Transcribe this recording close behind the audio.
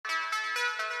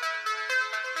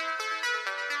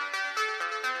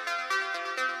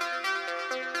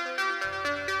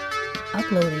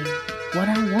uploading what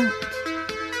I want.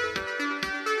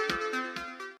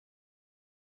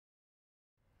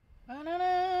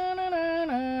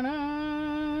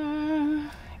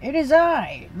 It is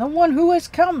I, the one who has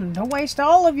come to waste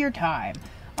all of your time.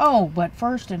 Oh, but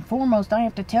first and foremost, I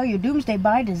have to tell you, Doomsday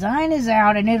by Design is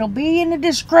out, and it'll be in the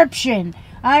description.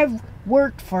 I've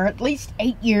worked for at least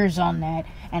 8 years on that,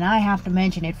 and I have to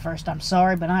mention it first. I'm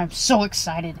sorry, but I'm so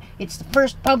excited. It's the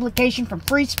first publication from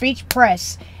Free Speech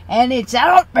Press, and it's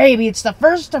out, baby! It's the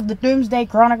first of the Doomsday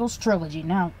Chronicles trilogy.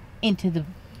 Now, into the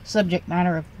subject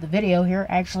matter of the video here,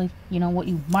 actually, you know, what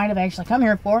you might have actually come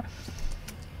here for.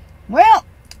 Well,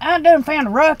 I done found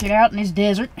a rocket out in this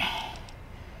desert.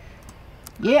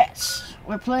 Yes,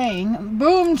 we're playing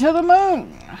Boom to the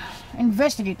Moon.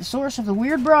 Investigate the source of the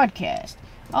weird broadcast.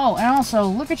 Oh, and also,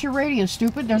 look at your radio,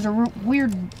 stupid. There's a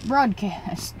weird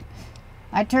broadcast.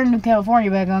 I turned New California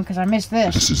back on because I missed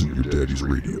this. This isn't your daddy's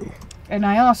radio. And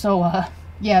I also,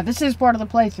 yeah, this is part of the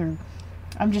playthrough.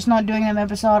 I'm just not doing them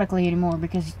episodically anymore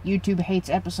because YouTube hates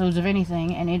episodes of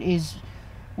anything, and it is,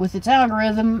 with its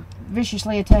algorithm,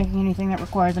 viciously attacking anything that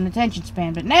requires an attention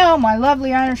span. But now, my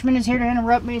lovely Irishman is here to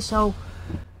interrupt me, so...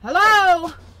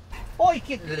 Hello! Oh, you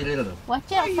get little.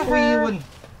 Watch out for What are you her. doing?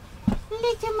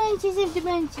 Little munchies of the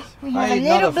bunches. We have I a ain't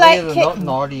little not black afraid of kitten. nothing,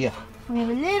 are you? We have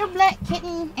a little black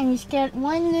kitten, and he's got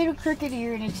one little crooked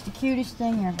ear, and it's the cutest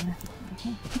thing ever.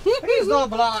 He's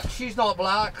not black. She's not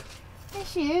black. There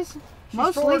she is. She's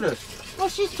Mostly. tortoise. Well,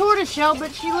 she's tortoiseshell,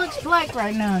 but she looks black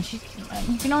right now.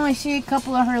 You can only see a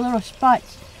couple of her little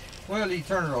spots. Well, you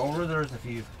turn her over. There's a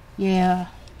few. Yeah.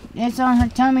 It's on her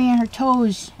tummy and her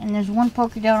toes, and there's one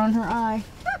polka dot on her eye.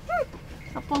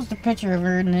 I'll post a picture of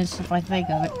her in this if I think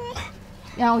of it.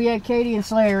 Oh yeah, Katie and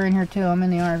Slayer are in here too. I'm in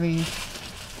the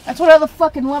RV. That's what all the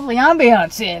fucking lovely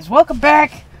ambiance is. Welcome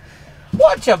back.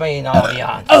 What you mean,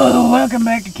 audience? Oh, welcome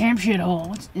back to Camp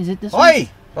Shithole. Is it this one?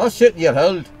 Hey, that's shit you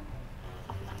hold.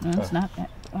 No, it's not that.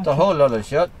 It's a whole lot of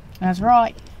shit. That's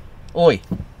right. Oi.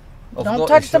 Don't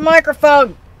touch the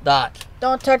microphone. That.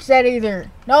 Don't touch that either.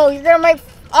 No, you're gonna make...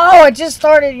 Oh, it just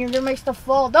started. You're gonna make stuff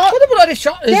fall. Don't... What the bloody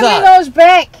shot is Give that? me those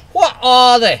back. What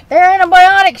are they? They're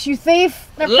antibiotics, you thief.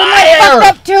 They're for my Liar.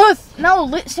 fucked up tooth.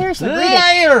 No, seriously, read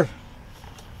it. Liar.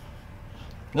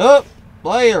 Nope.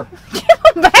 Liar. Give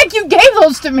them back. You gave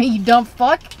those to me, you dumb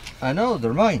fuck. I know,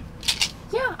 they're mine.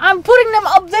 Yeah, I'm putting them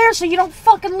up there so you don't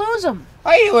fucking lose them.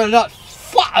 I will not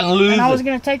fucking lose And I was it.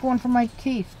 gonna take one from my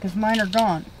teeth because mine are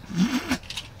gone.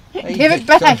 Hey, Give it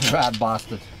back. Rat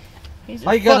bastard. These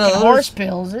I are got fucking others. horse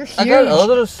pills. They're I got huge.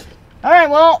 others. All right,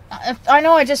 well, I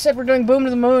know I just said we're doing Boom to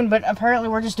the Moon, but apparently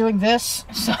we're just doing this.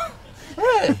 So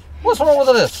Hey, what's wrong with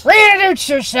this? reintroduce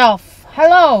yourself.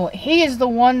 Hello, he is the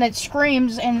one that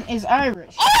screams and is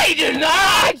Irish. I did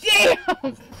not!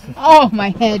 Damn! Oh,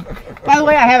 my head. By the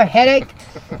way, I have a headache.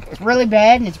 It's really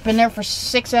bad, and it's been there for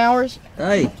 6 hours.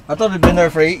 Hey, I thought it'd been there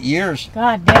for 8 years.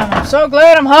 God damn, I'm so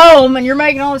glad I'm home, and you're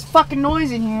making all this fucking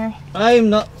noise in here. I'm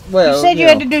not, well, You said you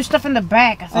had to do stuff in the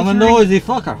back. I thought I'm a you were- noisy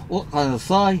fucker. What kind of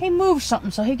sigh? He moved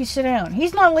something so he could sit down.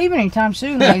 He's not leaving anytime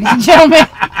soon, ladies and gentlemen.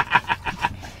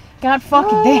 God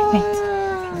fucking damn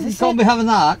it. You can't be having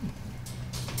that.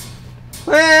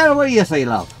 Well, what do you say,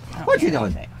 love? What you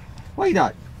doing? What you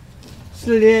doing?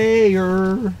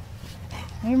 Slayer.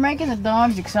 You're making the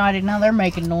dogs excited. Now they're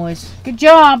making noise. Good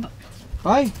job.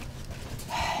 Hi.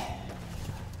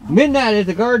 Midnight at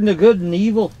the Garden of Good and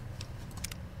Evil.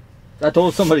 I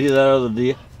told somebody that other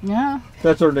day. Yeah,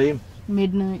 That's her name.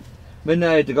 midnight.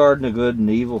 Midnight at the Garden of Good and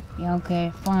Evil. Yeah,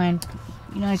 okay, fine.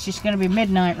 You know, it's just gonna be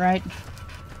midnight, right?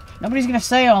 Nobody's gonna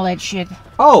say all that shit.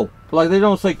 Oh, like they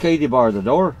don't say Katie bar the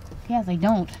door. Yeah, they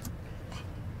don't.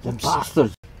 Them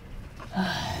bastards.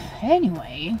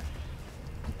 Anyway.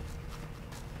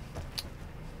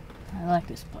 I like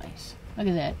this place. Look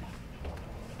at that.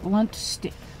 Blunt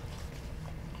stick.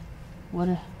 What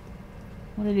an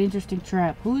interesting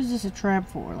trap. Who is this a trap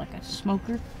for? Like a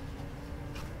smoker?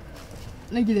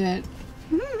 Look at that.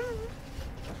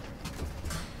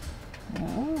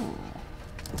 Oh.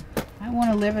 I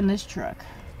want to live in this truck.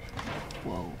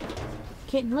 Whoa.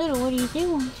 Kitten Little, what are you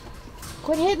doing?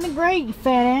 Quit hitting the grate, you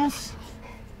fat ass.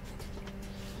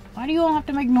 Why do you all have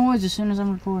to make noise as soon as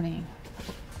I'm recording?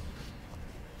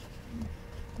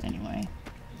 Anyway.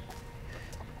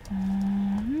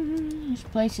 This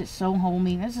place is so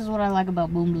homey. This is what I like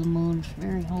about Boom to the Moon. It's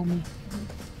very homey.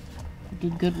 I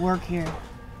did good work here.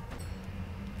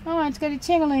 Oh, it's got a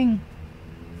tingling.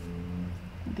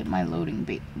 Look at my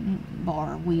loading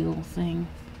bar wheel thing.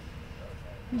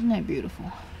 Isn't that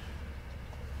beautiful?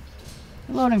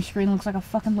 The loading screen looks like a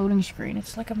fucking loading screen.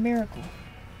 It's like a miracle.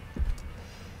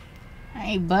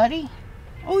 Hey, buddy.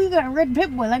 Oh, you got a red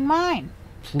Pip-Boy like mine.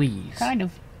 Please. Kind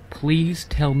of. Please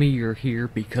tell me you're here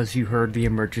because you heard the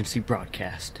emergency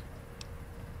broadcast.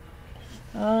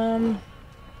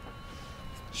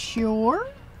 Sure?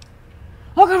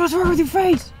 Oh God, what's wrong with your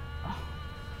face?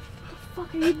 What the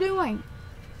fuck are you doing?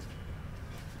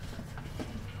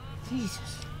 Jesus.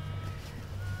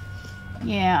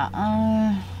 Yeah,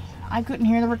 I couldn't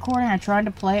hear the recording. I tried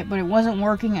to play it, but it wasn't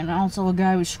working, and also a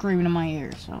guy was screaming in my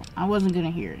ear, so I wasn't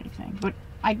gonna hear anything. But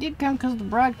I did come because of the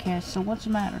broadcast, so what's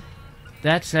the matter?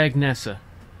 That's Agnesa.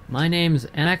 My name's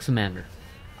Anaximander.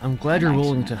 I'm glad you're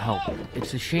willing to help.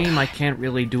 It's a shame I can't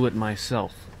really do it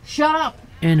myself. Shut up!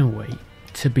 Anyway,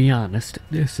 to be honest,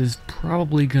 this is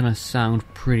probably gonna sound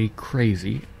pretty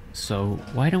crazy, so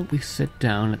why don't we sit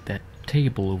down at that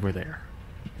table over there?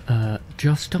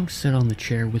 Just don't sit on the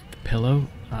chair with the pillow.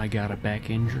 I got a back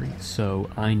injury, so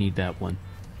I need that one.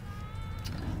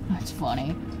 That's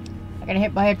funny. I got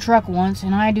hit by a truck once,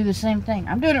 and I do the same thing.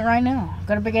 I'm doing it right now.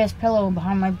 Got a big-ass pillow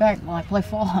behind my back while I play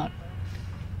Fallout.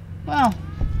 Well,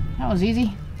 that was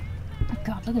easy. Oh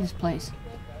God, look at this place.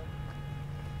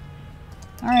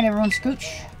 Alright, everyone,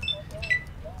 scooch.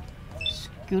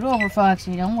 Scoot over,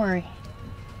 Foxy, don't worry.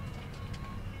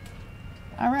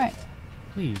 Alright.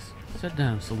 Please, sit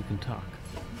down so we can talk.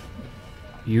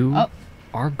 You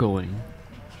are going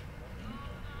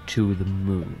to the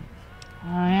moon.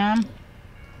 I am.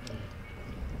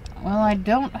 Well, I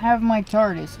don't have my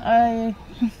TARDIS.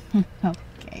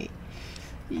 Okay.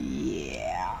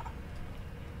 Yeah.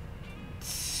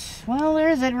 Well, there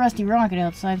is that rusty rocket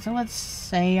outside, so let's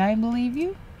say I believe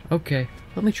you. Okay,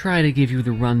 let me try to give you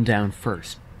the rundown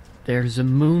first. There's a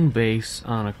moon base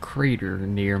on a crater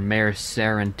near Mare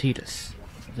Serenitatis.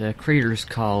 The crater's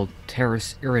called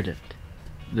Terrace Irident.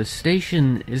 The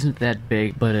station isn't that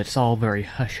big, but it's all very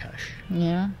hush-hush.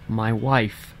 Yeah? My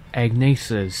wife,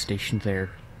 Agnesa, is stationed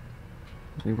there.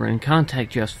 We were in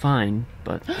contact just fine,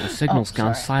 but the signal's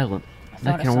gone silent.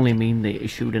 That can only mean they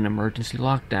issued an emergency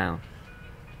lockdown.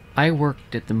 I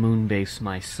worked at the moon base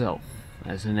myself,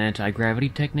 as an anti-gravity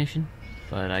technician,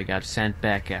 but I got sent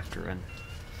back after an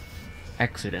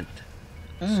accident.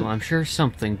 So I'm sure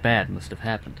something bad must have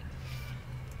happened.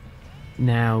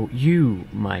 Now you,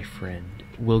 my friend,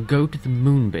 will go to the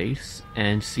moon base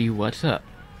and see what's up.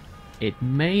 It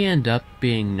may end up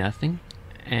being nothing,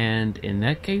 and in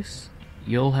that case,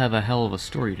 you'll have a hell of a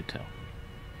story to tell.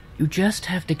 You just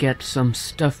have to get some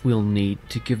stuff we'll need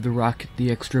to give the rocket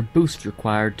the extra boost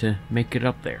required to make it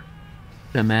up there.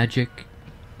 The magic,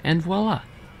 and voila.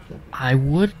 I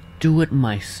would do it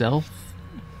myself,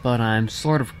 but I'm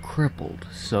sort of crippled,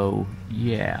 so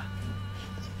yeah.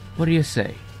 What do you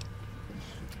say?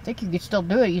 I think you could still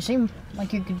do it. You seem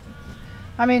like you could...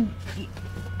 I mean,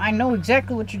 I know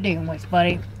exactly what you're dealing with,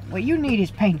 buddy. What you need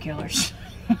is painkillers.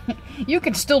 You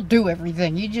can still do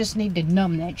everything. You just need to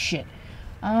numb that shit.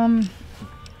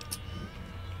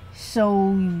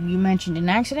 So, you mentioned an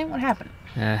accident? What happened?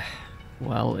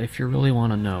 Well, if you really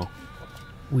want to know.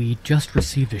 We just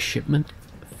received a shipment,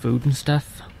 food and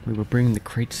stuff. We were bringing the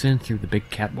crates in through the big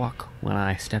catwalk when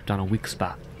I stepped on a weak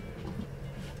spot.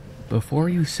 Before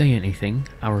you say anything,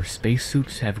 our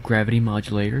spacesuits have gravity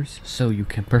modulators, so you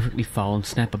can perfectly fall and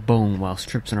snap a bone while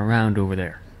stripping around over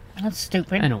there. That's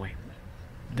stupid. Anyway,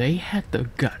 they had the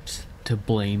guts to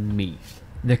blame me.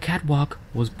 The catwalk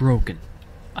was broken.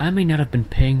 I may not have been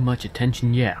paying much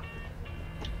attention, yeah.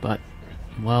 But,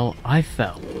 well, I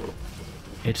fell.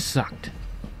 It sucked.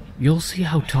 You'll see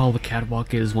how tall the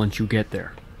catwalk is once you get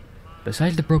there.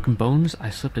 Besides the broken bones, I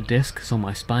slipped a disc so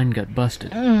my spine got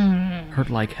busted.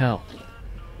 Hurt like hell.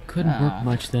 Couldn't work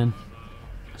much then.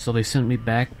 So they sent me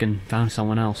back and found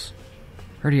someone else.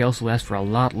 Heard he also asked for a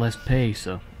lot less pay,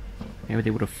 so maybe they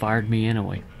would have fired me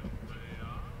anyway.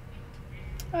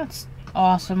 That's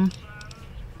awesome.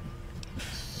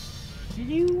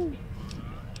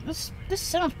 This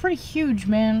sounds pretty huge,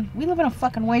 man. We live in a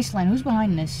fucking wasteland. Who's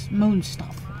behind this moon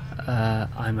stuff?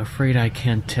 I'm afraid I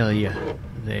can't tell you.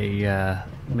 They,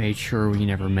 made sure we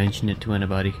never mention it to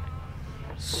anybody.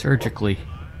 Surgically,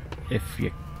 if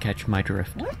you catch my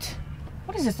drift. What?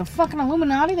 What is this, the fucking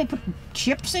Illuminati? They put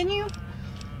chips in you?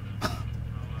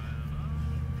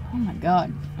 Oh my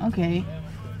god. Okay.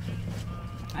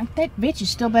 That bitch is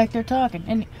still back there talking.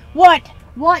 And what?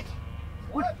 What?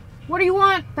 What do you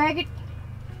want, faggot?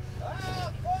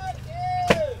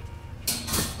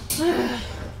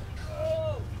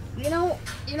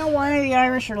 You know why the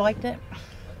Irish are like that?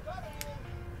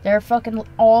 They're fucking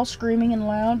all screaming and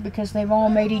loud because they've all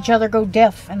made each other go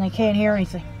deaf and they can't hear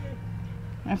anything.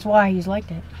 That's why he's like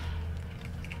that.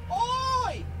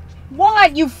 Oi!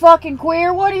 What, you fucking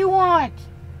queer? What do you want?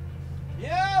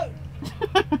 Yeah! It's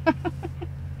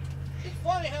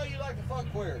funny how you like to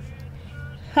fuck queers.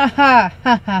 Ha ha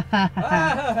ha ha ha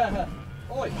ha.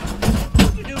 Oi,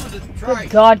 what you do with the tray? Good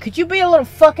God, could you be a little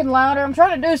fucking louder? I'm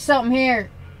trying to do something here.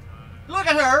 Look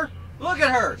at her! Look at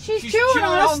her! She's chewing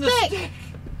on a the stick.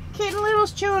 Kid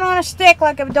Little's chewing on a stick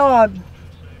like a dog.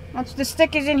 The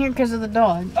stick is in here because of the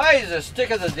dog. Hey, the stick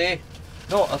of the day.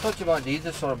 No, I thought you might need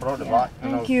this, so I brought it back.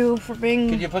 Thank you for being...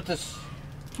 Can you put this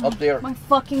up there? My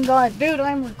fucking God. Dude,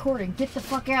 I'm recording. Get the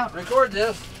fuck out. Record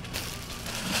this.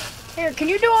 Here, can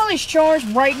you do all these chores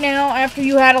right now after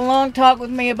you had a long talk with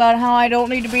me about how I don't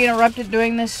need to be interrupted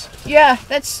doing this? Yeah,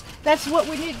 that's what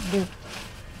we need to do.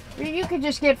 You could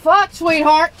just get fucked,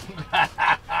 sweetheart.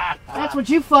 That's what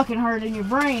you fucking heard in your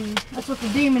brain. That's what the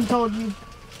demon told you.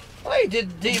 Why did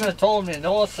the demon told me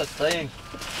no such thing?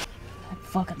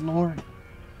 Fucking Lord.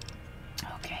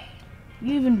 Okay.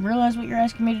 You even realize what you're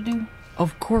asking me to do?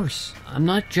 Of course. I'm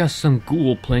not just some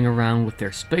ghoul playing around with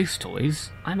their space toys.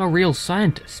 I'm a real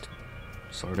scientist.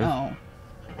 Sort of. Oh.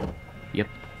 Yep.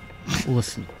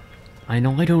 Listen, I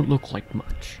know I don't look like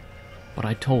much, but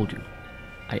I told you,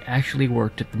 I actually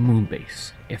worked at the moon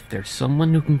base. If there's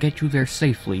someone who can get you there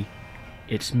safely,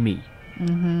 it's me.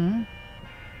 Mm-hmm.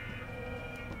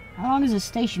 How long has this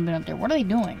station been up there? What are they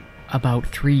doing? About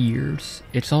 3 years.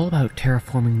 It's all about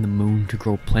terraforming the moon to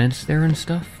grow plants there and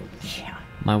stuff. Yeah.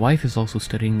 My wife is also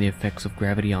studying the effects of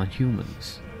gravity on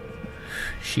humans.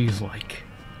 She's like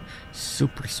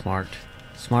super smart.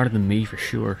 Smarter than me for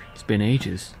sure. It's been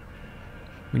ages.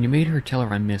 When you meet her, tell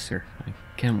her I miss her. I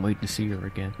can't wait to see her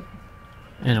again.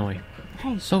 Anyway,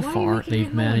 Hey, so why are you far making they've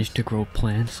that managed noise? to grow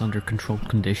plants under controlled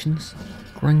conditions.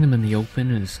 Growing them in the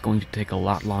open is going to take a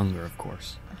lot longer, of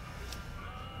course.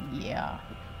 Yeah.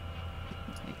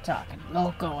 You're talking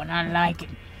loco and I like it.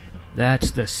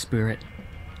 That's the spirit.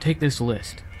 Take this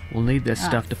list. We'll need this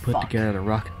stuff to put fuck. together the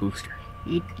rocket booster.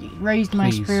 You raised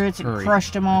my Please, spirits and hurry.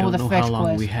 crushed them I all don't with a know fetch how long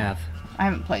quest. we have. I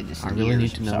haven't played this in I really years,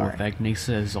 need to know sorry. if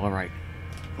Agnesa is alright.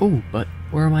 Oh, but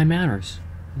where are my manners?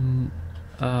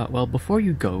 Well, before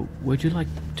you go, would you like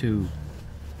to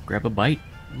grab a bite,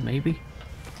 maybe?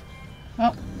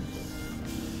 Oh.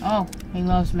 Oh, he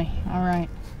loves me. Alright.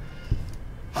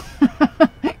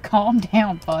 Calm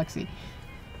down, Foxy.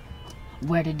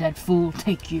 Where did that fool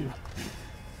take you?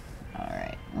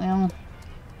 Alright, well...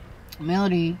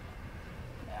 Melody...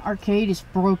 Arcade is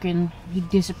broken. He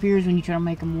disappears when you try to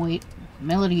make him wait.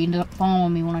 Melody ended up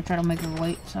following me when I try to make her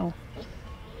wait, so...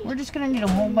 We're just gonna need a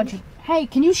whole bunch of... Hey,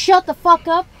 can you shut the fuck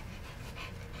up?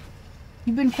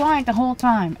 You've been quiet the whole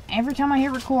time. Every time I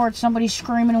hit record, somebody's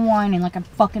screaming and whining like a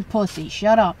fucking pussy.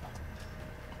 Shut up.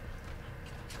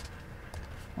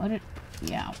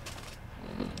 Yeah.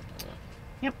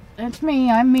 Yep, that's me.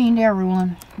 I'm mean to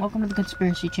everyone. Welcome to the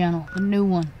Konspiracy channel. The new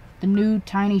one. The new,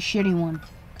 tiny, shitty one.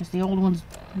 Because the old one's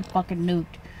fucking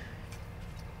nuked.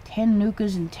 10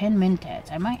 nukas and 10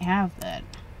 mentats. I might have that.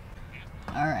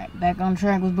 Alright, back on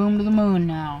track with Boom to the Moon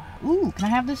now. Ooh, can I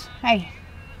have this? Hey.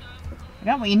 I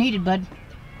got what you needed, bud.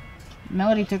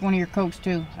 Melody took one of your cokes,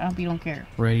 too. I hope you don't care.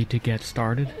 Ready to get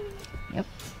started? Yep.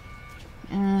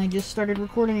 I just started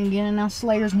recording again, and now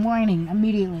Slayer's whining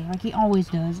immediately, like he always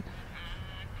does.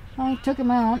 I took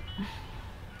him out.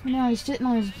 And now he's sitting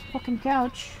on his fucking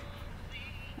couch.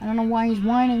 I don't know why he's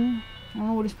whining. I don't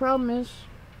know what his problem is.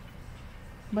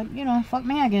 But, you know, fuck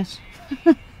me, I guess.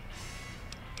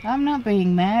 I'm not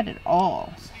being mad at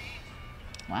all.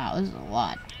 Wow, this is a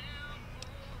lot.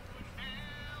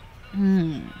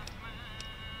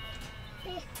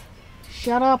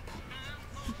 Shut up.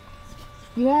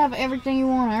 You have everything you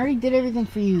want. I already did everything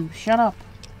for you. Shut up.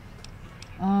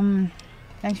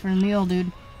 Thanks for the meal,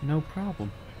 dude. No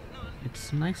problem.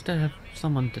 It's nice to have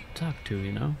someone to talk to,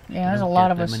 you know? Yeah, there's a Don't lot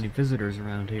get of that us. many visitors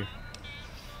around here.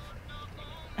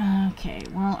 Okay,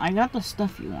 well, I got the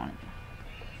stuff you wanted.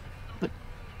 But,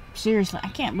 seriously, I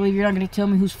can't believe you're not going to tell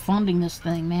me who's funding this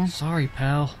thing, man. Sorry,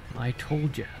 pal. I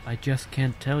told you. I just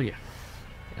can't tell you.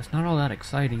 It's not all that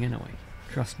exciting anyway.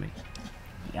 Trust me.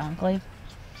 The Enclave.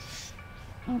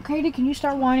 Okay, can you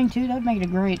start whining too? That'd make it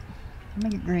great.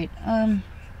 That'd make it great.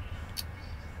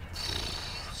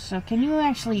 So can you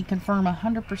actually confirm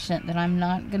 100% that I'm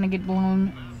not gonna get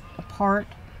blown apart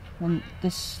when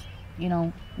this, you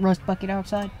know, rust bucket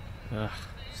outside? Ugh.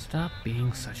 Stop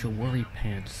being such a worry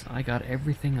pants. I got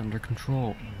everything under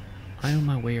control. I know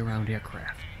my way around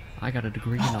aircraft. I got a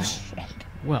degree in all. Shit.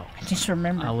 Well, I just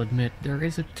remembered. I'll admit there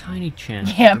is a tiny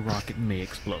chance Yep. the rocket may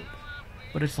explode.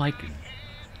 But it's like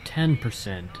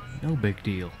 10%. No big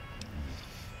deal.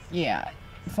 Yeah,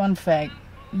 fun fact.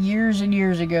 Years and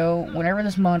years ago, whenever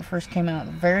this mod first came out,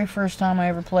 the very first time I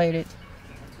ever played it,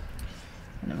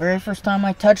 and the very first time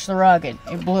I touched the rocket,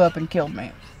 it blew up and killed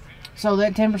me. So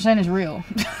that 10% is real.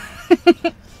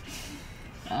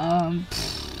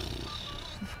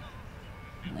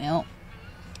 Well.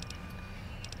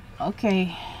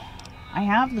 Okay. I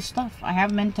have the stuff. I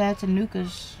have mentats and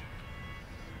nukas.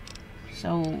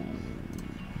 So...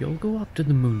 You'll go up to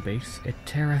the moon base at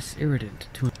Terras Irrident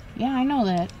to... Yeah, I know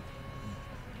that.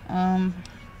 I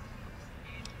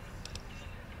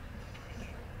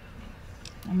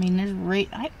mean, there's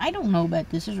I don't know about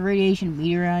this. There's radiation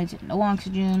meteorites, no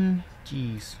oxygen.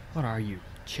 Jeez, what are you,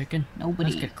 chicken? Nobody.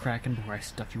 Let's get cracking before I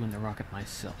stuff you in the rocket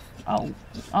myself.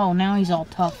 Oh, now he's all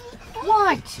tough.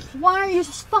 What? Why are you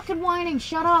fucking whining?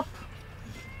 Shut up.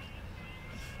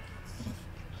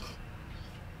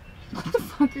 What the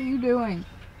fuck are you doing?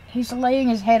 He's laying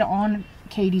his head on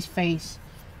Katie's face.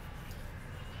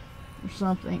 Or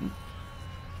something.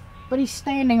 But he's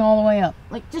standing all the way up.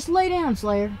 Like, just lay down,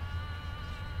 Slayer.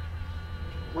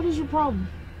 What is your problem?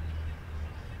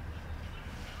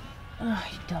 Ugh,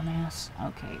 you dumbass.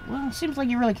 Okay, well, it seems like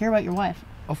you really care about your wife.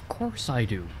 Of course I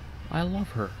do. I love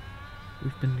her.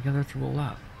 We've been together through a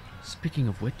lot. Speaking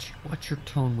of which, watch your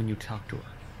tone when you talk to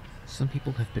her. Some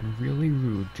people have been really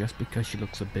rude just because she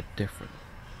looks a bit different.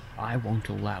 I won't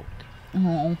allow it.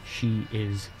 Oh. She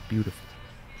is beautiful.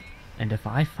 And if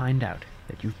I find out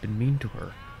that you've been mean to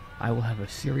her, I will have a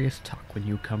serious talk when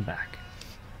you come back.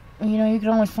 You know, you can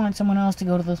always find someone else to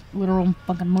go to the literal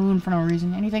fucking moon for no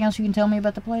reason. Anything else you can tell me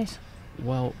about the place?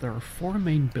 Well, there are 4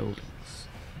 main buildings.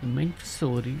 The main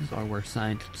facilities are where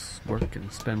scientists work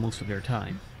and spend most of their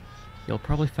time. You'll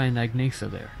probably find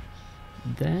Agnesa there.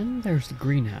 Then there's the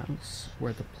greenhouse,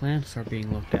 where the plants are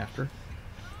being looked after,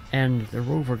 and the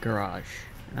rover garage,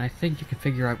 and I think you can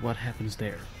figure out what happens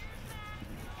there.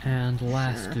 And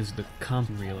last is the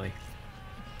comm relay.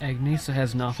 Agnesa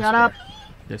has an office Shut up. there.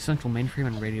 The central mainframe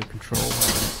and radio control are on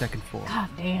the 2nd floor. God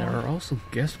damn. There are also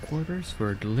guest quarters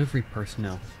for delivery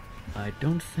personnel. I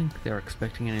don't think they're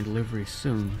expecting any deliveries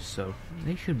soon, so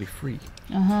they should be free.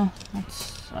 Uh-huh.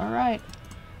 That's alright.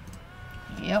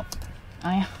 Yep.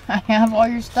 I have all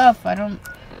your stuff. I don't...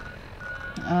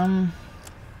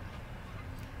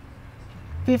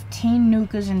 15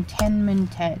 nukas and 10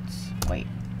 mentats. Wait.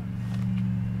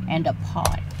 And a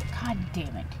pot. God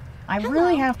damn it. I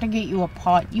really have to get you a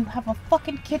pot. You have a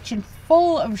fucking kitchen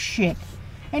full of shit.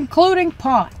 Including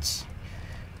pots.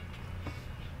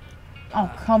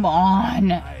 Oh, come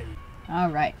on.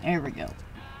 Alright, there we go.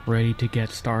 Ready to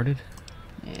get started?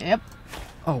 Yep.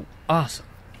 Oh, awesome.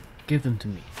 Give them to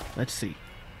me. Let's see.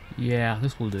 Yeah,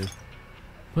 this will do.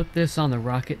 Put this on the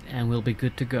rocket and we'll be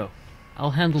good to go.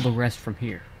 I'll handle the rest from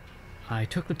here. I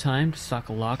took the time to stock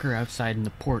a locker outside in the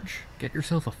porch. Get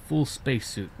yourself a full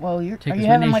spacesuit. Whoa, are Take you as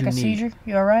having many like a as you need. seizure?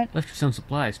 You alright? Left you some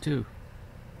supplies too.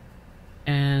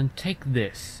 And take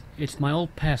this. It's my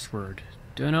old password.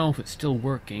 Don't know if it's still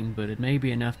working, but it may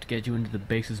be enough to get you into the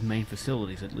base's main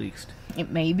facilities at least. It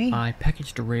may be. I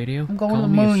packaged a radio. I'm going Call to the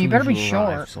me as moon. You soon better as be you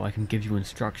arrive sure. so I can give you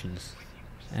instructions.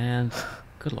 And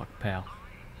good luck, pal.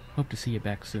 Hope to see you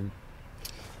back soon.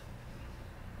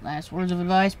 Last words of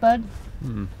advice, bud?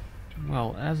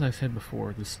 Well, as I said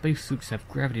before, the spacesuits have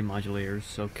gravity modulators,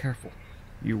 so careful.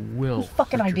 You will. Whose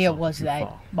fucking hurt idea yourself was if you that,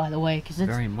 fall. by the way? Because it's...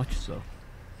 Very much so.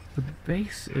 The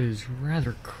base is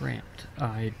rather cramped.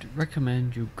 I'd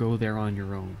recommend you go there on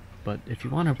your own. But if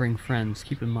you want to bring friends,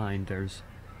 keep in mind there's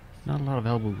not a lot of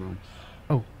elbow room.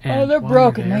 Oh, and they're while you're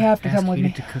broken. there, They have to ask come with Edie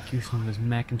me. to cook you some of his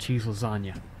mac and cheese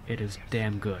lasagna. It is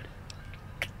damn good.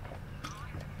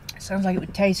 Sounds like it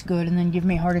would taste good and then give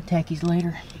me heart attackies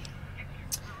later.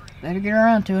 Better get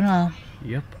around to it, huh?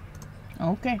 Yep.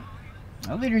 Okay.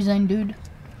 Auf Wiedersehen, dude.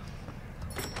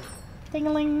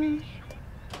 Ding-a-ling.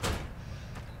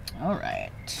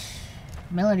 Alright.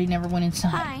 Melody never went inside.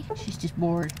 Hi. She's just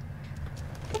bored.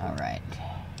 Alright.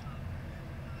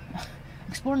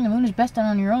 Exploring the moon is best done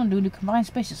on your own due to confined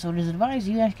spaces, so it is advised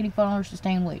you ask any followers to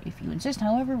stay and wait. If you insist,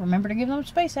 however, remember to give them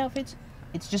space outfits.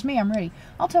 It's just me, I'm ready.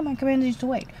 I'll tell my commanders to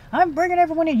wait. I'm bringing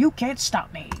everyone in, you can't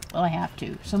stop me. Well, I have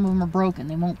to. Some of them are broken,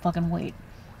 they won't fucking wait.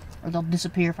 Or they'll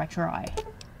disappear if I try.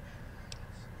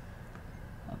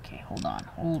 Okay, hold on.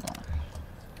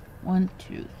 1,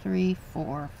 2, 3,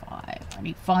 4, 5. I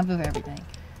need 5 of everything.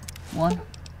 1,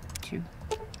 2,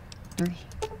 3,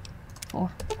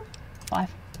 4, 5.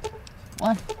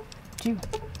 1, 2,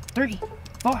 3,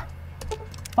 4,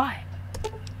 5.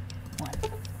 1,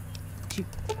 2,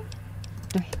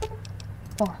 3,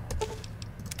 4,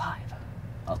 5.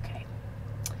 Okay.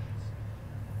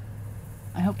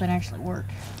 I hope that actually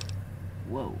worked.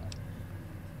 Whoa.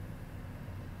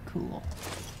 Cool.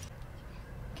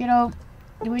 Kiddo,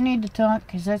 do we need to talk?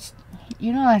 Because that's,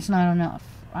 you know, that's not enough.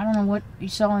 I don't know what you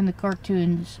saw in the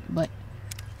cartoons, but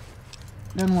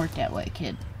doesn't work that way,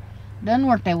 kid. Doesn't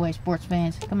work that way, sports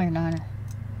fans. Come here, Niner.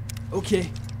 Okay,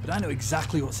 but I know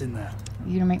exactly what's in there.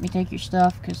 You gonna make me take your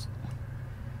stuff? Because,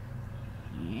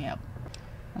 yep,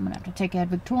 I'm gonna have to take that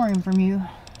Victorium from you.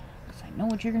 Because I know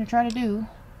what you're gonna try to do.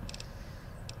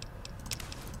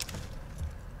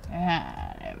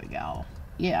 Ah, there we go.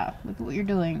 Yeah, look at what you're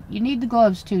doing. You need the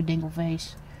gloves too,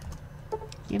 Dingleface.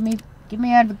 Give me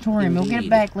ad Victorium. You'll get it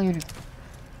back later.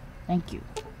 Thank you.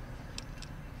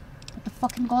 Put the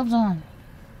fucking gloves on.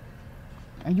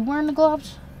 Are you wearing the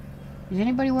gloves? Is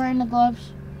anybody wearing the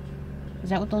gloves? Is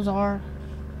that what those are?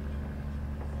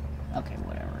 Okay,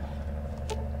 whatever.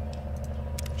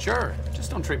 Sure.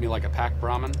 Just don't treat me like a pack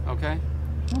Brahmin, okay?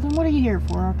 Well, then what are you here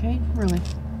for, Arcade? Really?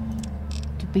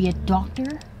 To be a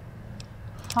doctor?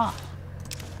 Ha.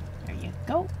 There you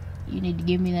go. You need to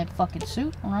give me that fucking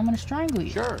suit or I'm gonna strangle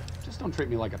you. Sure. Just don't treat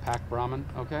me like a pack Brahmin,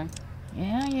 okay?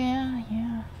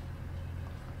 Yeah.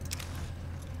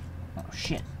 Oh,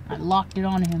 shit. I locked it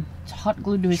on him. It's hot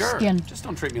glued to his skin. Sure. Just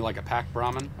don't treat me like a pack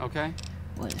Brahmin, okay?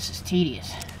 Boy, this is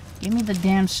tedious. Give me the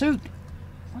damn suit.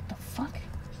 What the fuck?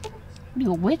 What are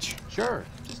you, a witch? Sure.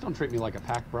 Just don't treat me like a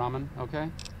pack Brahmin, okay?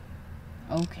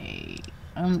 Okay.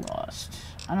 I'm lost.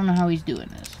 I don't know how he's doing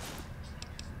this.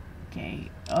 Okay.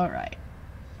 Alright.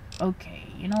 Okay.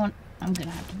 You know what I'm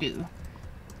gonna have to do?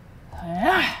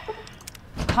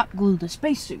 Hot glue the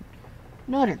spacesuit.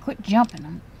 Nutter, quit jumping.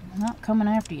 I'm not coming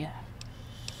after you.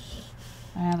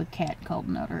 I have a cat called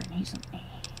Nutter, and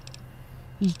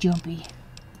he's jumpy.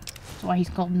 That's why he's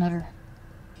called Nutter.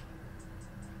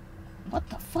 What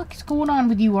the fuck is going on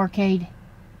with you, Arcade?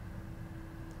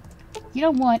 You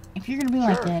know what? If you're gonna be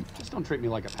like that, just don't treat me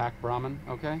like a pack Brahmin,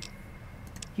 okay?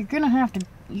 you're gonna have to.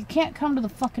 You can't come to the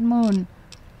fucking moon.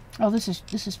 Oh, this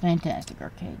is fantastic,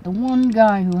 Arcade. The one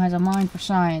guy who has a mind for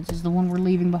science is the one we're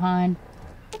leaving behind.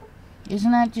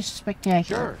 Isn't that just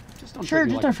spectacular? Sure. Just don't treat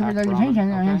me like a pack okay?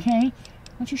 Brahmin, okay? Why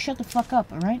don't you shut the fuck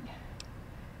up, alright?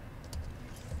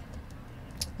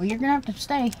 Well, you're gonna have to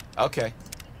stay. Okay.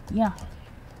 Yeah.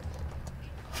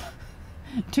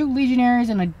 2 legionaries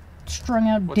and a strung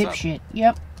out dipshit.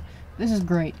 Yep. This is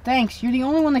great. Thanks. You're the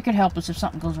only one that could help us if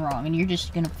something goes wrong, and you're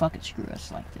just gonna fucking screw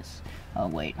us like this. Oh,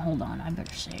 wait. Hold on. I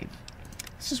better save.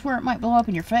 This is where it might blow up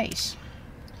in your face.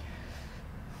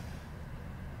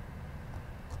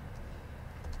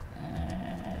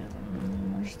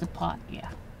 Where's the pot?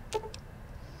 Yeah.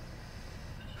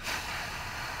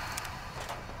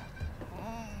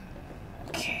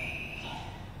 Okay.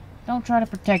 Don't try to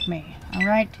protect me,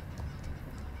 alright?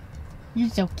 You're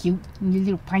so cute in your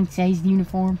little pint-sized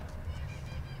uniform.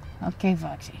 Okay,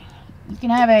 Foxy. You can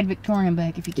have Ad Victorium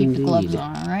back if you keep the gloves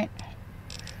on, alright?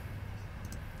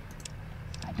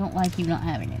 I don't like you not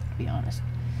having it, to be honest.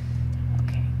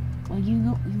 Okay. Well,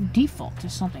 you default to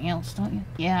something else, don't you?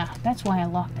 Yeah, that's why I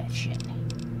locked that shit.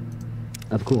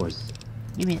 Of course.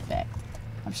 Give me that back.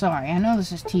 I'm sorry, I know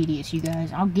this is tedious, you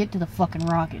guys. I'll get to the fucking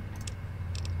rocket.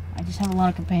 I just have a lot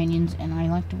of companions, and I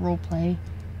like to roleplay,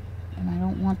 and I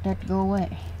don't want that to go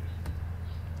away.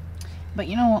 But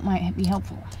you know what might be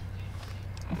helpful?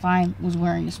 If I was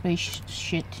wearing the space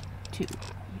shit, too.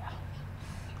 Yeah.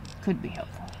 Could be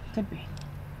helpful. Could be.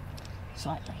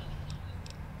 Slightly.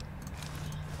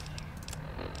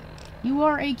 You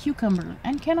are a cucumber,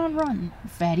 and cannot run,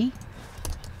 fatty.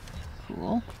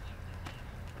 Cool.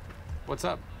 What's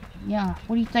up? Yeah,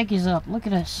 what do you think is up? Look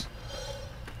at us.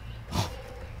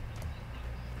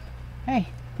 Hey,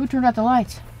 who turned out the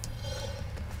lights?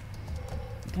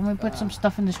 Can we put some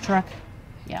stuff in this truck?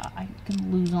 Yeah, I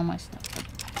can lose all my stuff.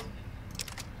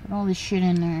 Put all this shit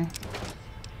in there.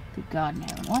 Good God in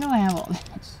heaven. Why do I have all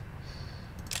this?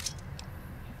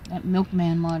 That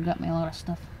Milkman mod got me a lot of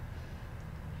stuff.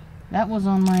 That was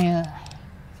on my,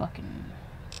 fucking...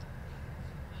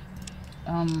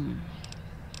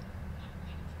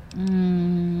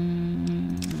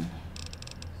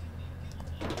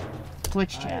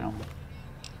 Twitch channel.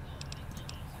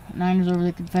 Niner's over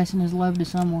there confessing his love to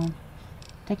someone.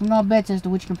 Taking all bets as to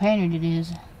which companion it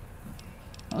is.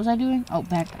 What was I doing? Oh,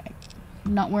 backpack.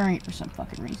 I'm not wearing it for some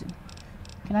fucking reason.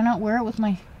 Can I not wear it with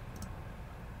my...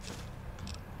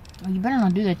 Oh, you better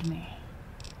not do that to me.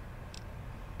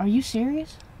 Are you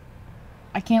serious?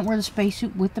 I can't wear the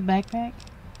spacesuit with the backpack?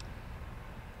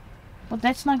 But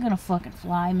that's not gonna fucking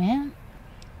fly, man.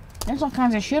 There's all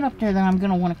kinds of shit up there that I'm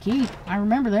gonna want to keep. I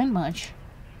remember that much.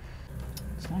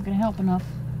 It's not gonna help enough.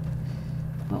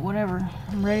 But whatever.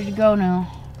 I'm ready to go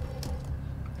now.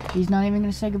 He's not even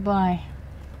gonna say goodbye.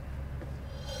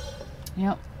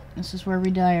 Yep. This is where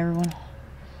we die, everyone.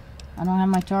 I don't have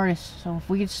my TARDIS, so if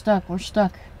we get stuck, we're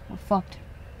stuck. We're fucked.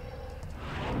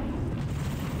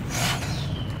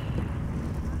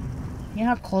 You know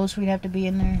how close we'd have to be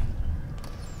in there?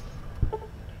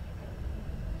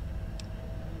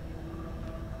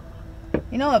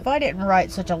 You know, if I didn't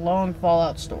write such a long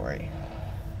Fallout story,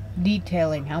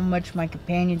 detailing how much my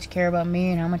companions care about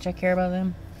me and how much I care about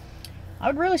them, I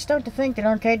would really start to think that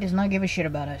Arcade does not give a shit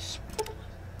about us.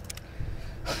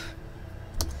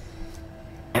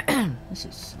 This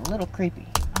is a little creepy.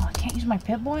 Oh, I can't use my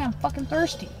Pip-Boy? I'm fucking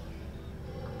thirsty.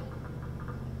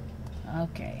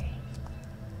 Okay.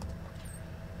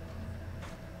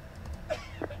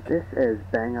 This is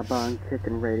Bangabong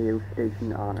Chicken Radio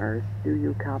Station on Earth. Do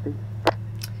you copy?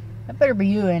 That better be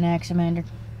you, Anaximander.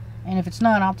 And if it's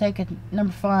not, I'll take a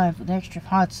number 5 with extra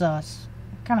hot sauce.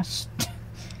 Kind of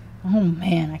Oh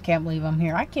man, I can't believe I'm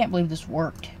here. I can't believe this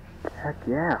worked. Heck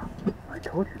yeah. I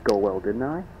told you it'd go well, didn't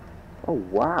I? Oh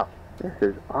wow, this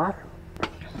is awesome.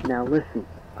 Now listen,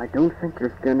 I don't think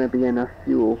there's gonna be enough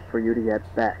fuel for you to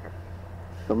get back.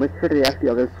 So make sure to ask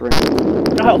the others for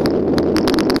Oh!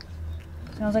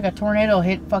 Sounds like a tornado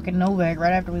hit fucking Novak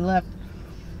right after we left.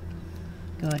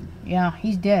 Good. Yeah,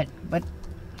 he's dead, but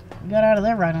we got out of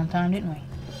there right on time, didn't we?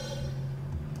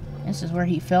 This is where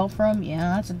he fell from?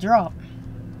 Yeah, that's a drop.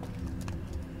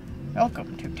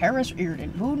 Welcome to Terrace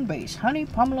Reardon Moon Base, Honey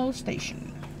Pomelo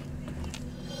Station.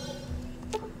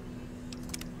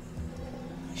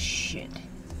 Shit.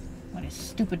 What, his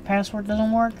stupid password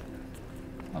doesn't work?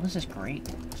 Well, this is great.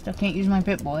 Still can't use my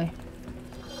Pip-Boy.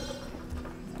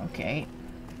 Okay.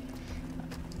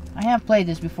 I have played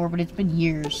this before, but it's been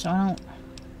years, so I don't...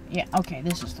 Yeah, okay,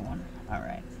 this is the one.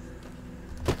 Alright.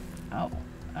 Oh,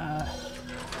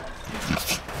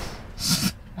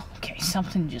 okay,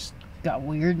 something just got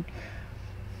weird.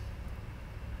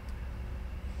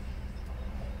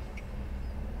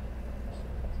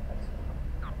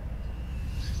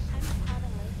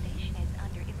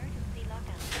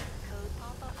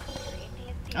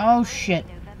 Oh shit.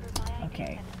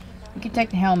 Okay. We can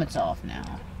take the helmets off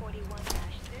now.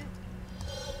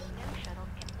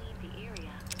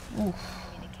 Oof.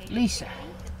 Lisa.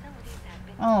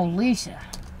 Oh, Lisa.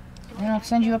 They don't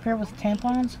send you up here with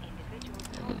tampons?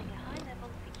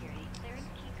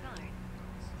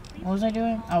 What was I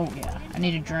doing? Oh, yeah. I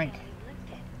need a drink.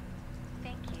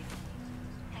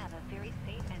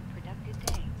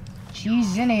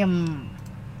 Cheesinium.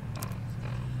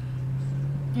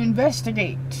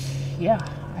 Investigate. Yeah,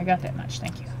 I got that much.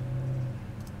 Thank you.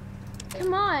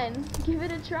 Come on, give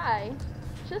it a try.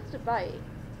 Just a bite.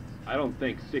 I don't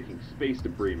think sticking space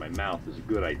debris in my mouth is a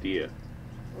good idea.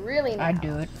 Really now? I'd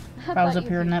do it. If I was up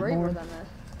here in that board.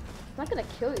 It's not gonna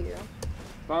kill you.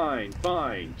 Fine,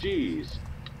 fine, jeez.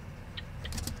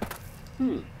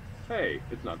 Hey,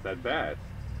 it's not that bad.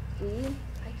 See?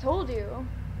 I told you.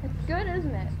 It's good,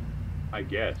 isn't it? I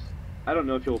guess. I don't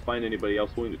know if you'll find anybody else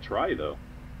willing to try, though.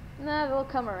 Nah, they'll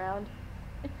come around.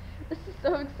 This is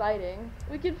so exciting.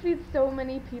 We could feed so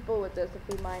many people with this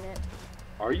if we mine it.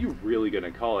 Are you really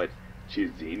gonna call it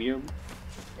Chizenium?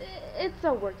 It's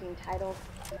a working title.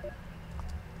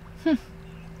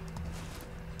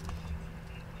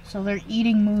 So they're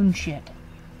eating moon shit.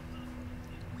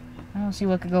 I don't see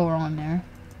what could go wrong there.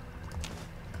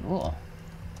 Cool.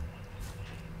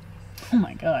 Oh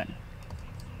my god.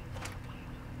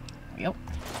 Yep.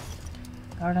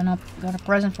 Got a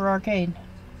present for Arcade.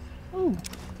 Ooh.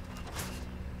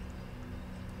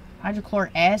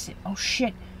 Hydrochloric acid. Oh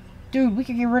shit. Dude, we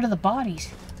could get rid of the bodies.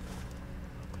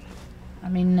 I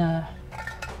mean, I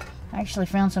actually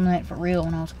found some of that for real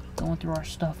when I was going through our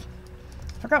stuff.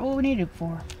 Forgot what we needed it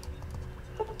for.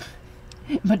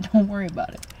 But don't worry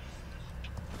about it.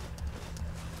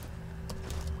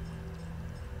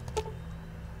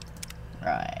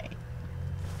 Right.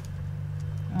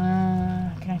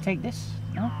 Can I take this?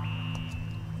 No?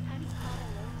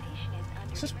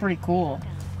 This is pretty cool.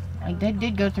 Like, they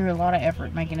did go through a lot of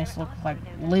effort making this look like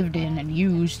lived in and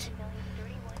used.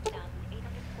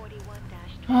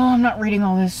 Oh, I'm not reading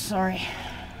all this, sorry.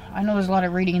 I know there's a lot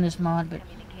of reading in this mod, but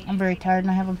I'm very tired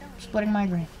and I have a splitting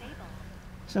migraine.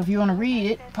 So if you want to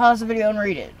read it, pause the video and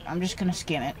read it. I'm just going to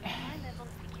skim it.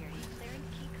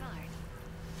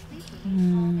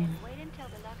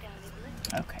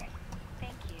 Okay.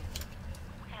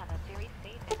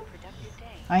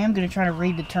 I am going to try to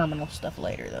read the terminal stuff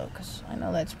later, though, because I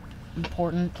know that's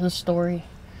important to the story.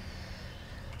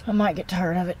 I might get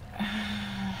tired of it.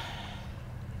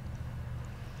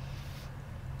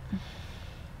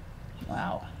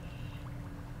 Wow.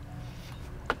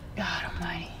 God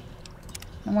almighty.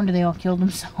 No wonder they all killed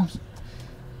themselves.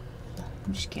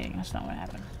 I'm just kidding. That's not what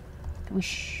happened. Can we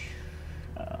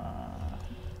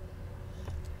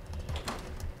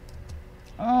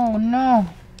oh no.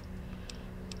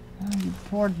 Oh, you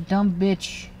poor dumb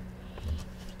bitch.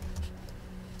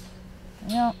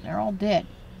 Well, they're all dead.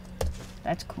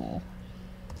 That's cool.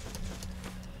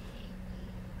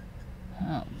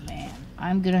 Oh.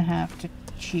 I'm gonna have to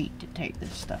cheat to take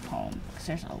this stuff home, because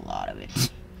there's a lot of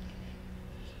it.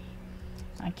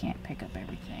 I can't pick up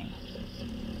everything.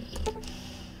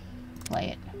 Play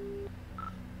it.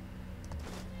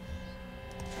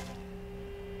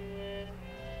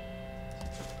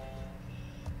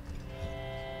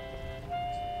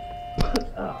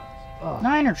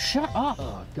 Niner, shut up!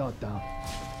 Oh, goddamn.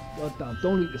 Goddamn,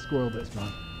 don't eat the squirrel bits,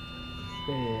 man.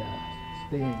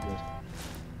 They ain't good.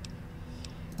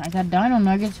 I got dino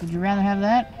nuggets, would you rather have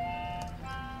that?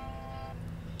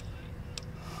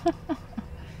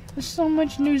 There's so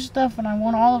much new stuff and I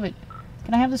want all of it.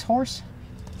 Can I have this horse?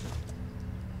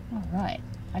 Alright,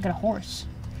 I got a horse.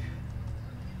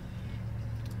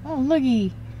 Oh,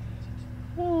 looky!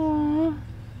 Aww.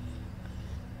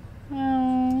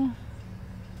 Oh.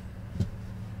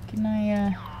 Can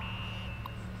I,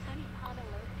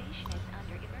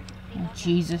 Oh,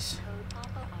 Jesus.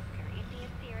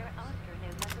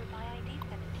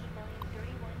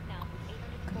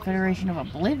 Confederation of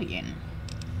Oblivion.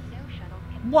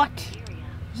 What?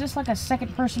 Is this like a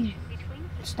second person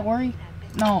story?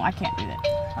 No, I can't do that.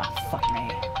 Oh, fuck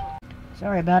me.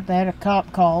 Sorry about that. A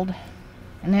cop called.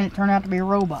 And then it turned out to be a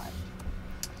robot.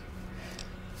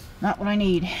 Not what I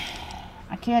need.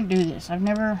 I can't do this. I'm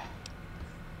not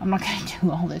gonna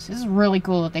do all this. This is really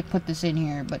cool that they put this in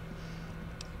here, but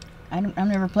I've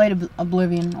never played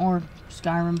Oblivion or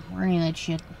Skyrim or any of that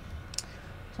shit.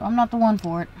 So I'm not the one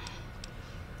for it.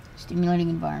 Stimulating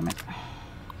environment.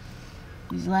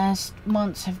 These last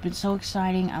months have been so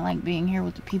exciting. I like being here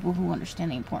with the people who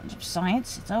understand the importance of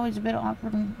science. It's always a bit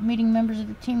awkward when meeting members of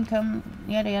the team come,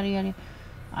 yada yada yada.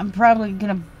 I'm probably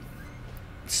gonna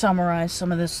summarize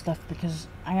some of this stuff because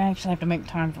I actually have to make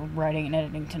time for writing and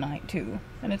editing tonight too.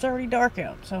 And it's already dark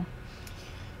out, so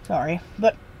sorry.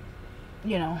 But,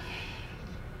 you know,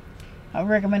 I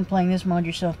recommend playing this mod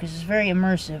yourself because it's very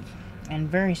immersive and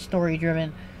very story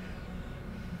driven.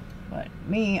 But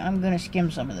me, I'm gonna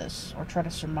skim some of this, or try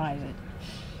to surmise it.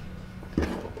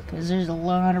 Because there's a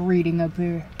lot of reading up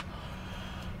here.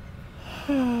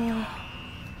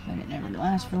 But it never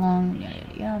lasts for long, yada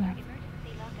yada yada.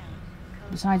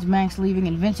 Besides Max leaving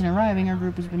and Vincent arriving, our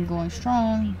group has been going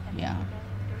strong. Yeah.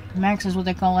 Max is what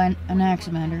they call an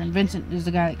Anaximander, and Vincent is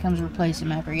the guy that comes to replace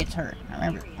him after he gets hurt. I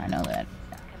know that.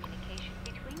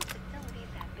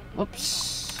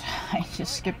 Whoops. I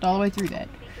just skipped all the way through that.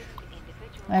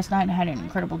 Last night I had an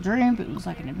incredible dream. It was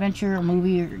like an adventure, a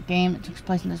movie, or a game that takes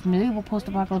place in this medieval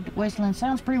post-apocalyptic wasteland.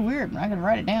 Sounds pretty weird, but I gotta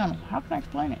write it down. How can I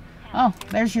explain it? Oh,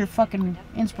 there's your fucking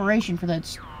inspiration for that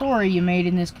story you made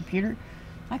in this computer.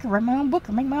 I could write my own book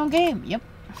or make my own game. Yep.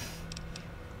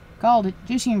 Called it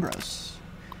Juicy and Gross.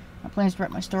 My plans to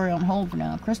write my story on hold for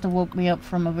now. Krista woke me up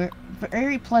from a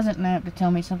very pleasant nap to tell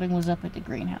me something was up at the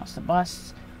greenhouse. The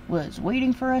boss was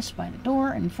waiting for us by the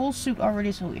door in full suit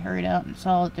already, so we hurried out and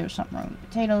saw that there was something wrong with the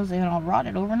potatoes. They had all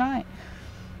rotted overnight.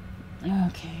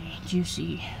 Okay,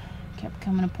 Juicy. Kept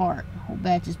coming apart. The whole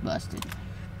batch is busted.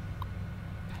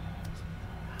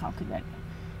 How could that...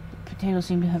 The potatoes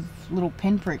seem to have little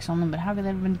pinpricks on them, but how could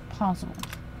that have been possible?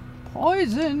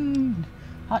 Poison!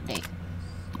 Hot day.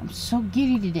 I'm so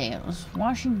giddy today. I was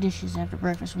washing dishes after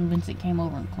breakfast when Vincent came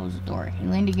over and closed the door. He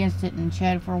leaned against it and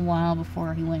chatted for a while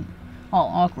before he went all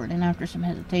awkward, and after some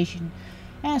hesitation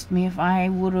asked me if I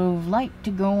would have liked to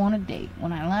go on a date.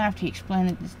 When I laughed, he explained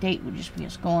that this date would just be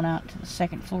us going out to the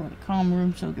second floor of the common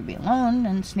room so we could be alone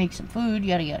and sneak some food,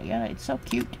 yada yada yada. It's so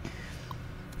cute.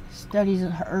 Studies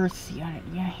of Earth, yada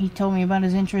yeah. He told me about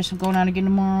his interest of going out again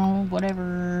tomorrow,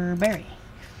 whatever. Barry.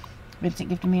 Vincent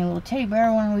gifted me a little teddy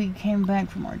bear when we came back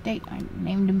from our date. I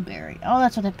named him Barry. Oh,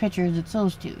 that's what that picture is. It's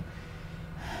those two.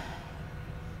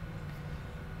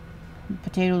 The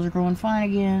potatoes are growing fine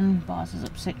again. Boss is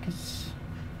upset because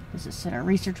this has set our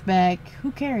research back.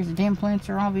 Who cares? The damn plants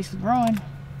are obviously growing.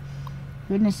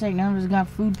 Goodness sake, none of us got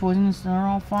food poisoning, so they're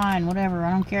all fine. Whatever,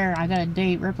 I don't care. I got a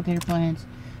date. Replicator plans.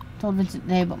 I told Vincent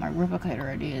today about my replicator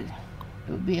idea.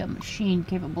 It would be a machine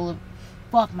capable of...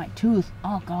 Fuck, my tooth.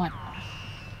 Oh, God.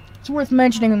 It's worth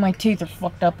mentioning that my teeth are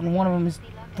fucked up and one of them is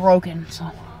broken, so...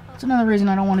 That's another reason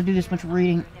I don't want to do this much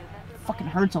reading. It fucking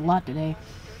hurts a lot today.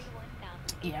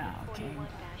 Yeah, okay.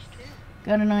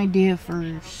 Got an idea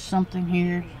for something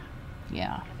here.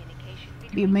 Yeah.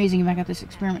 It'd be amazing if I got this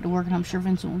experiment to work, and I'm sure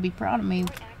Vincent would be proud of me.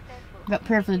 I got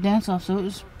prepared for the dance-off, so it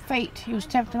was fate. It was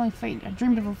definitely fate. I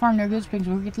dreamed of a farm near Good Springs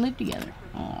where we get to live together.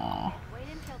 Aww.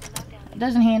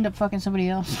 Doesn't he end up fucking somebody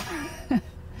else?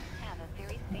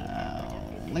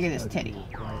 Look at this teddy.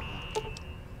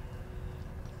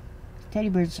 Teddy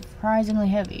bear's surprisingly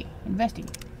heavy.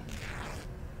 Investigate.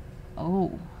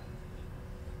 Oh.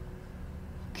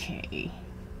 Okay.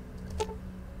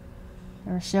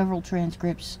 There are several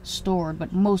transcripts stored,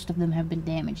 but most of them have been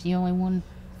damaged. The only one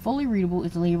fully readable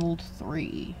is labeled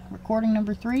 3. Recording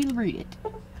number 3, read it.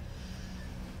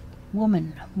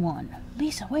 Woman 1.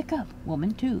 Lisa, wake up.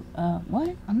 Woman 2.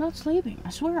 What? I'm not sleeping. I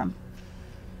swear I'm...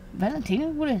 Valentina,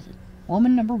 what is it?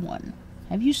 Woman number 1.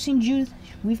 Have you seen Judith?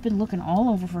 We've been looking all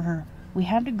over for her. We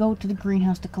had to go to the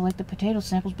greenhouse to collect the potato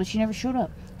samples, but she never showed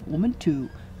up. Woman 2.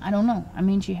 I don't know. I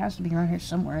mean, she has to be around here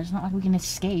somewhere. It's not like we can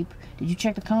escape. Did you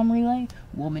check the comm relay?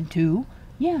 Woman 2.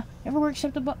 Yeah, everywhere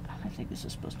except the I think this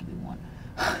is supposed to be 1.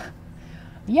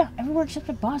 Yeah, everywhere except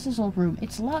the boss's old room.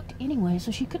 It's locked anyway,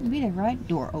 so she couldn't be there, right?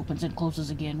 Door opens and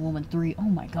closes again. Woman 3. Oh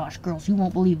my gosh, girls, you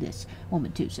won't believe this.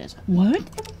 Woman 2 says,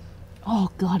 what? Oh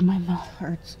god, my mouth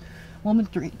hurts. Woman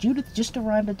 3. Judith just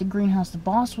arrived at the greenhouse. The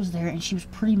boss was there, and she was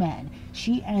pretty mad.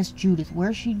 She asked Judith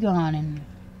where she'd gone, and...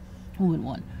 Woman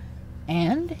 1.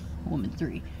 And? Woman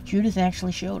 3. Judith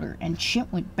actually showed her, and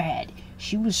shit went bad.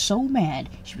 She was so mad,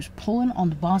 she was pulling on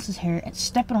the boss's hair and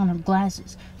stepping on her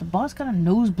glasses. The boss got a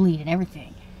nosebleed and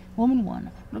everything. Woman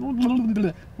 1.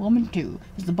 Woman 2.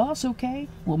 Is the boss okay?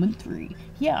 Woman 3.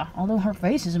 Yeah, although her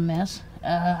face is a mess.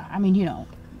 I mean, you know,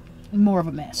 more of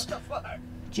a mess.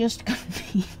 Just gonna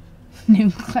be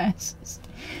new glasses.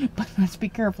 But let's be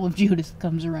careful if Judith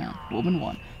comes around. Woman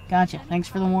 1. Gotcha. Thanks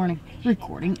for the warning.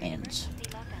 Recording ends.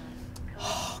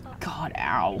 Oh, God,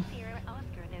 ow.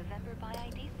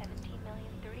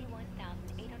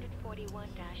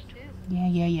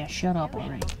 Yeah, shut up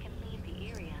already.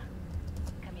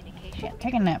 Yeah,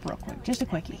 take a nap real quick. Just a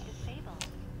quickie.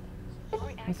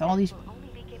 With all these...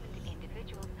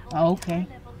 Oh, okay.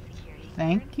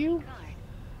 Thank you.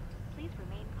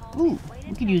 Ooh,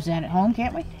 we could use that at home,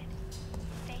 can't we?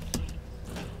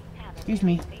 Excuse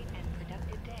me.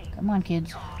 Come on,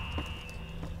 kids.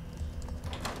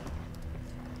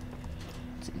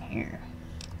 What's in here?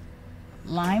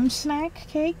 Lime snack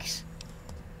cakes?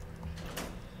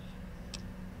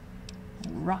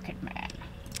 Rocket Man.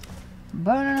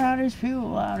 Burning out his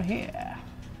fuel out here.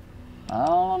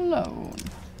 All alone.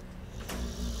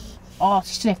 Oh,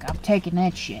 sick. I'm taking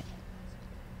that shit.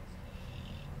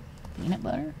 Peanut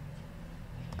butter.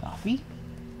 Coffee.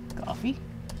 Coffee.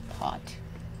 Pot.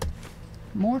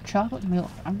 More chocolate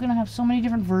milk. I'm gonna have so many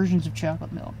different versions of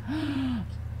chocolate milk.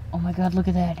 Oh my god, look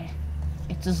at that.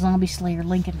 It's a zombie slayer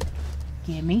Lincoln.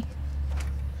 Gimme.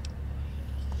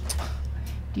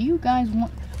 Do you guys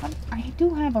want... I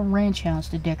do have a ranch house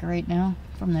to decorate now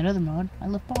from that other mod. I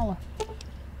love Paula.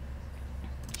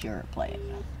 Sure, play it.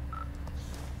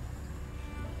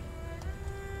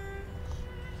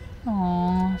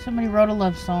 Aww, somebody wrote a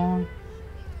love song.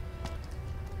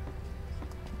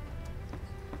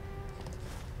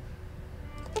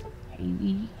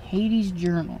 Hades'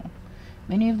 journal.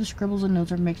 Many of the scribbles and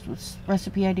notes are mixed with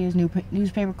recipe ideas,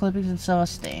 newspaper clippings, and sauce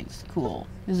stains. Cool.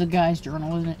 This is a guy's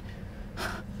journal, isn't it?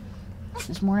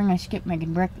 This morning I skipped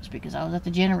making breakfast because I was at the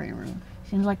generator room.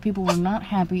 Seems like people were not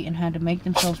happy and had to make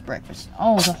themselves breakfast.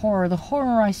 Oh, the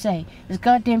horror I say. This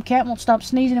goddamn cat won't stop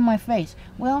sneezing in my face.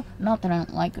 Well, not that I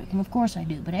don't like it, of course I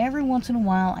do, but every once in a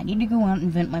while I need to go out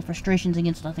and vent my frustrations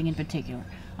against nothing in particular.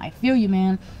 I feel you,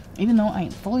 man. Even though I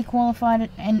am fully qualified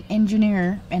an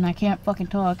engineer and I can't fucking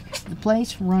talk, the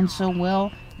place runs so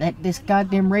well that this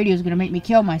goddamn radio is gonna make me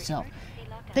kill myself.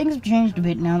 Things have changed a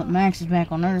bit now that Max is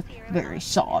back on Earth. Very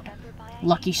sod.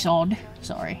 Lucky sod.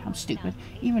 Sorry, I'm stupid.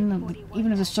 Even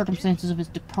if the circumstances of his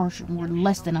departure were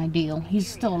less than ideal, he's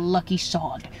still a lucky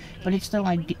sod. But it's still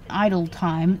idle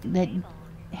time that... Oh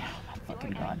my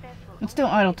fucking god. It's still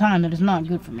idle time that is not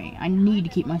good for me. I need to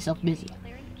keep myself busy.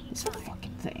 This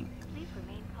fucking thing.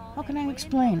 How can I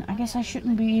explain? I guess I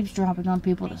shouldn't be eavesdropping on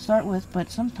people to start with,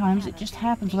 but sometimes it just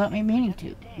happens without me meaning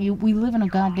to. We live in a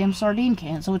goddamn sardine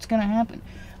can, so it's gonna happen.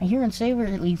 I hear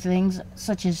unsavory things,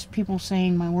 such as people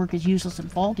saying my work is useless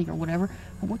and faulty or whatever.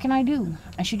 But what can I do?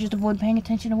 I should just avoid paying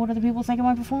attention to what other people think of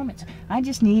my performance. I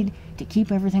just need to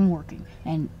keep everything working.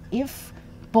 And if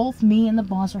both me and the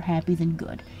boss are happy, then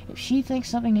good. If she thinks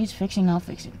something needs fixing, I'll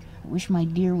fix it. I wish my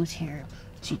dear was here.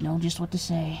 She'd know just what to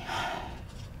say.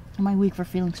 Am I weak for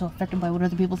feeling so affected by what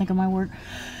other people think of my work?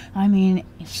 I mean,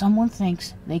 if someone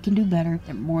thinks they can do better,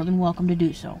 they're more than welcome to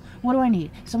do so. What do I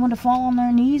need? Someone to fall on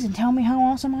their knees and tell me how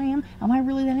awesome I am? Am I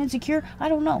really that insecure? I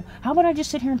don't know. How about I just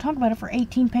sit here and talk about it for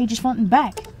 18 pages front and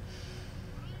back?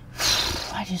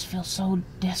 I just feel so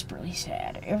desperately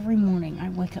sad. Every morning I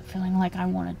wake up feeling like I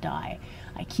want to die.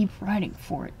 I keep writing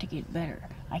for it to get better.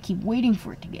 I keep waiting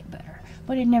for it to get better.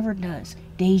 But it never does.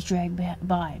 Days drag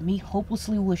by, me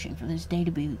hopelessly wishing for this day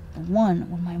to be the one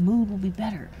when my mood will be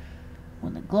better,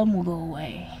 when the glum will go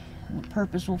away, when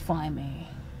purpose will find me,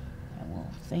 and will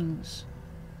things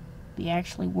be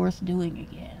actually worth doing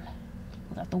again.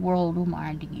 without the world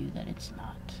reminding you that it's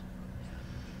not.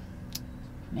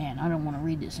 Man, I don't want to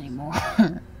read this anymore.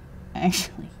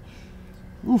 Actually.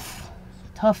 Oof.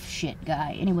 Tough shit,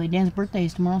 guy. Anyway, Dan's birthday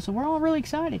is tomorrow, so we're all really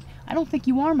excited. I don't think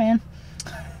you are, man.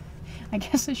 I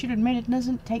guess I should admit it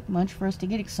doesn't take much for us to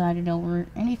get excited over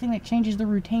anything that changes the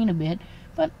routine a bit,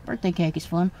 but birthday cake is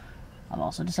fun. I've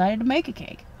also decided to make a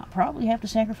cake. I'll probably have to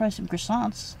sacrifice some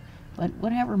croissants, but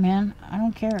whatever, man. I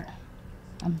don't care.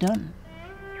 I'm done.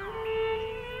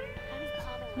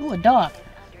 Ooh, a dog.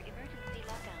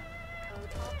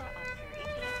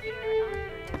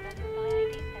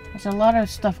 There's a lot of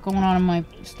stuff going on in my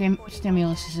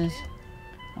stimuluses.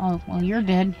 Oh, well, you're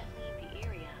dead.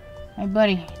 Hey,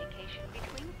 buddy.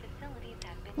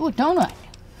 Ooh, a donut.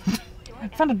 I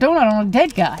found a donut on a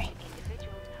dead guy. Good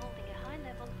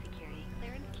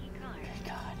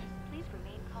God.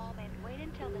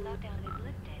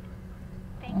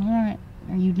 Alright,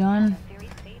 are you done?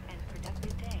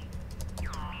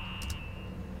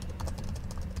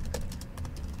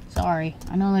 Sorry,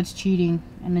 I know that's cheating,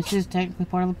 and this is technically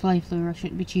part of the playthrough. I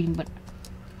shouldn't be cheating, but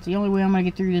it's the only way I'm gonna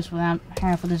get through this without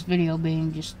half of this video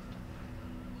being just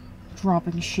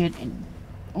dropping shit and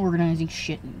organizing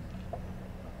shit and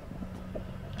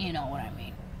you know what I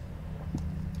mean.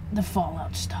 The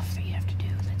Fallout stuff that you have to do,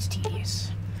 that's tedious.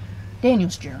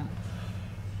 Daniel's journal.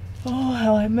 Oh,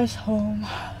 how I miss home.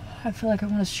 I feel like I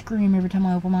want to scream every time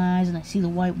I open my eyes and I see the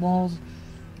white walls.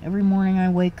 Every morning I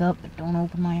wake up but don't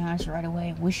open my eyes right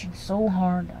away, wishing so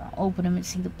hard to open them and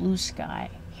see the blue sky,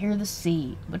 hear the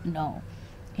sea, but no.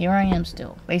 Here I am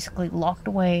still, basically locked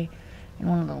away in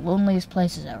one of the loneliest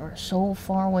places ever, so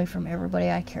far away from everybody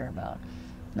I care about.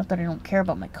 Not that I don't care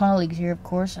about my colleagues here, of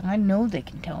course, and I know they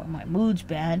can tell my mood's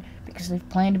bad because they've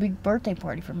planned a big birthday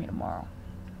party for me tomorrow.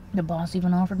 The boss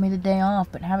even offered me the day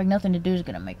off, but having nothing to do is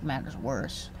going to make matters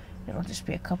worse. It'll just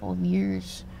be a couple of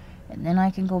years, and then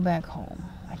I can go back home.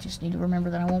 I just need to remember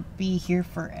that I won't be here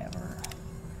forever.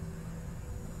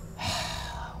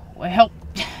 Well,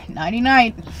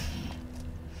 nighty-night.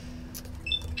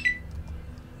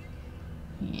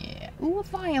 Yeah. Ooh, a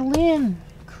violin.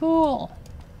 Cool.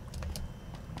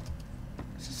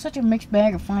 This is such a mixed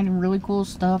bag of finding really cool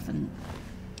stuff and...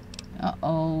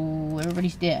 Uh-oh,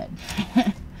 everybody's dead.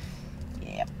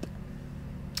 Yep.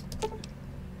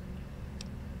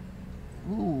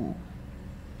 Ooh.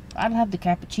 I'd have the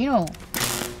cappuccino.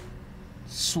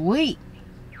 Sweet.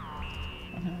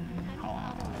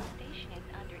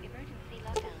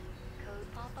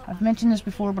 I've mentioned this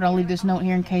before, but I'll leave this note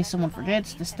here in case someone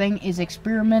forgets. This thing is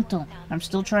experimental. I'm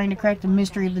still trying to crack the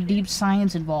mystery of the deep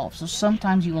science involved, so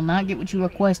sometimes you will not get what you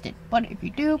requested. But if you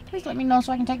do, please let me know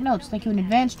so I can take notes. Thank you in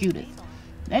advance, Judith.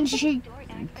 Then she...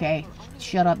 Okay,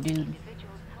 shut up, dude.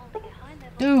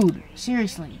 Dude,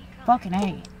 seriously. Fucking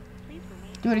A.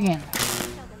 Do it again.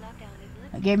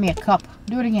 It gave me a cup.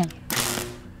 Do it again.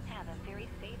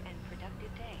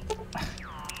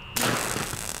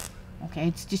 Okay,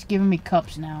 it's just giving me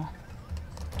cups now.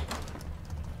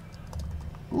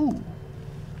 Ooh.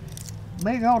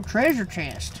 Big old treasure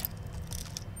chest.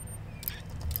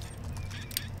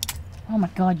 Oh my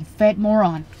god, you fat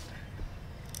moron.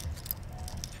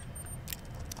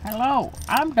 Hello,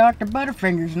 I'm Dr.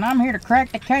 Butterfingers, and I'm here to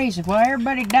crack the case of why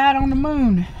everybody died on the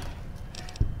moon.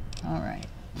 Alright.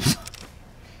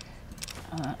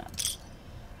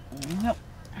 Nope.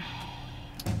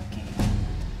 Okay.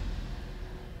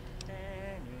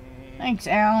 Thanks,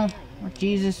 Al, or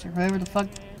Jesus, or whoever the fuck.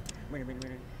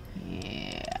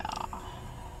 Yeah.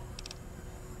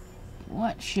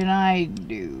 What should I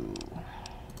do?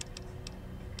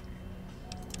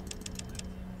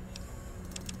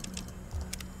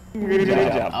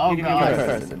 Oh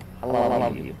god. I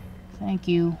love you. Thank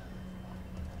you.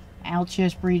 Al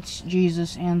chest breach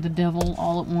Jesus and the devil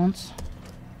all at once.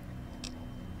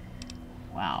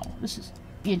 Wow, this is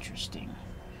interesting.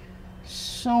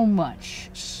 So much.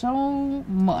 So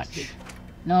much.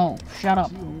 No, shut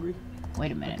up.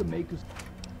 Wait a minute.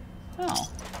 Oh.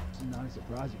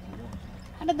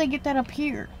 How did they get that up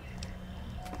here?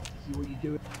 See what you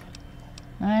do.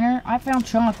 Niner, I found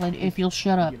chocolate if you'll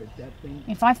shut up.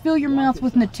 If I fill your mouth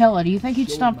with Nutella, do you think you'd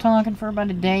stop talking for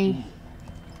about a day?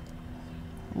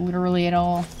 Literally at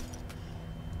all.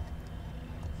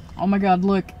 Oh my god,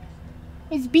 look.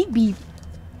 It's Beep Beep.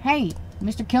 Hey,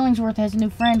 Mr. Killingsworth has a new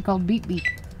friend called Beep Beep.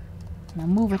 Now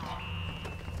move it.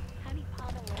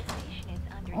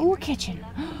 Oh, a kitchen.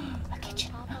 A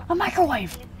kitchen. A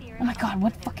microwave. Oh my god,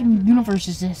 what fucking universe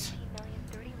is this?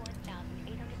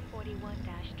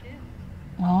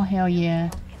 Oh, hell yeah.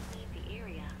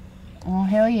 Oh,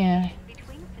 hell yeah.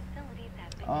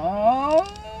 Oh,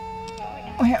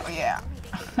 hell yeah.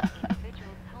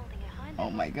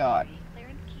 Oh my god.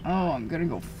 Oh, I'm gonna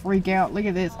go freak out. Look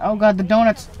at this. Oh god, the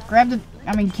donuts. Grab the,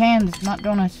 cans, not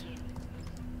donuts.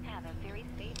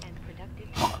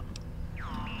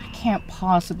 I can't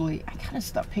possibly. I gotta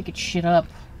stop picking shit up.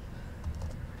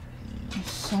 There's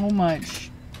so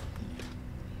much.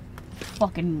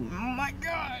 Fucking, oh my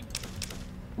god.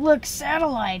 Look,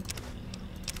 satellite.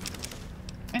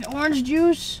 And orange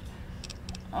juice.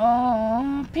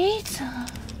 Oh, pizza.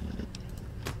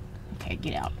 Okay,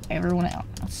 get out. Everyone out.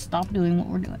 Let's stop doing what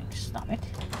we're doing. Stop it.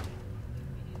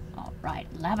 Alright,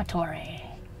 lavatory.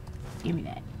 Give me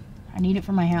that. I need it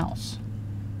for my house.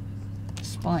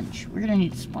 Sponge. We're gonna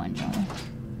need a sponge, aren't we?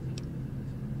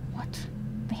 What?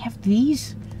 They have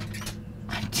these?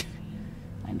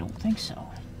 I don't think so.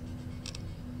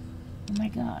 Oh my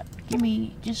god. Give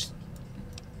me just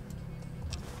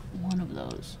one of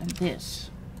those. And this.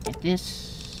 And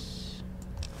this.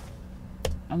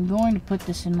 I'm going to put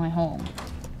this in my home.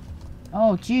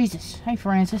 Oh, Jesus. Hey,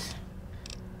 Francis.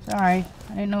 Sorry.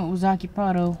 I didn't know it was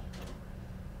occupado.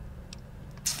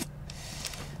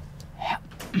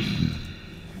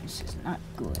 This is not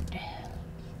good.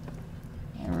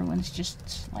 Everyone's just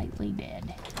slightly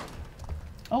dead.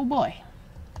 Oh, boy.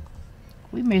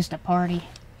 We missed a party.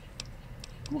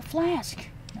 Ooh, a flask.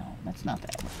 No, that's not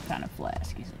that kind of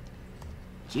flask, is it?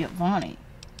 Giovanni.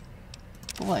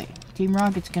 Boy, Team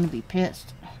Rocket's gonna be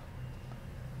pissed.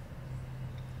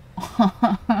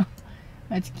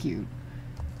 That's cute.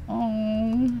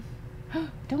 Oh,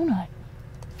 donut.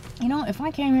 You know, if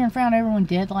I came here and found everyone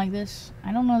dead like this,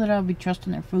 I don't know that I would be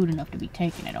trusting their food enough to be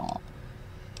taking it all.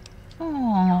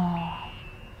 Oh.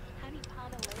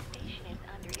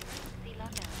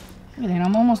 Look at that,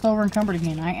 I'm almost over encumbered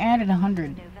again. I added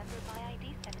 100.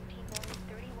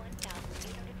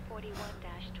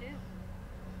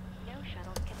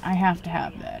 I have to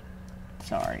have that.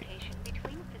 Sorry.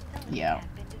 Yeah.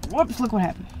 Whoops, look what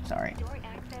happened. Sorry.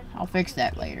 I'll fix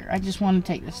that later. I just want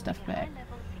to take this stuff back.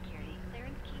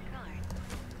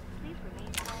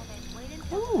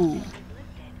 Ooh.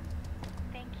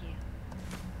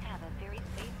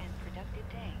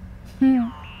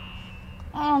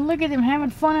 Oh, look at them having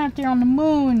fun out there on the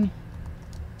moon.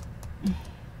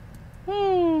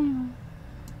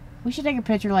 We should take a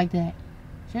picture like that,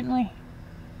 shouldn't we?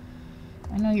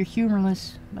 I know you're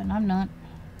humorless, but I'm not.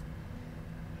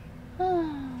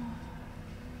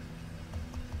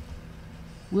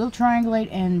 We'll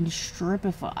triangulate and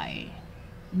stripify.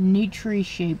 Need tree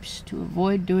shapes to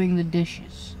avoid doing the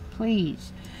dishes.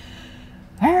 Please.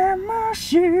 Have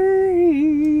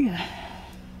mercy.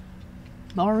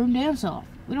 Ballroom dance off.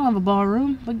 We don't have a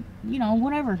ballroom, but you know,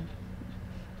 whatever.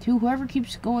 To whoever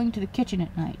keeps going to the kitchen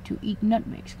at night to eat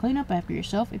nutmegs, clean up after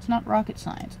yourself. It's not rocket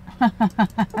science.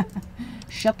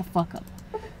 Shut the fuck up.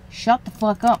 Shut the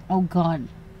fuck up. Oh god.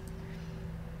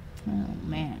 Oh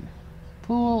man.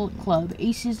 Pool club.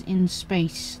 Aces in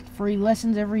space. Free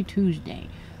lessons every Tuesday.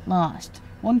 Lost.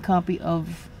 1 copy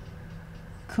of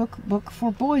Cookbook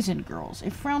for Boys and Girls. A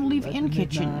frown leave-in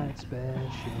kitchen.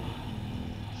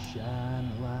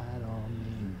 Shine a light on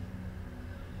me.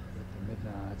 Let the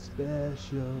midnight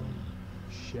special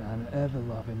shine an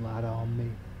ever-loving light on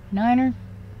me. Niner,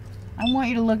 I want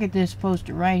you to look at this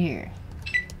poster right here.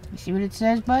 You see what it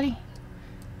says, buddy?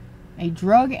 A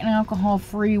drug and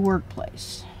alcohol-free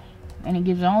workplace. And it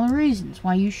gives all the reasons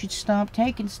why you should stop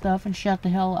taking stuff and shut the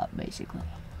hell up, basically.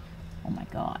 Oh my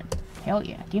god. Hell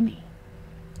yeah, gimme.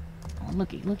 Oh,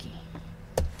 looky, looky.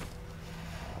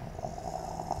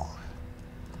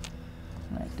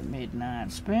 Like the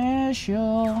midnight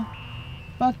special.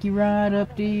 Fuck you right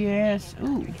up the ass.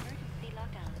 Ooh.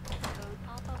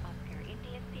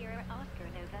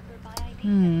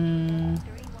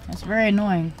 That's very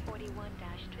annoying.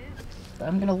 But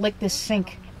I'm gonna lick this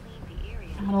sink.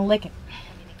 I'm gonna lick it.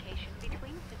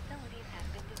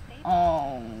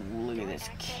 Oh, look at this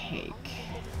cake.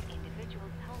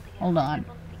 Hold on.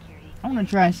 I wanna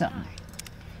try something.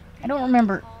 I don't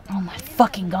remember. Oh my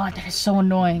fucking god, that is so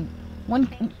annoying.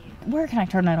 Where can I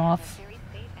turn that off?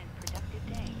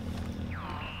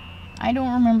 I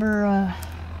don't remember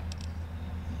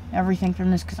everything from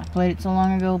this because I played it so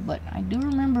long ago, but I do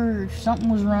remember something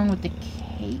was wrong with the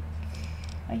cake,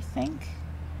 I think.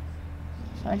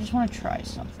 So I just want to try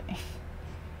something.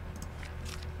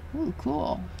 Ooh,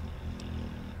 cool.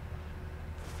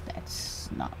 That's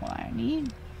not what I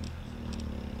need.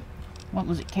 What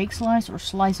was it, cake slice or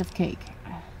slice of cake?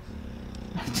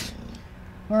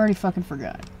 I already fucking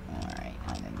forgot. Alright,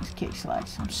 I think it's cake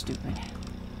slice. I'm stupid.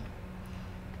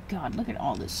 God, look at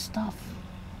all this stuff.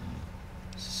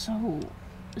 So,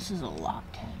 this is a lot.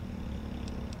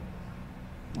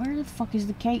 Where the fuck is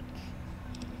the cake?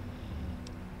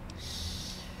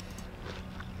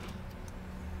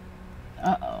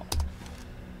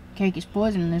 cake is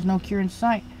poison and there's no cure in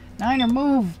sight. Niner,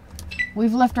 move!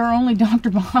 We've left our only doctor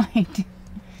behind.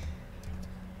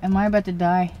 Am I about to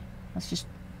die? Let's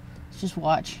just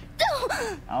watch.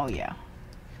 Oh yeah.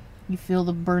 You feel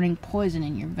the burning poison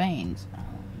in your veins.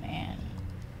 Oh man.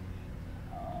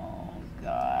 Oh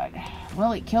god.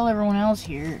 Well, it killed everyone else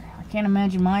here. I can't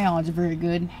imagine my odds are very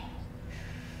good.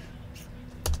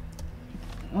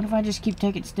 What if I just keep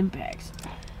taking stim packs?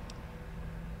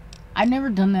 I've never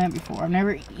done that before. I've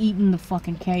never eaten the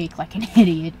fucking cake like an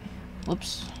idiot.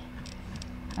 Whoops.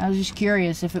 I was just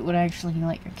curious if it would actually,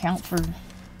 like, account for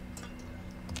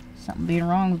something being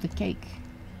wrong with the cake.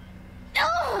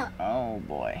 Oh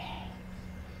boy.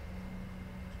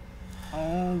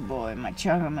 Oh boy, my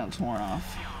chocolate milk's worn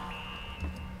off.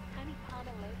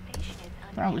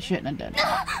 Probably shouldn't have done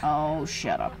that. Oh,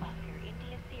 shut up.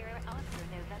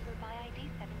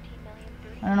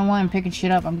 I don't know why I'm picking shit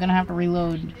up. I'm gonna have to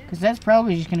reload, because that's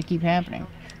probably just gonna keep happening.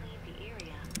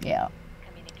 Yeah.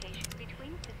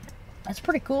 That's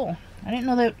pretty cool. I didn't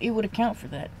know that it would account for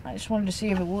that. I just wanted to see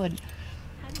if it would.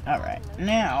 Alright,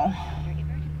 now...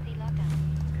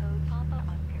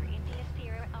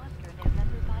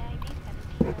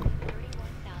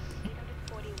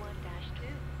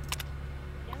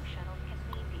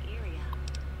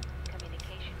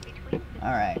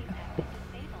 Alright.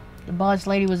 The boss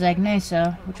lady was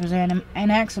Agnesa, which was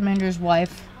Anaximander's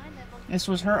wife. This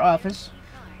was her office.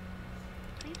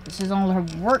 This is all her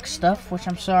work stuff, which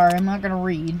I'm sorry, I'm not going to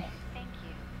read.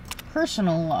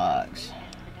 Personal logs.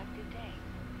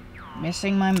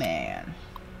 Missing my man.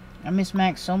 I miss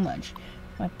Max so much.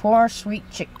 My poor, sweet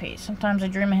chickpea. Sometimes I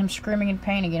dream of him screaming in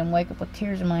pain again and wake up with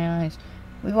tears in my eyes.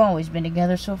 We've always been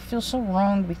together, so it feels so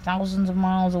wrong to be thousands of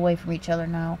miles away from each other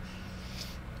now.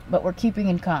 But we're keeping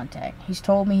in contact. He's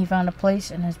told me he found a place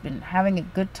and has been having a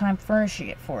good time furnishing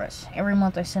it for us. Every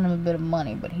month I send him a bit of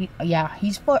money, but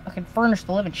he's fucking furnished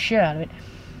the living shit out of it.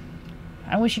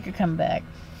 I wish he could come back.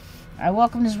 I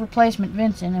welcomed his replacement,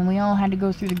 Vincent, and we all had to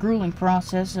go through the grueling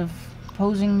process of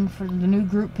posing for the new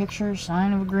group picture,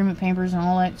 sign of agreement papers, and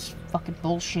all that fucking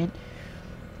bullshit.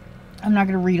 I'm not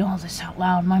gonna read all this out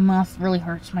loud. My mouth really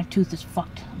hurts. My tooth is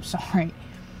fucked. I'm sorry.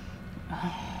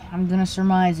 I'm gonna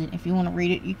surmise it. If you want to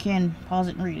read it, you can pause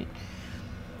it and read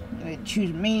it.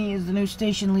 Choose me as the new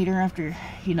station leader after,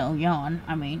 you know, Jan.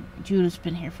 I mean, Judith's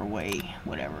been here for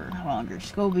whatever, longer.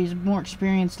 Scobie's more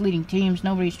experienced leading teams.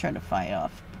 Nobody's tried to fight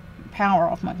power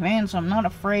off my command, so I'm not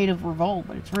afraid of revolt,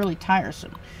 but it's really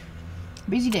tiresome.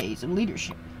 Busy days of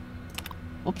leadership.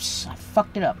 Oops, I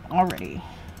fucked it up already.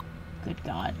 Good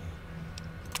God.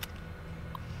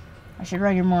 I should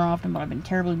write here more often, but I've been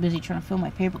terribly busy trying to fill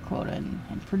my paper quota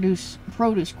and produce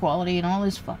produce quality and all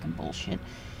this fucking bullshit.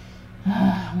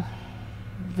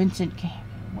 Vincent came.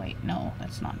 Wait, no,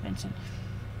 that's not Vincent.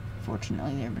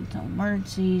 Fortunately, there have been no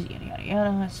emergencies, yada yada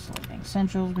yada. That's the thing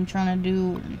Central's been trying to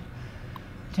do. And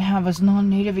to have us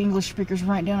non-native English speakers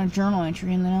write down a journal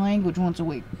entry in the language once a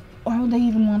week. Why would they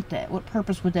even want that? What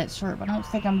purpose would that serve? I don't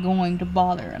think I'm going to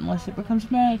bother unless it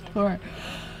becomes mandatory.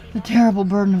 The terrible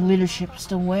burden of leadership is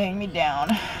still weighing me down.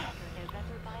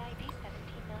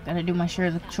 Gotta do my share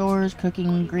of the chores,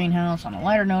 cooking, greenhouse. On a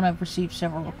lighter note, I've received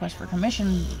several requests for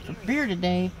commission for beer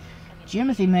today.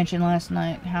 Jimothy mentioned last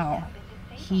night how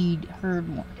he'd heard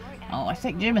one. Oh, I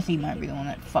think Jimothy might be the one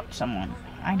that fucked someone.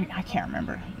 I can't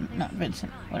remember. Not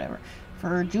Vincent. Whatever.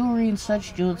 For jewelry and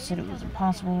such, Jules said it was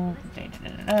impossible.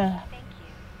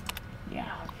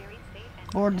 Yeah.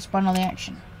 Bored despite all the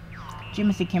action.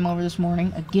 Jimothy came over this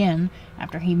morning, again,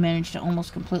 after he managed to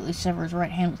almost completely sever his right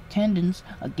hand with tendons,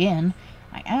 again.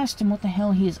 I asked him what the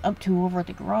hell he is up to over at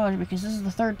the garage, because this is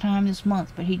the third time this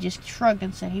month, but he just shrugged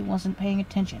and said he wasn't paying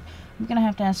attention. I'm gonna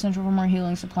have to ask Central for more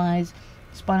healing supplies.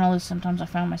 Despite all this, sometimes I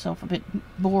found myself a bit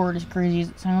bored, as crazy as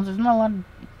it sounds. There's not a lot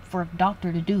for a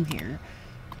doctor to do here.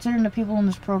 Considering the people in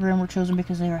this program were chosen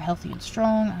because they are healthy and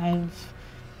strong, I've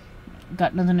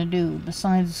got nothing to do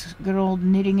besides good old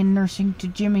knitting and nursing to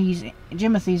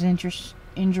Jimothy's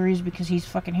injuries, because he's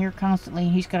fucking here constantly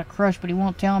and he's got a crush, but he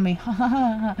won't tell me. Ha ha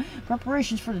ha.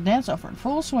 Preparations for the dance-off are in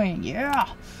full swing. Yeah.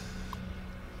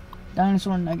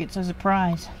 Dinosaur nuggets as a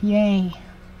prize. Yay.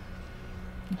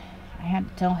 I had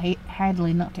to tell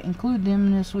Hadley not to include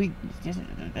them this week.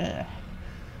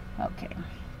 Okay.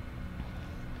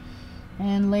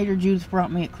 And later Judith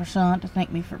brought me a croissant to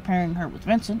thank me for pairing her with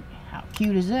Vincent. How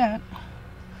cute is that?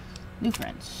 New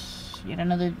friends. Yet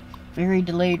another very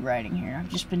delayed writing here. I've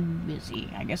just been busy.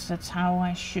 I guess that's how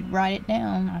I should write it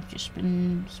down. I've just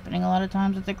been spending a lot of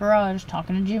times at the garage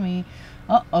talking to Jimmy.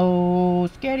 Uh-oh,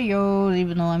 scadios.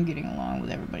 Even though I'm getting along with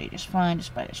everybody just fine,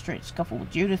 despite a straight scuffle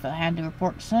with Judith, I had to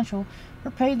report to Central.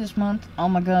 We're paid this month. Oh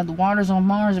my god, the waters on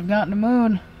Mars have gotten to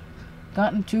moon.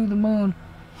 gotten to the moon.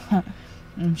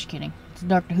 I'm just kidding. It's a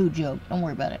Doctor Who joke. Don't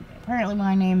worry about it. Apparently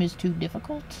my name is too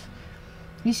difficult.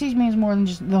 He sees me as more than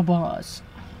just the boss.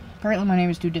 Apparently my name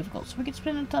is too difficult, so we could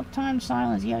spend a tough time in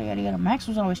silence, yada yada yada. Max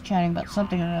was always chatting about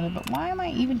something or another, but why am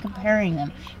I even comparing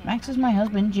them? Max is my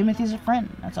husband, Jimothy's a friend.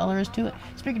 That's all there is to it.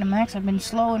 Speaking of Max, I've been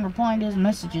slow in replying to his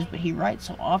messages, but he writes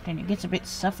so often it gets a bit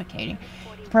suffocating.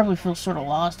 He probably feels sort of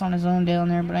lost on his own down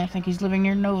there, but I think he's living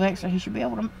near Novak, so he should be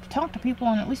able to talk to people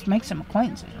and at least make some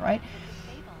acquaintances, right?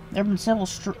 There have been several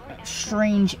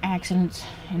strange accidents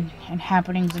and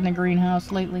happenings in the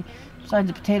greenhouse lately. Besides,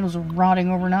 the potatoes are rotting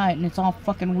overnight, and it's all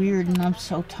fucking weird, and I'm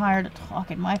so tired of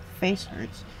talking. My face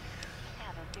hurts.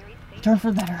 Turn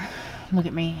for the better. Look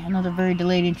at me. Another very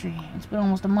delayed entry. It's been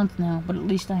almost a month now, but at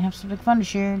least I have something fun to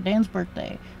share. Dan's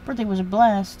birthday. Birthday was a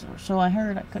blast, or so I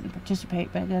heard. I couldn't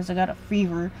participate because I got a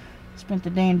fever. Spent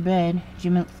the day in bed.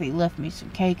 Jimothy left me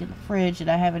some cake in the fridge that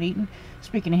I haven't eaten.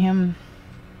 Speaking of him,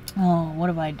 oh, what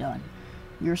have I done?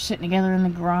 We were sitting together in the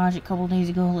garage a couple days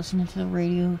ago, listening to the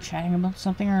radio, chatting about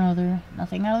something or other.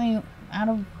 Nothing out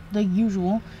of the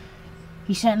usual.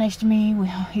 He sat next to me.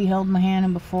 He held my hand,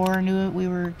 and before I knew it, we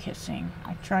were kissing.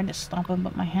 I tried to stop him,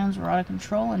 but my hands were out of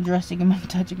control, and dressing him and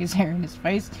touching his hair and his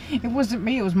face. It wasn't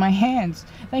me, it was my hands.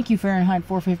 Thank you, Fahrenheit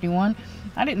 451.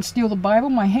 I didn't steal the Bible,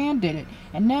 my hand did it.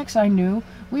 And next I knew,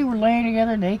 we were laying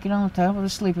together naked on the top of a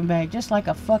sleeping bag, just like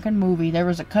a fucking movie. There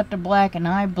was a cut to black, and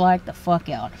I blacked the fuck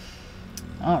out.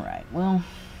 Alright, well,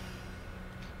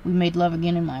 we made love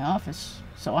again in my office,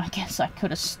 so I guess I could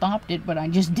have stopped it, but I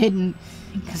just didn't,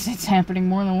 because it's happening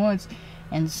more than once.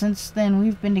 And since then,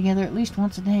 we've been together at least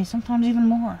once a day, sometimes even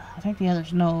more. I think the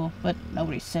others know, but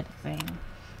nobody said a thing.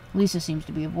 Lisa seems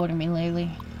to be avoiding me lately.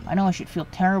 I know I should feel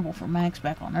terrible for Max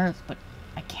back on Earth, but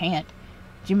I can't.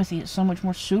 Jimothy is so much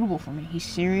more suitable for me. He's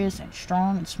serious and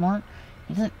strong and smart.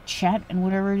 He doesn't chat, and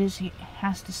whatever it is he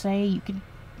has to say, you can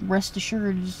rest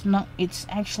assured it's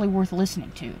actually worth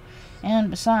listening to. And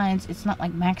besides, it's not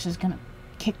like Max is gonna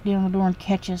kick down the door and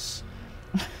catch us.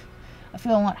 I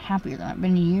feel a lot happier than I've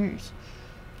been in years.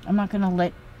 I'm not gonna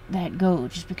let that go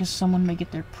just because someone may get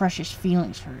their precious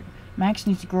feelings hurt. Max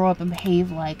needs to grow up and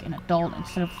behave like an adult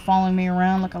instead of following me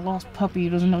around like a lost puppy who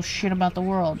doesn't know shit about the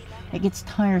world. It gets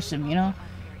tiresome, you know?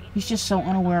 He's just so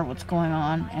unaware of what's going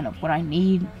on and of what I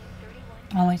need.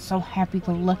 Oh, he's so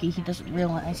happy-go-lucky he doesn't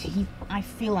realize. I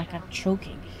feel like I'm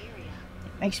choking.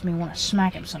 It makes me want to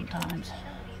smack him sometimes.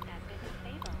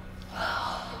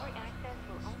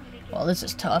 Well, this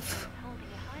is tough.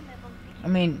 I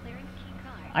mean,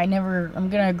 I'm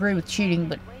gonna agree with cheating,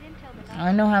 but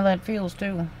I know how that feels,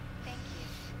 too.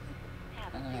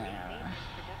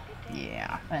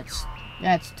 Yeah,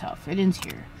 that's tough. It ends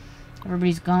here.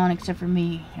 Everybody's gone except for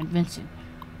me and Vincent.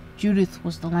 Judith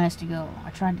was the last to go.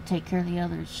 I tried to take care of the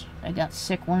others. They got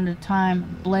sick one at a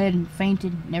time, bled and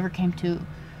fainted, never came to.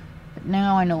 But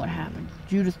now I know what happened.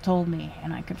 Judith told me,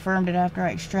 and I confirmed it after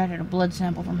I extracted a blood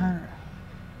sample from her.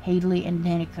 Haley and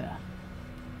Danica.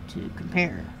 To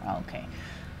compare. Okay.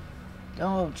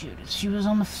 Oh, Judith. She was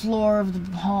on the floor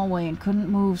of the hallway and couldn't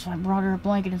move, so I brought her a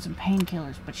blanket and some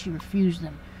painkillers, but she refused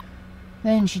them.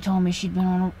 Then she told me she'd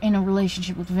been in a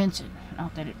relationship with Vincent.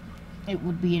 Not that it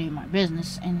would be any of my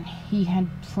business, and he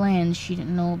had plans she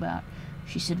didn't know about.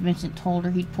 She said Vincent told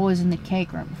her he'd poisoned the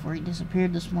cake right before he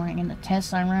disappeared this morning, and the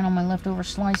tests I ran on my leftover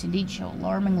slice indeed show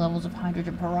alarming levels of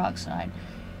hydrogen peroxide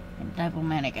and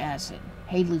diplomatic acid.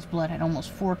 Haley's blood had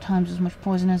almost 4 times as much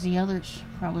poison as the others,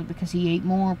 probably because he ate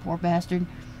more, poor bastard.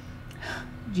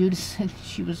 Judith said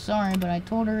she was sorry, but I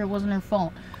told her it wasn't her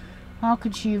fault. How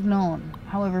could she have known?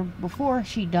 However, before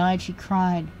she died, she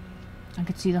cried. I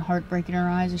could see the heartbreak in her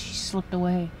eyes as she slipped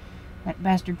away. That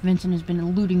bastard Vincent has been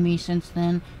eluding me since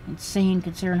then. Insane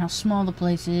considering how small the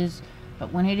place is.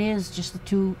 But when it is just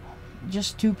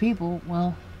two people,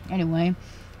 well, anyway,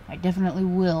 I definitely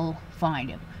will find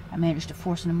him. I managed to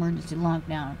force an emergency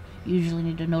lockdown. You usually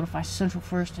need to notify Central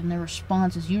first, and their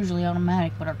response is usually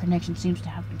automatic, but our connection seems to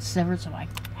have been severed, so I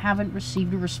haven't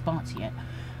received a response yet.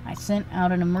 I sent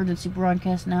out an emergency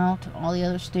broadcast now to all the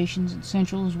other stations in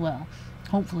Central as well.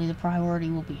 Hopefully the priority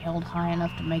will be held high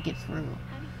enough to make it through.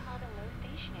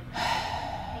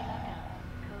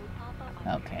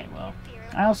 Okay, well,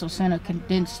 I also sent a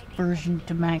condensed version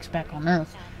to Max back on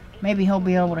Earth. Maybe he'll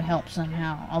be able to help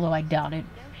somehow, although I doubt it.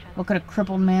 What could a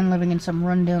crippled man living in some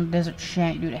rundown desert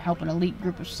shack do to help an elite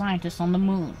group of scientists on the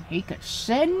moon? He could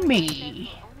send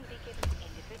me!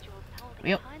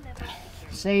 Yep.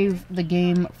 Save the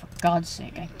game, for God's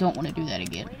sake. I don't want to do that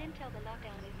again.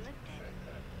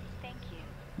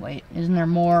 Wait, isn't there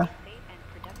more?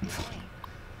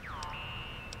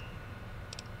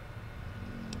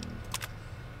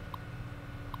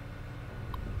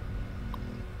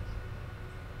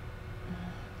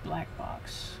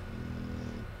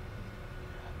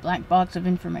 Black box of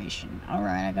information.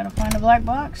 Alright, I gotta find a black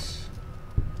box.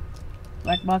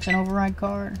 Black box and override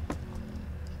card.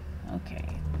 Okay,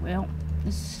 well,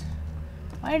 this...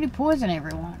 Why did he poison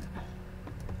everyone?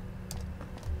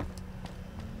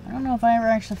 I don't know if I ever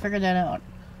actually figured that out.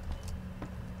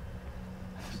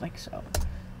 I think so.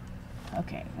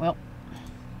 Okay, well.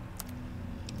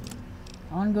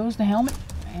 On goes the helmet,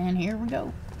 and here we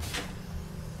go.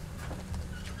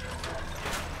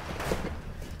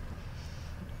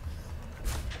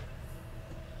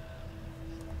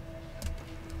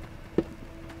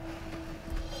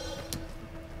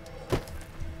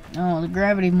 Oh, the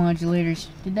gravity modulators.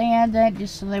 Did they add that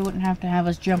just so they wouldn't have to have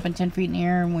us jumping 10 feet in the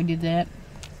air when we did that?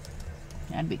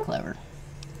 That'd be clever.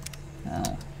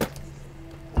 Oh.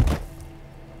 What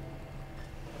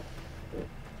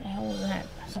the hell was that?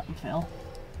 Something fell.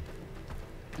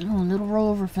 Oh, a little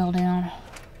rover fell down.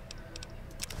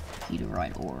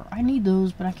 Peterite ore. I need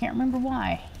those, but I can't remember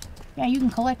why. Yeah, you can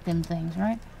collect them things,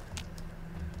 right?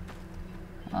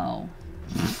 Oh.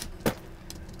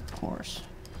 Of course.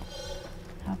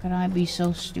 How could I be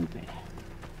so stupid?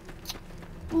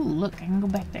 Ooh, look, I can go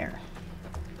back there.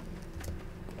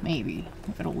 Maybe,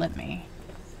 if it'll let me.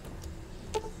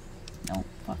 No,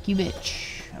 fuck you,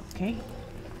 bitch. Okay.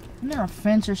 Isn't there a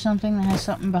fence or something that has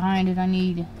something behind it I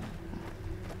need?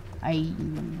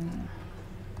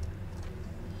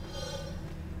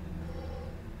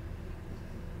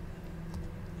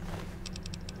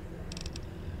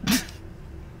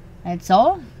 That's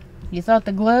all? You thought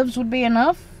the gloves would be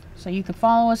enough? So you could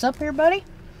follow us up here, buddy?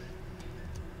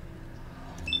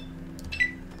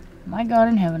 My God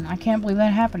in heaven, I can't believe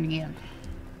that happened again.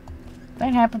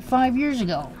 That happened 5 years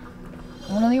ago.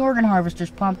 One of the organ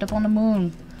harvesters popped up on the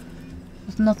moon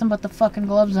with nothing but the fucking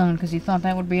gloves on because he thought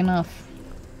that would be enough.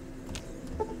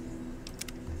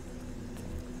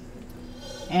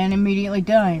 And immediately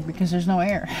died because there's no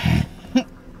air.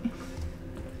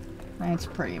 That's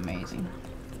pretty amazing.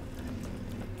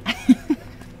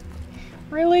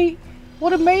 Really?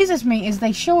 What amazes me is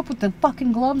they show up with the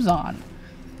fucking gloves on.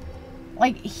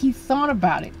 Like, he thought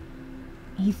about it.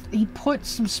 He put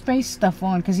some space stuff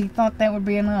on because he thought that would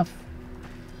be enough.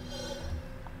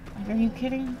 Like, are you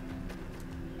kidding?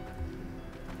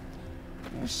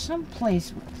 There's some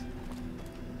place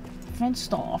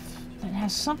fenced off that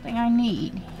has something I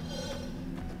need.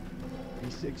 Hey,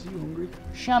 Six, you hungry?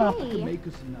 Shut up. I can make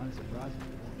us some nice surprises if you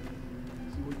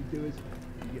want. See what you do is,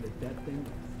 you get a dead thing,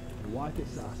 you wipe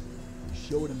its ass, you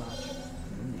show it a match,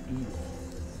 and then you eat it.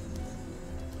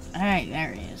 Alright,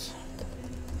 there he is.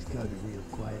 It's gotta be real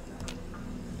quiet now.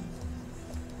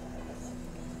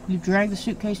 You drag the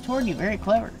suitcase toward you. Very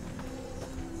clever.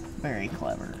 Very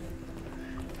clever.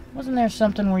 Wasn't there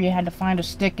something where you had to find a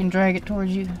stick and drag it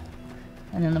towards you?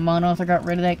 And then the monauthor got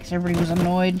rid of that because everybody was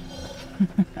annoyed?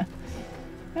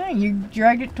 Hey, you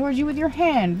dragged it towards you with your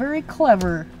hand. Very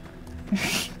clever.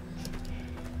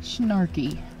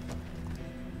 Snarky.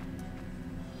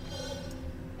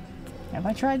 Have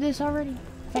I tried this already?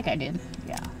 I think I did.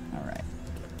 Yeah, alright.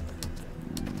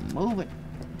 Move it.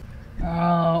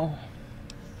 Oh.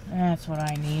 That's what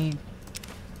I need.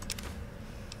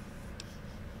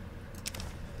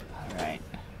 Alright.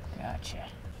 Gotcha.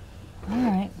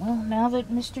 Alright, well, now that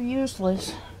Mr.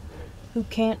 Useless, who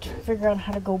can't figure out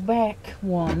how to go back,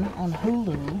 on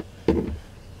Hulu,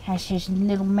 has his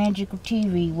little magical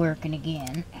TV working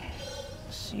again.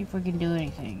 Let's see if we can do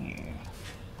anything here.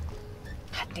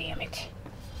 God damn it.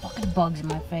 Fucking bugs in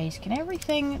my face. Can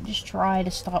everything just try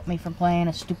to stop me from playing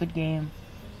a stupid game?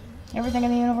 Everything in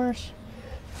the universe?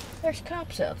 There's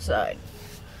cops outside.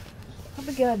 I'll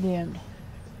be goddamned.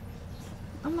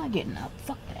 I'm not getting up.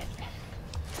 Fuck that.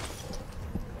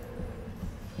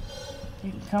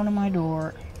 You can come to my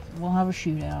door, we'll have a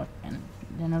shootout, and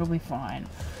then it'll be fine.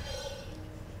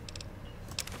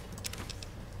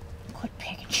 Quit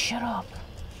picking shit up.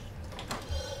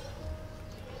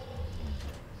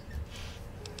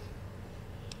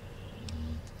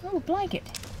 Oh, blanket.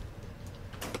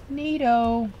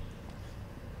 Neato.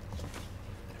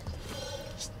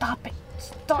 Stop it.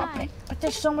 Stop it. But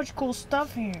there's so much cool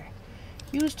stuff here.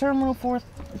 Use terminal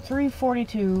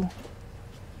 342.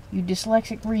 You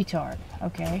dyslexic retard.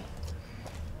 Okay.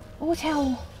 What the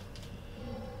hell?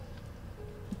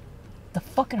 The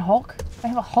fucking Hulk? I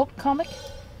have a Hulk comic?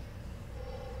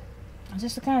 Is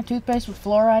this the kind of toothpaste with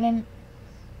fluoride in it?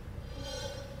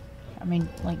 I mean,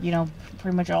 like, you know,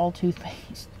 pretty much all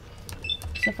toothpaste.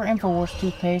 Except for InfoWars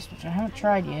toothpaste, which I haven't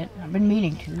tried yet. I've been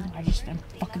meaning to. I'm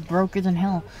fucking broker than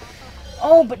hell.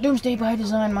 Oh, but Doomsday by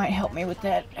Design might help me with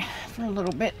that for a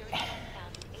little bit.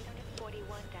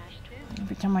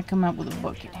 Every time I come out with a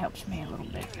book, it helps me a little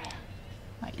bit.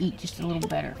 I eat just a little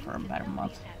better for about a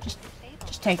month. Just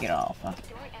take it all. Fuck it.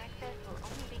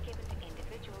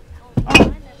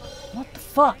 Oh, what the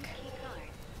fuck?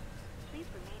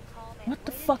 What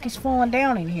the fuck is falling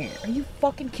down in here? Are you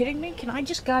fucking kidding me? Can I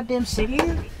just goddamn sit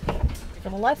here? For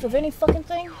the life of any fucking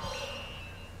thing?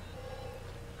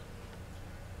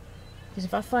 Because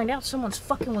if I find out someone's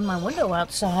fucking with my window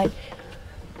outside,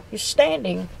 you're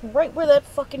standing right where that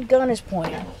fucking gun is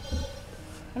pointing.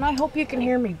 And I hope you can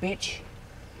hear me, bitch.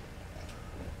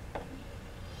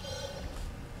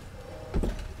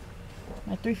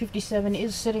 My 357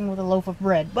 is sitting with a loaf of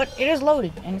bread, but it is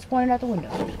loaded and it's pointed out the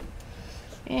window.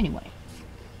 Anyway.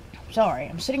 Sorry,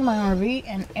 I'm sitting in my RV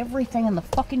and everything in the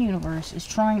fucking universe is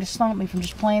trying to stop me from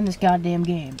just playing this goddamn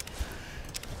game.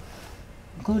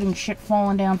 Including shit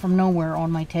falling down from nowhere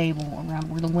on my table around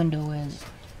where the window is.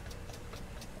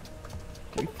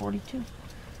 342.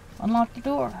 Unlock the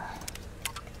door.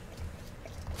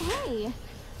 Hey,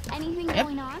 anything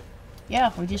going on?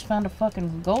 Yeah, we just found a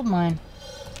fucking gold mine.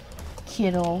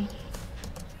 Kiddo.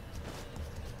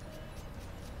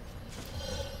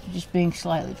 Just being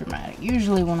slightly dramatic.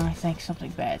 Usually when I think something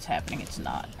bad's happening, it's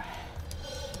not.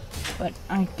 But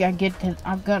I've gotten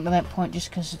to that point just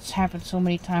because it's happened so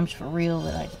many times for real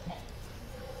that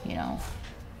you know.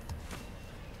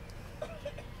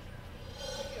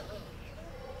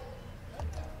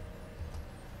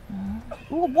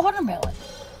 Ooh, a watermelon.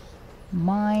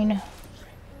 Mine.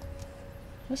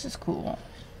 This is cool.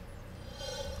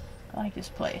 I like this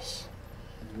place.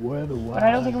 But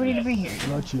I don't think we need to be here.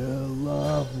 Such a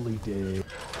lovely day.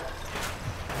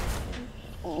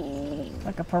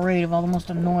 Like a parade of all the most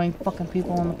annoying fucking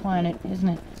people on the planet, isn't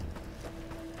it?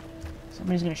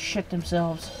 Somebody's gonna shit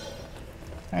themselves.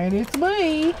 And it's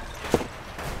me!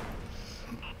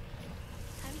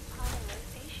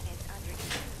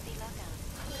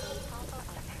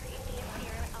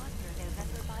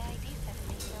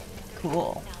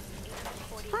 Cool.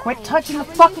 Quit touching the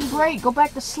fucking grate! Go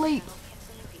back to sleep!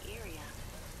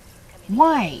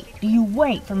 Why do you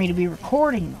wait for me to be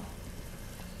recording?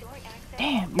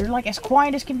 Damn, you're like as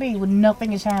quiet as can be when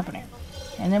nothing is happening.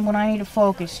 And then when I need to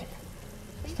focus,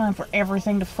 it's time for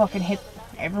everything to fucking hit,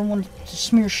 everyone to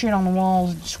smear shit on the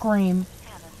walls and scream.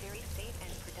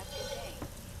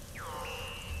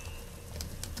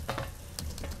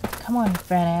 Come on, you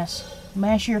fat ass.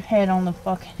 Mash your head on the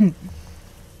fucking...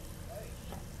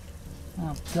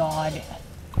 Oh, God.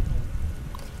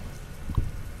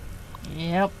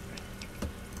 Yep.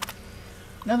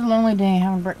 Another lonely day,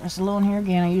 having breakfast alone here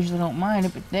again. I usually don't mind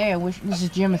it, but today I wish... This is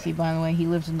Jimothy, by the way. He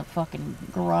lives in the fucking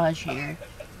garage here.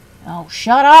 Oh,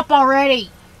 shut up already!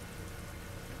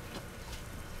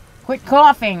 Quit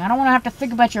coughing. I don't want to have to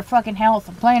think about your fucking health.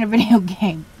 I'm playing a video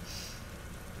game.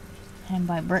 And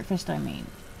by breakfast, I mean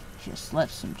just let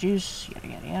some juice, yada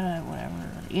yada yada, whatever.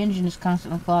 The engine is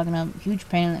constantly clogging up. Huge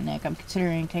pain in the neck. I'm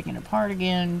considering taking it apart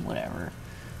again, whatever.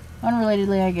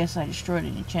 Unrelatedly, I guess I destroyed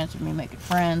any chance of me making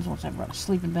friends once I brought a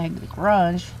sleeping bag to the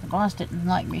garage. The boss didn't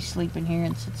like me sleeping here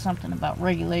and said something about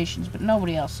regulations, but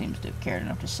nobody else seems to have cared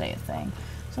enough to say a thing.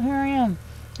 So here I am.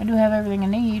 I do have everything I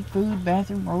need. Food,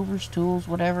 bathroom, rovers, tools,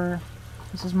 whatever.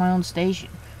 This is my own station.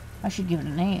 I should give it a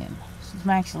name. Since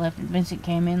Max left and Vincent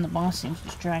came in, the boss seems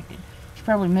distracted. She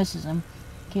probably misses him.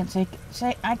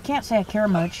 I can't say I care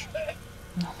much.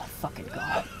 Oh my fucking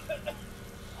God.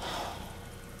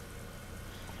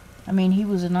 I mean, he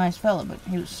was a nice fella, but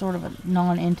he was sort of a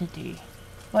non-entity.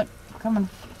 But coming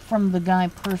from the guy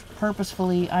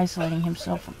purposefully isolating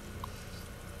himself from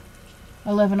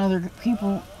 11 other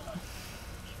people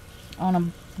on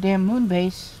a damn moon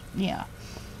base, yeah.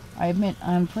 I admit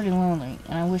I'm pretty lonely,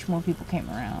 and I wish more people came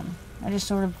around. I just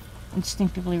sort of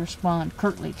instinctively respond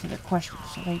curtly to their questions,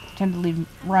 so they tend to leave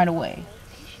right away.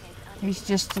 He's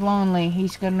just lonely.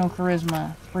 He's got no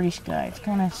charisma. British guy. It's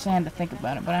kind of sad to think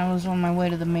about it, but I was on my way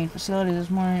to the main facility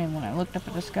this morning, and when I looked up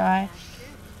at the sky,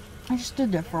 I just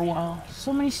stood there for a while.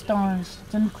 So many stars.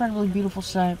 It's an incredibly beautiful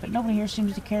sight, but nobody here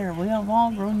seems to care. We have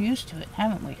all grown used to it,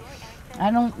 haven't we?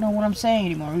 I don't know what I'm saying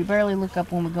anymore. We barely look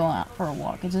up when we go out for a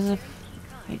walk. It's as if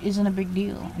it isn't a big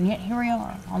deal, and yet here we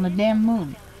are, on the damn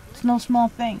moon. It's no small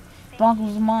thing. It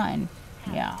boggles the mind.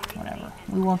 Yeah, whatever.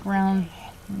 We walk around.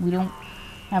 We don't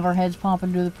have our heads pop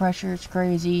under the pressure. It's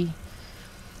crazy.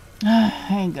 I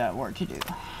ain't got work to do.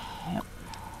 Yep.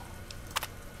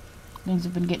 Things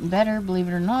have been getting better, believe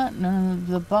it or not. None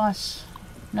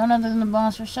other than the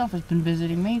boss herself has been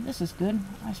visiting me. This is good.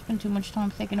 I spend too much time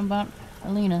thinking about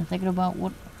Alina, thinking about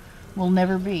what will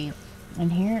never be.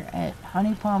 And here at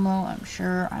Honey Pomelo, I'm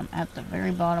sure I'm at the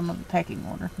very bottom of the pecking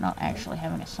order, not actually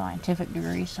having a scientific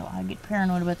degree, so I get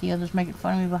paranoid about the others making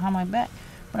fun of me behind my back.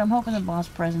 but I'm hoping the boss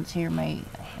presence here may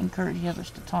encourage the others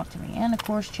to talk to me. And of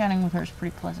course, chatting with her is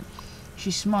pretty pleasant.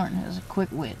 She's smart and has a quick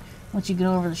wit. Once you get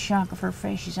over the shock of her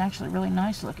face, she's actually really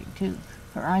nice looking too.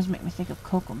 Her eyes make me think of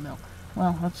cocoa milk.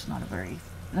 Well, that's not very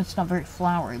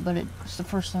flowery, but it's the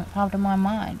first thing that popped in my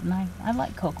mind, and I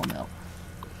like cocoa milk.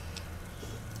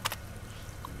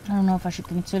 I don't know if I should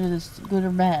consider this good or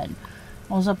bad.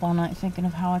 I was up all night thinking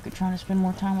of how I could try to spend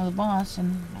more time with the boss,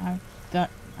 and I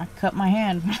cut my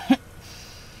hand.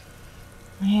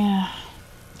 Yeah.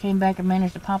 Came back and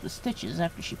managed to pop the stitches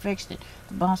after she fixed it.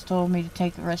 The boss told me to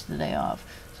take the rest of the day off.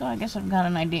 So I guess I've got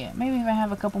an idea. Maybe if I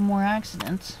have a couple more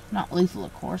accidents, not lethal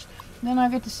of course, then I'll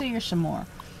get to see her some more.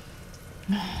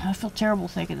 I feel terrible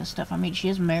thinking this stuff. I mean, she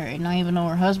is married, and I even know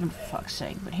her husband, for fuck's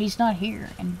sake. But he's not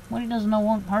here, and what he doesn't know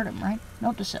won't hurt him, right?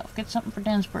 Note to self, get something for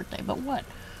Dan's birthday. But what?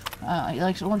 He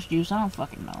likes orange juice, I don't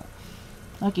fucking know.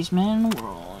 Luckiest man in the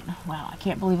world. Wow, I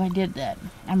can't believe I did that.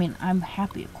 I mean, I'm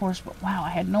happy, of course, but wow, I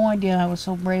had no idea I was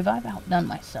so brave. I've outdone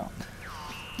myself.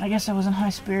 I guess I was in high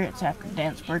spirits after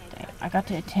Dan's birthday. I got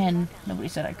to attend. Nobody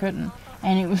said I couldn't.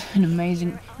 And it was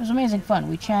amazing fun.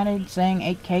 We chatted, sang,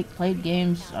 ate cake, played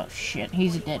games. Oh shit,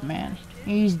 he's a dead man.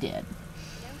 He's dead.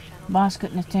 Boss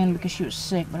couldn't attend because she was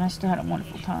sick, but I still had a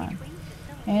wonderful time.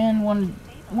 And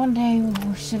one day we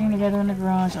were sitting together in the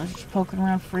garage. I was just poking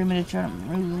around for a minute trying to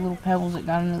remove the little pebbles that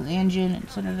got into the engine. And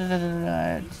so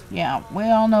yeah, we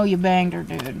all know you banged her,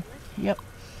 dude. Yep.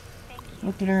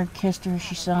 Looked at her and kissed her.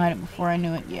 She sighed, and before I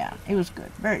knew it, yeah, it was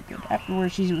good. Very good.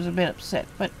 Afterwards, she was a bit upset,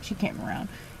 but she came around.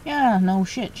 Yeah, no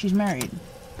shit, she's married.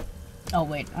 Oh,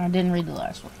 wait, I didn't read the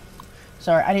last one.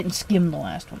 Sorry, I didn't skim the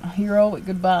last one. Hero,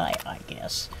 goodbye, I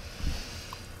guess.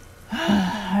 I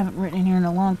haven't written in here in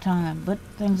a long time, but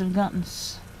things have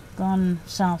gone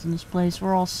south in this place.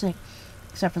 We're all sick,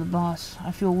 except for the boss.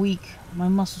 I feel weak. My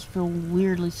muscles feel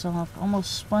weirdly soft,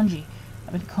 almost spongy.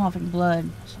 I've been coughing blood,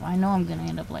 so I know I'm gonna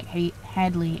end up like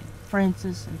Hadley,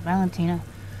 Francis, and Valentina.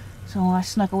 So I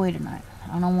snuck away tonight.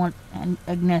 I don't want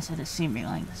Agnesa to see me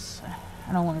like this.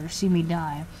 I don't want her to see me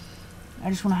die. I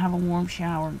just want to have a warm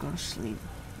shower and go to sleep.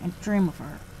 And dream of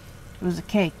her. It was a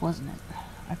cake, wasn't it?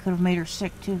 I could have made her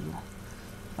sick, too.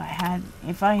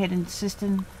 If I had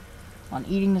insisted on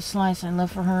eating the slice I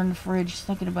left for her in the fridge,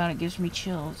 thinking about it gives me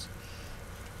chills.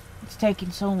 It's taking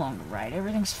so long to write.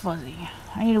 Everything's fuzzy.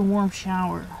 I need a warm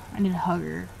shower. I need a hug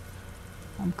her.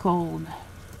 I'm cold.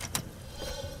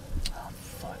 Oh,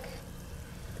 fuck.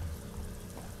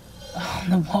 Oh,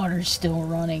 the water's still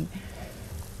running.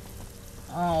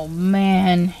 Oh,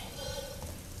 man.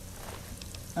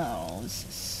 Oh, this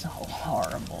is so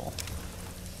horrible.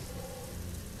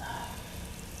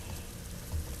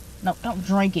 No, don't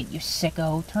drink it, you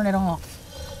sicko. Turn it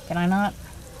off. Can I not?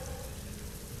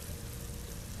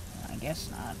 I guess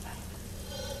not.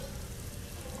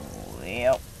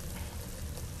 Well.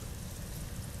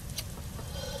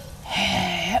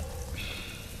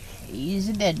 He's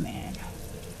a dead man.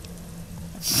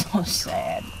 That's so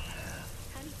sad.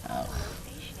 Oh.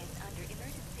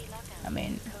 I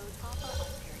mean,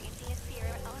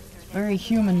 very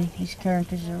human. These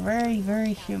characters are very,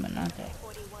 very human, aren't they?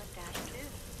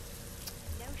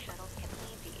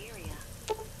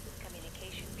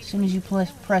 As soon as you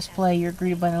press play, you're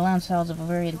greeted by the loud sounds of a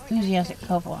very enthusiastic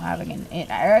couple having an...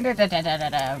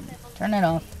 Turn it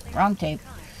off. Wrong tape.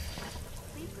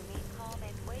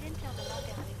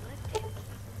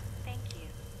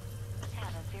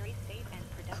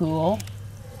 Cool.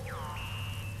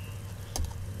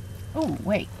 Oh,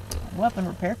 wait. Weapon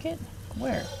repair kit?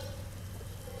 Where?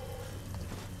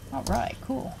 Alright,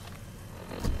 cool.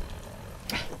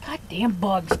 Goddamn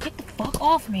bugs. Get the fuck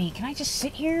off me. Can I just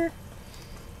sit here?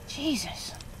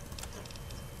 Jesus.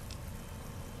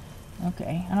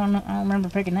 Okay, I don't remember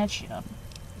picking that shit up.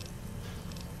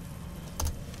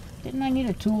 Didn't I need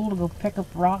a tool to go pick up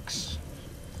rocks?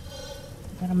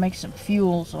 Gotta make some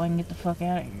fuel so I can get the fuck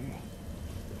out of here.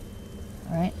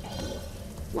 Right?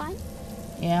 What?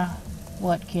 Yeah.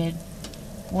 What, kid?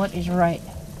 What is right?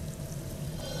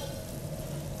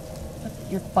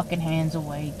 Put your fucking hands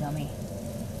away, dummy.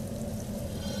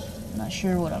 I'm not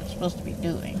sure what I'm supposed to be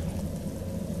doing.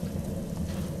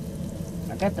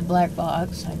 I got the black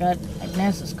box. I got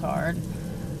Agnes's card.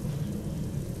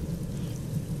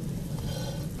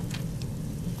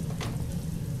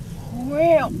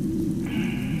 Well,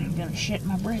 I'm gonna shit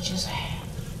my britches.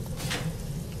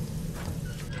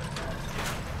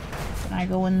 Can I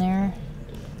go in there?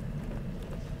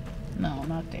 No,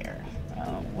 not there.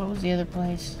 What was the other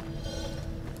place?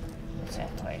 What's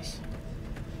that place?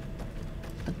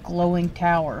 The glowing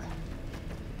tower.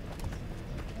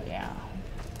 Yeah.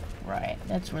 Right,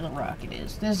 that's where the rocket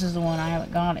is. This is the one I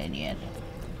haven't gone in yet.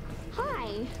 Hi.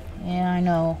 nice. Yeah, I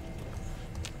know.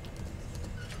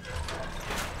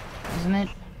 Isn't it?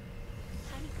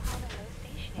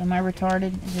 Am I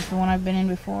retarded? Is this the one I've been in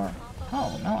before?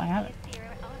 Oh, no, I haven't.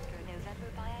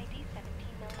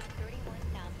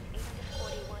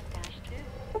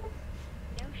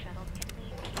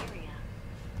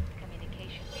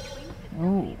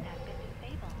 Ooh.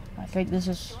 I think this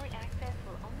is...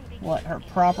 what, her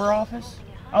proper office?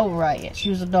 Oh, right, yeah. She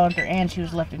was a doctor and she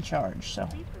was left in charge, so...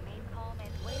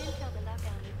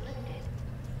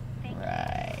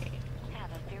 Right.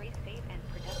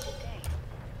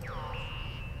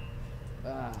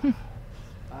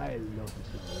 I love this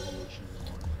radiation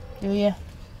one. Do ya?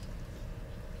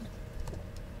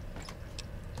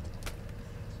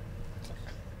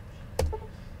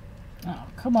 Oh,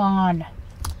 come on.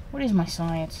 What is my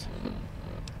science?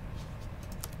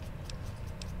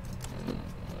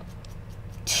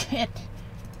 Shit.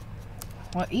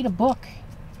 Well, eat a book.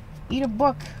 Eat a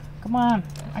book. Come on.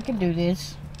 I can do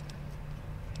this.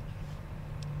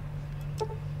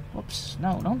 Whoops.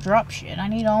 No, don't drop shit. I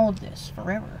need all of this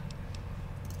forever.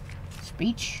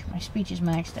 Speech? My speech is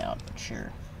maxed out, but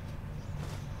sure.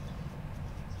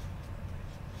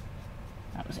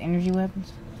 That was energy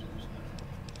weapons?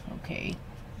 Okay.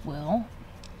 Well,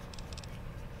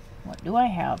 what do I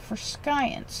have for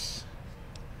science?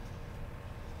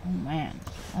 Oh man,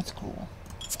 that's cool.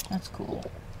 That's cool.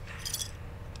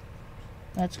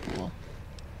 That's cool.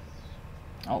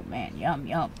 Oh man, yum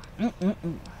yum.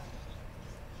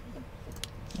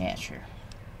 Yeah, sure.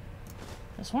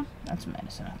 This one? That's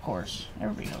medicine, of course.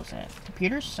 Everybody knows that.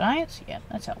 Computers? Science? Yeah,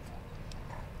 that's helpful.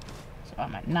 So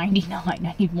I'm at 99.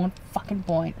 I need one fucking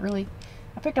point. Really?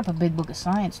 I picked up a big book of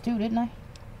science too, didn't I?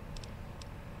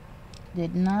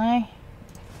 Didn't I?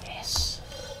 Yes.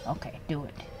 Okay, do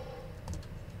it.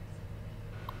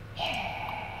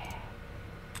 Yeah.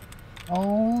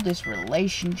 Oh, this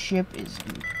relationship is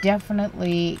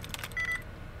definitely...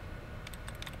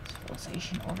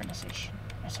 civilization, organization,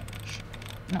 resurrection.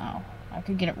 No, I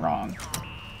could get it wrong.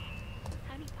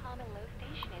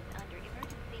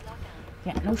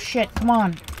 Yeah, no shit, come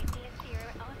on.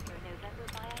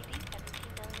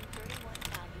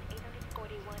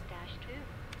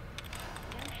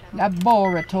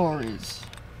 Laboratories.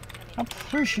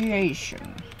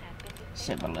 Appreciation.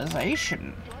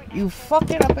 Civilization. You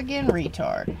fucked it up again,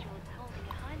 retard.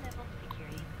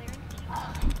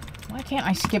 Why can't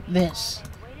I skip this?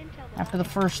 After the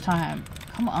first time.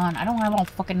 Come on, I don't have all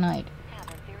fucking night.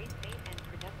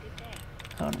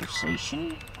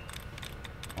 Conversation.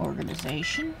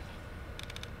 Organization.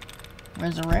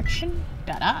 Resurrection.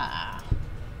 Da-da.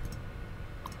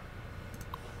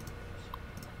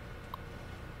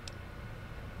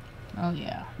 Oh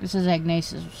yeah, this is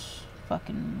Agnes's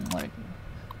fucking, what,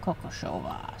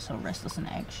 Kokoshova, so restless and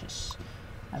anxious.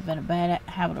 I've been a bad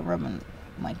habit of rubbing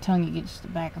my tongue against the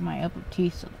back of my upper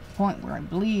teeth to the point where I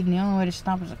bleed, and the only way to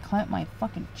stop is to clamp my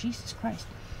fucking, Jesus Christ.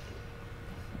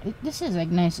 This is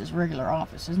Agnes's regular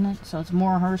office, isn't it? So it's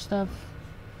more her stuff.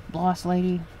 Boss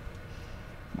lady.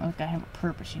 Like I have a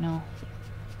purpose, you know.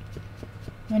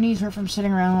 My knees hurt from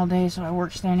sitting around all day, so I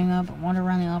work standing up. I wander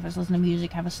around the office, listen to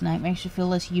music, have a snack. Makes you feel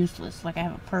less useless, like I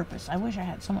have a purpose. I wish I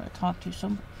had someone to talk to.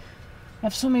 I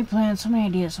have so many plans, so many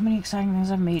ideas, so many exciting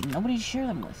things I've made, and nobody to share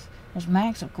them with. There's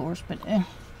Max, of course, but I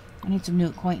need some new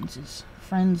acquaintances.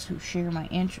 Friends who share my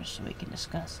interests so we can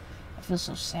discuss. I feel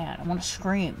so sad. I want to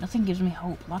scream. Nothing gives me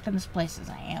hope. Locked in this place as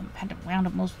I am. Had to round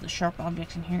up most of the sharp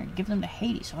objects in here and give them to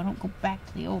Hades so I don't go back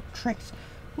to the old tricks.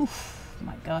 Oof.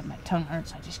 My God, my tongue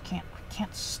hurts. I just can't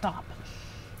stop.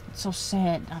 It's so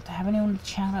sad not to have anyone to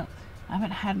chat up. I haven't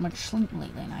had much sleep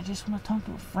lately, and I just want to talk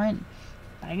to a friend.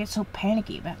 But I get so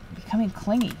panicky about becoming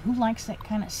clingy. Who likes that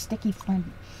kind of sticky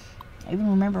friend? I even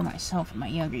remember myself in my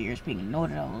younger years being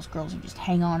annoyed at all those girls who just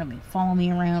hang on to me, follow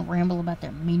me around, ramble about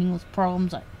their meaningless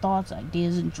problems, thoughts,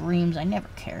 ideas, and dreams. I never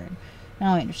cared.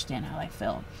 Now I understand how I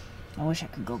felt. I wish I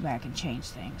could go back and change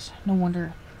things. No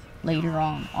wonder later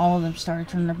on, all of them started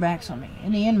turning their backs on me.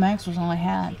 In the end, Max was all I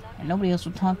had, and nobody else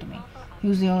would talk to me. He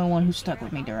was the only one who stuck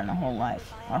with me during our whole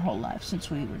life, since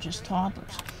we were just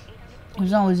toddlers. He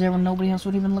was always there when nobody else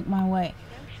would even look my way.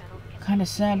 Kind of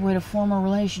sad way to form a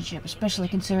relationship, especially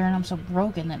considering I'm so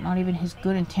broken that not even his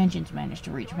good intentions managed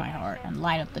to reach my heart and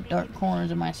light up the dark corners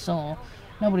of my soul.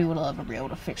 Nobody will ever be able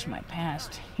to fix my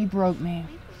past. He broke me.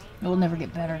 It will never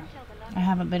get better. I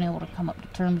haven't been able to come up to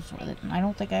terms with it, and I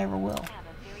don't think I ever will.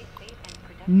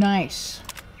 Nice.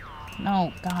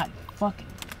 No, God, fucking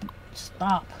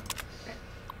stop.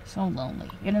 So lonely.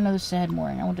 Yet another sad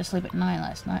morning. I went to sleep at 9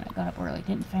 last night. I got up early.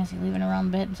 Didn't fancy leaving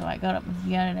around bed, so I got up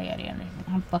and yada yada yada.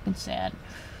 I'm fucking sad.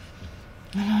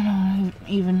 I don't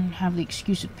even have the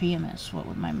excuse of PMS, what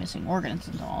with my missing organs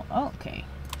and all. Oh, okay.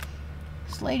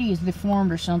 This lady is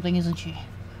deformed or something, isn't she?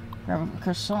 Grabbing a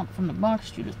croissant from the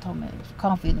box. Judith told me there's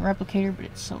coffee in the replicator, but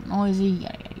it's so noisy.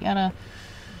 Yada yada yada.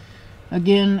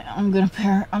 Again, I'm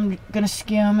gonna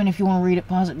skim, and if you want to read it,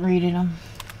 pause it and read it.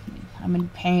 I'm in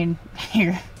pain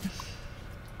here.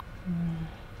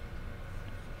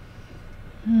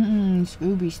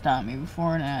 Scooby stopped me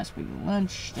before and asked me to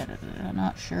lunch.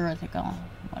 Not sure. I think I'll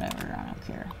whatever. I don't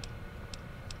care.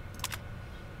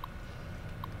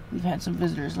 We've had some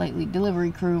visitors lately.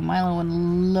 Delivery crew, Milo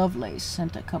and Lovelace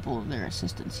sent a couple of their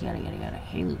assistants. Yada yada yada.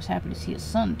 Haley was happy to see his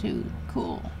son too.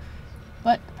 Cool.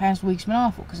 But the past week's been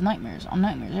awful because nightmares on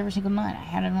nightmares every single night. I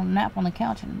had a nap on the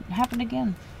couch and it happened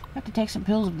again. I have to take some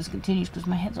pills if this continues because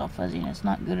my head's all fuzzy and it's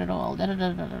not good at all.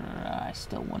 I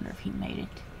still wonder if he made it.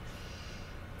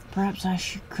 Perhaps I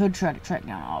could try to track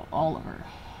down Oliver.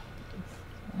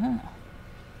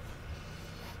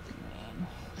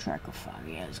 Trichophobia,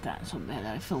 yeah, it's gotten so bad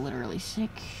that I feel literally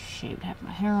sick. Shaved half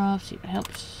my hair off, see if it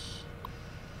helps.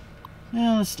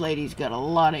 Well, this lady's got a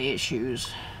lot of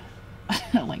issues.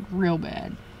 Like, real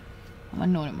bad. I'm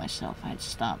annoyed at myself. I had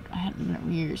stopped. I hadn't been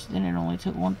in years. Then it only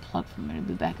took one plug for me to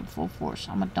be back in full force.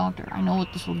 I'm a doctor. I know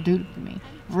what this will do to me.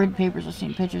 I've read papers, I've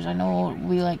seen pictures. I know what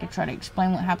we like to try to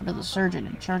explain what happened to the surgeon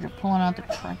in charge of pulling out the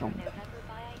tricho.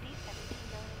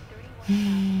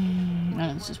 None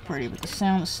of this is pretty, but the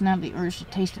sound, the snap, the urge to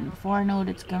taste it before I know it,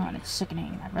 it's gone. It's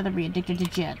sickening. I'd rather be addicted to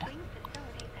Jed.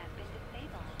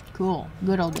 Cool.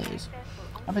 Good old days.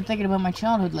 I've been thinking about my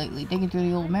childhood lately, digging through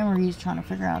the old memories, trying to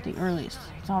figure out the earliest.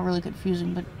 It's all really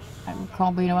confusing, but I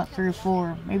recall being about 3 or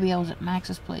 4. Maybe I was at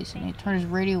Max's place, and he turned his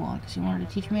radio on because he wanted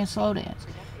to teach me a slow dance.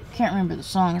 Can't remember the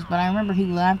songs, but I remember he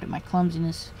laughed at my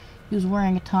clumsiness. He was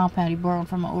wearing a top hat he borrowed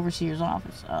from an overseer's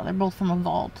office. They're both from a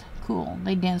vault. Cool.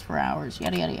 They danced for hours.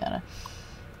 Yada yada yada.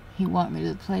 He walked me to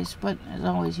the place, but as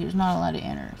always, he was not allowed to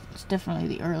enter. It's definitely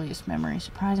the earliest memory.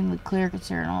 Surprisingly clear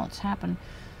considering all that's happened.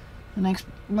 The next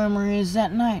memory is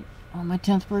that night, on my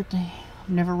 10th birthday. I've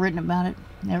never written about it,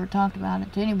 never talked about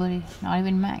it to anybody, not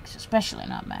even Max, especially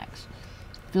not Max.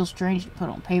 It feels strange to put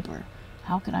on paper.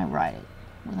 How can I write it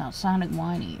without sounding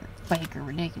whiny or fake or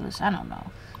ridiculous? I don't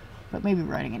know. But maybe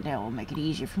writing it down will make it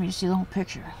easier for me to see the whole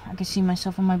picture. I could see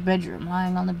myself in my bedroom,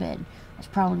 lying on the bed. I was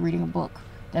probably reading a book.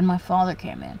 Then my father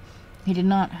came in. He did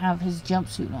not have his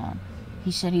jumpsuit on.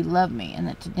 He said he loved me and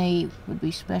that today would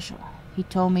be special. He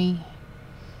told me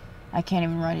I can't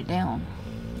even write it down.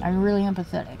 I'm really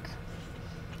empathetic.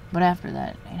 But after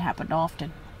that, it happened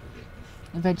often.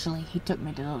 Eventually, he took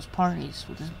me to those parties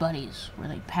with his buddies where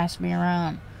they passed me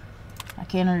around. I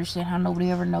can't understand how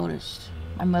nobody ever noticed.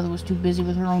 My mother was too busy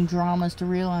with her own dramas to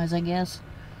realize, I guess.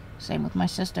 Same with my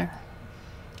sister.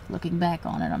 Looking back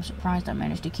on it, I'm surprised I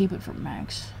managed to keep it from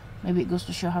Max. Maybe it goes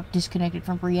to show how disconnected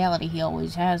from reality he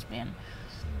always has been.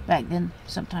 Back then,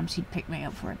 sometimes he'd pick me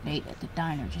up for a date at the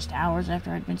diner just hours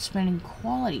after I'd been spending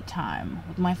quality time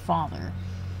with my father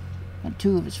and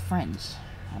 2 of his friends.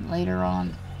 And later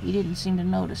on, he didn't seem to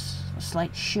notice the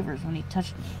slight shivers when he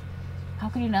touched me. How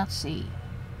could he not see?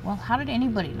 Well, how did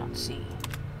anybody not see?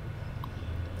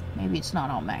 Maybe it's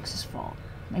not all Max's fault.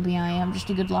 Maybe I am just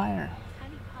a good liar.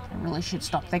 I really should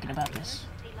stop thinking about this.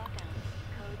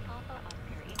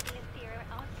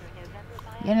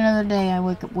 Yet another day, I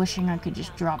wake up wishing I could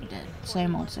just drop dead.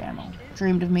 Same old Samuel.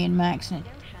 Dreamed of me and Max and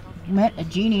met a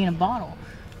genie in a bottle,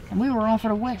 and we were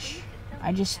offered a wish.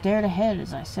 I just stared ahead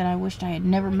as I said I wished I had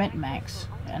never met Max,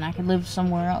 and I could live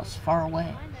somewhere else, far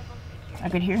away. I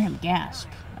could hear him gasp,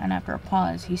 and after a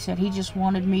pause, he said he just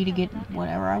wanted me to get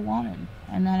whatever I wanted,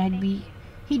 and that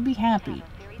he'd be happy,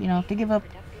 you know, to give up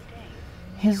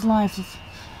his life.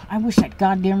 I wish that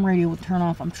goddamn radio would turn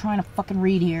off. I'm trying to fucking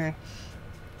read here.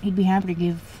 He'd be happy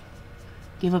to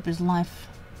give up his life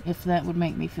if that would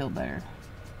make me feel better.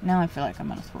 Now I feel like I'm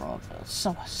gonna throw up. It's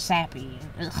so sappy.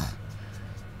 Ugh.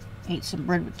 Ate some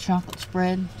bread with chocolate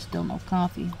spread. Still no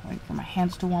coffee. Wait for my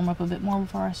hands to warm up a bit more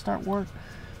before I start work.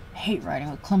 I hate writing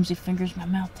with clumsy fingers. My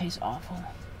mouth tastes awful.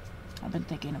 I've been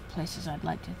thinking of places I'd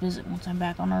like to visit once I'm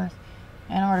back on Earth.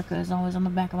 Antarctica is always on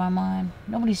the back of my mind.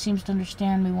 Nobody seems to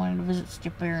understand me wanting to visit such a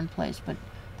barren place, but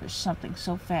there's something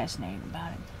so fascinating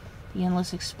about it. The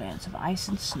endless expanse of ice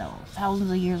and snow,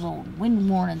 thousands of years old,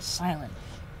 wind-worn and silent,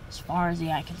 as far as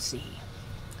the eye can see.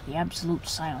 The absolute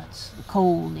silence, the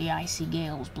cold, the icy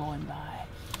gales blowing by.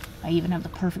 I even have the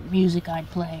perfect music I'd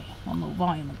play, on low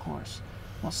volume of course,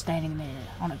 while standing there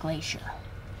on a glacier.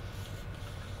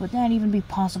 Would that even be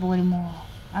possible anymore?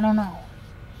 I don't know.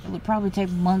 It would probably take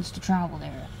months to travel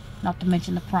there, not to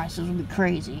mention the prices would be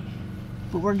crazy.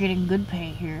 But we're getting good pay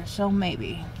here, so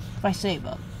maybe, if I save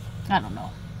up. I don't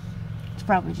know. It's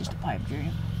probably just a pipe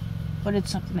dream, but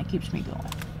it's something that keeps me going.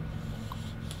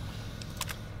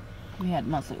 We had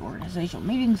monthly organizational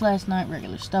meetings last night,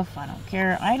 regular stuff, I don't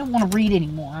care. I don't want to read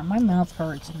anymore. My mouth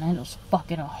hurts and that was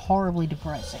fucking horribly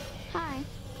depressing. Hi.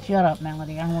 Shut up,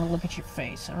 Melody. I don't want to look at your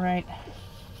face, alright?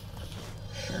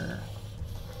 Sure.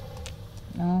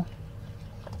 No?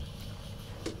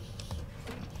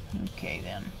 Okay,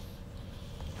 then.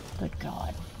 Good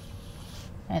God.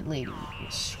 That lady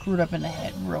is screwed up in the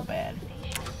head real bad.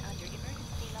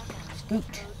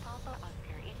 Scoot.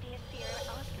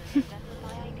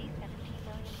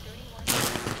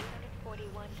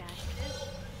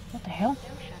 What the hell?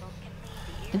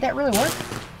 Did that really work?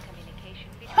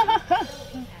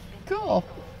 Cool.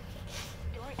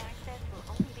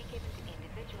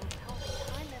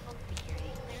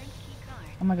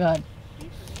 Oh my God.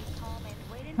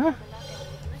 Huh?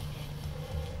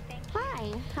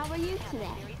 Hi, how are you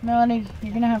today? Melanie,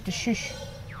 you're gonna have to shush.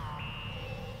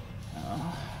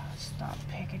 Oh, stop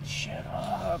picking shit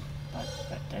up.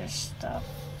 But there's stuff.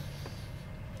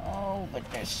 Oh, but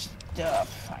there's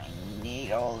stuff. I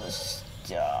need all this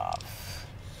stuff.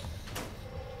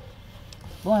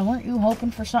 Boy, weren't you hoping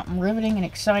for something riveting and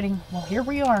exciting? Well, here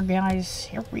we are, guys.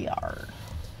 Here we are.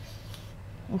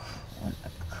 Oof, what a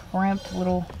cramped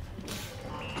little...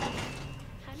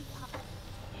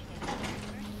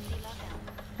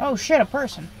 Oh shit, a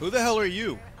person. Who the hell are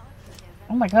you?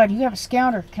 Oh my God, you have a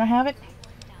scouter. Can I have it?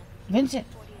 Vincent.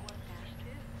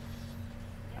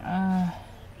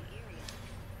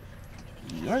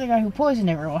 You're the guy who poisoned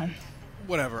everyone.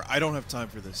 Whatever, I don't have time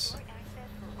for this.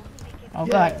 Oh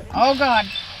God. Oh God.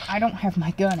 I don't have my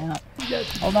gun out.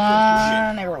 Hold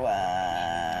on, everyone.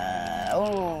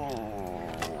 Oh.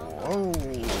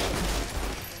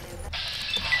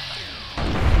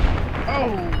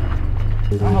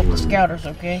 I hope the scouter's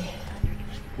okay.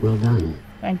 Well done.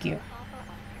 Thank you.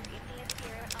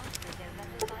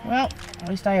 Well, at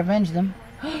least I avenged them.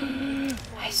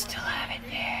 I still have it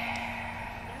there.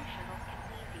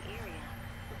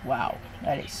 Wow,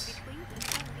 that is...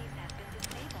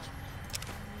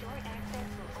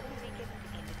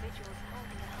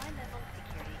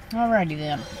 Alrighty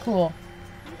then, cool.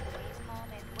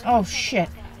 Oh shit.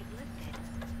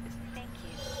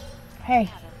 Hey.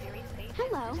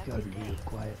 Hello. Gotta be real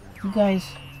quiet. You guys...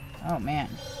 Oh man.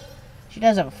 She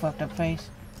does have a fucked up face.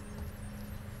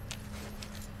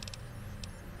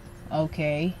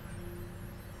 Okay.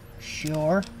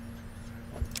 Sure.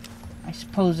 I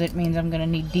suppose it means I'm gonna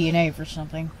need DNA for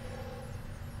something.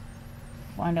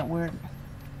 Find out where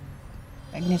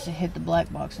Agnesa hit the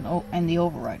black box and the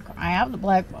override car. I have the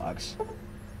black box.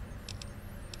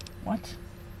 What?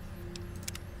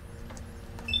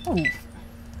 Oh.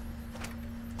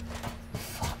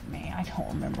 Fuck me, I don't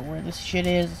remember where this shit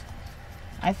is.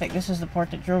 I think this is the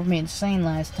part that drove me insane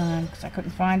last time, because I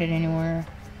couldn't find it anywhere.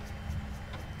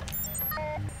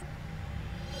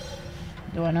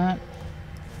 Do I not?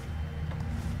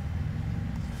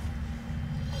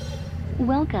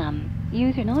 Welcome.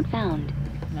 User not found.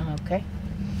 No, okay.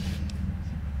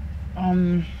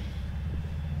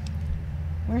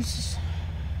 Where's this?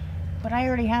 But I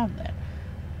already have that.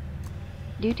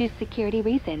 Due to security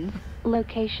reasons,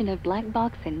 location of black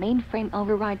box and mainframe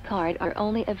override card are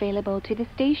only available to the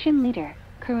station leader,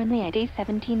 currently at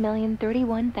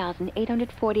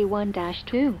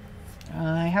A17,031,841-2.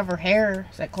 I have her hair.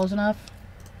 Is that close enough?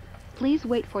 Please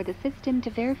wait for the system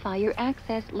to verify your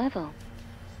access level.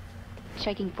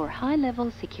 Checking for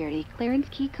high-level security clearance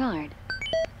key card.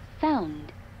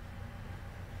 Found.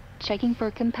 Checking for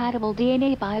compatible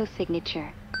DNA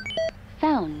biosignature.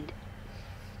 Found.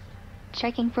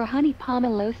 Checking for honey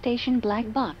pomelo station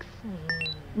black box.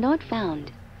 Not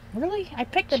found. Really? I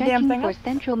picked the Checking damn thing for up.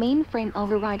 central mainframe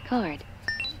override card.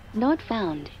 Not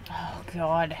found. Oh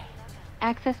God.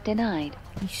 Access denied.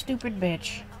 You stupid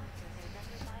bitch.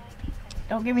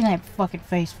 Don't give me that fucking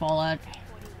face fallout.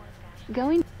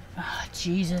 Going. Ah,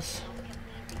 Jesus.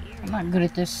 I'm not good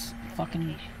at this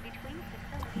fucking...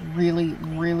 Really,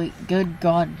 really... Good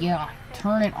God, yeah.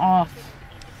 Turn it off.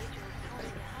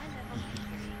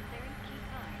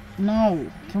 No.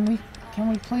 Can we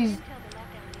please...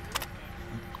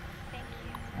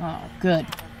 Oh, good.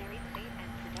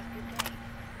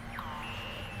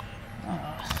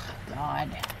 Oh, God.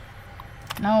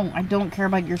 No, I don't care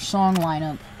about your song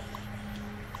lineup.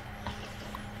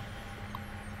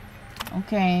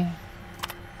 Okay.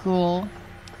 Cool.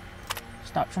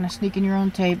 Stop trying to sneak in your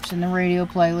own tapes in the radio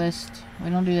playlist. We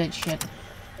don't do that shit.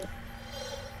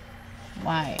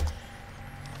 Why?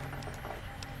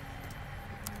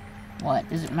 What?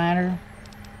 Does it matter?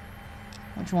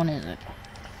 Which one is it?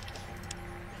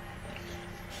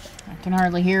 I can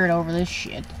hardly hear it over this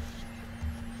shit.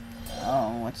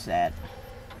 Oh, what's that?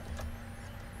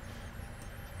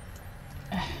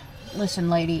 Listen,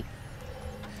 lady.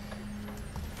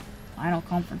 Final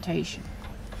confrontation.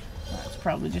 That's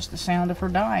probably just the sound of her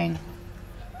dying.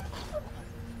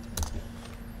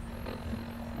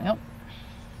 Yep.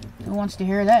 Who wants to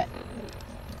hear that?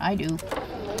 I do.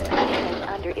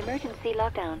 Under emergency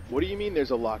lockdown. What do you mean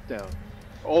there's a lockdown?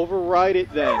 Override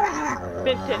it then.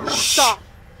 Vincent, stop!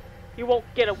 You won't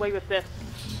get away with this.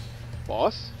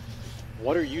 Boss?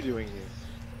 What are you doing here?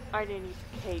 I didn't eat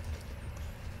cake.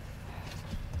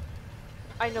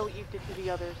 I know what you did to the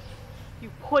others.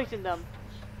 You poisoned them.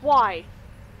 Why?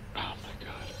 Oh my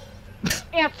god.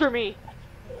 Answer me!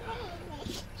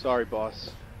 Sorry,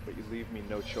 boss, but you leave me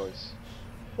no choice.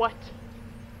 What?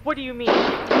 What do you mean?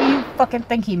 What do you fucking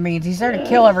think he means? He's there to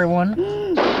kill everyone.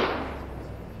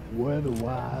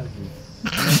 Weatherwise,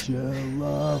 it's such a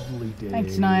lovely day.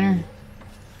 Thanks, Niner.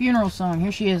 Funeral song.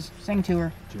 Here she is. Sing to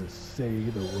her. Just say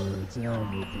the words and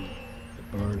we'll be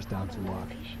the birds down to walk.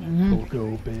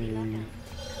 Cocoa Bay.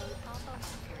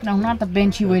 No, not the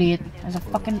bench, you idiot. There's a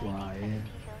fucking... Flying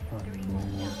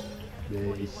honeymoon.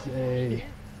 They say,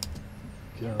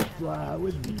 come fly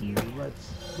with me.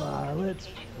 Let's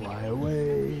fly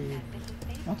away.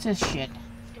 What's this shit?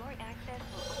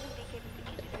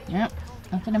 Yep,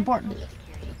 nothing important.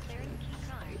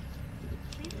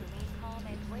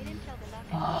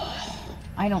 Oh,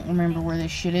 I don't remember where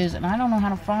this shit is, and I don't know how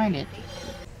to find it.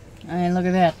 Hey, look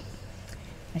at that.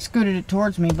 I scooted it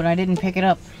towards me, but I didn't pick it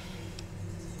up.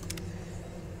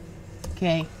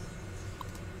 Okay.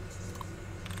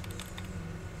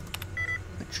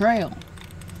 Betrayal.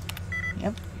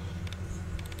 Yep.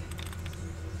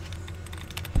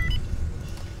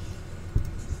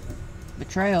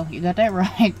 Betrayal. You got that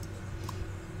right.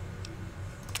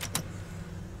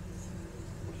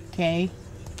 Okay.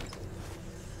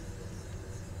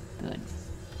 Good.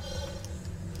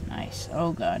 Nice.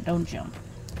 Oh god, don't jump.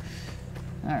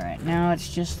 Alright, now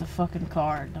it's just the fucking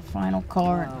card. The final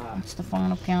card. It's the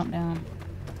final countdown.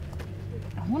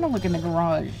 I want to look in the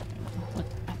garage. Look,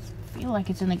 I feel like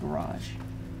it's in the garage.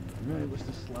 Right, let's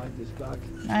just slide this back.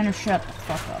 Niner, shut the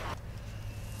fuck up.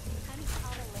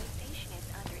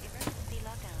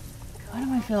 Why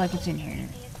do I feel like it's in here?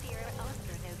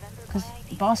 Because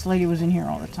Boss Lady was in here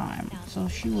all the time. So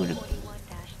she would have...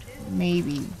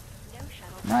 Maybe...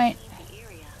 Right?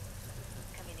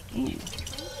 Ooh.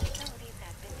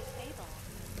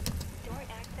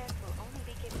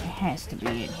 It has to be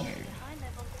in here.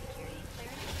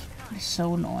 It's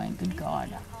so annoying, good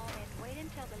god.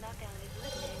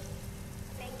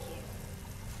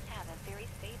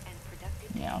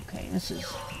 Yeah, okay, this is...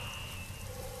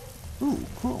 Ooh,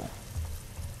 cool.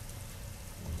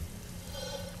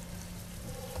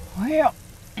 Well...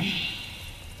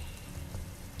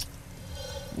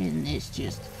 Isn't this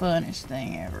just the funnest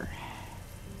thing ever?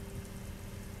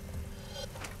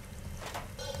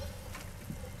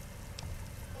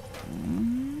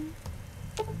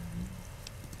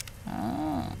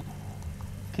 Oh.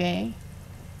 Okay.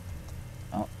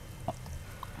 Oh.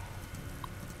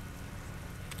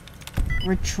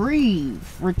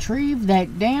 Retrieve. Retrieve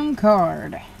that damn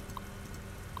card.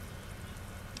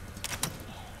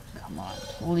 Come on,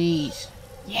 please.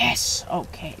 Yes!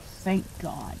 Okay, thank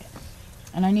God.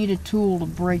 And I need a tool to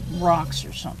break rocks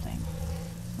or something.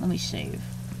 Let me save.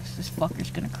 This fucker's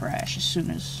gonna crash as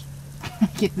soon as I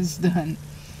get this done.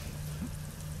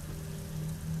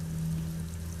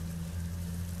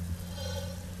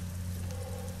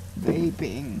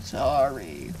 Vaping,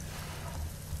 sorry.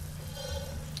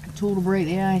 Tool to break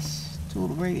the ice. Tool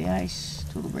to break the ice.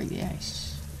 Tool to break the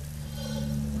ice.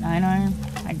 9-iron?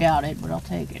 I doubt it, but I'll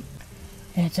take it.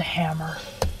 It's a hammer.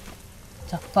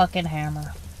 It's a fucking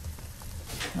hammer.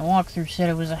 The walkthrough said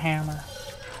it was a hammer.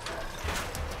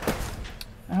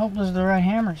 I hope those are the right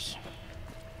hammers.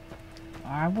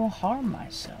 I will harm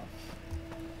myself.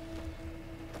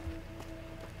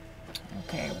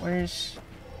 Okay, where's...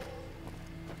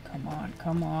 Come on,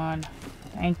 come on.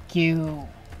 Thank you.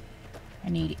 I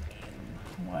need...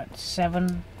 What,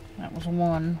 7? That was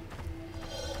 1.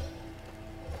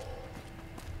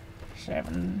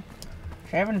 7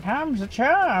 times the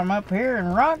charm up here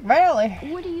in Rock Valley.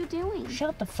 What are you doing?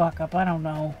 Shut the fuck up, I don't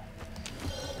know.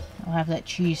 I'll have that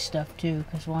cheese stuff too,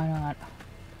 because why not?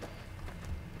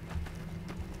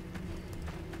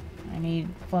 I need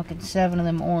fucking 7 of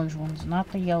them orange ones, not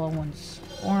the yellow ones.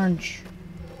 Orange.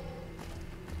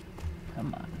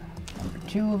 Come on. Number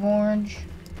 2 of orange.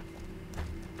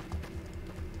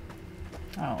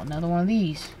 Oh, another one of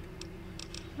these.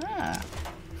 Ah,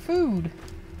 food.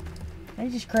 They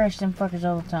just crash them fuckers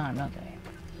all the time, don't they?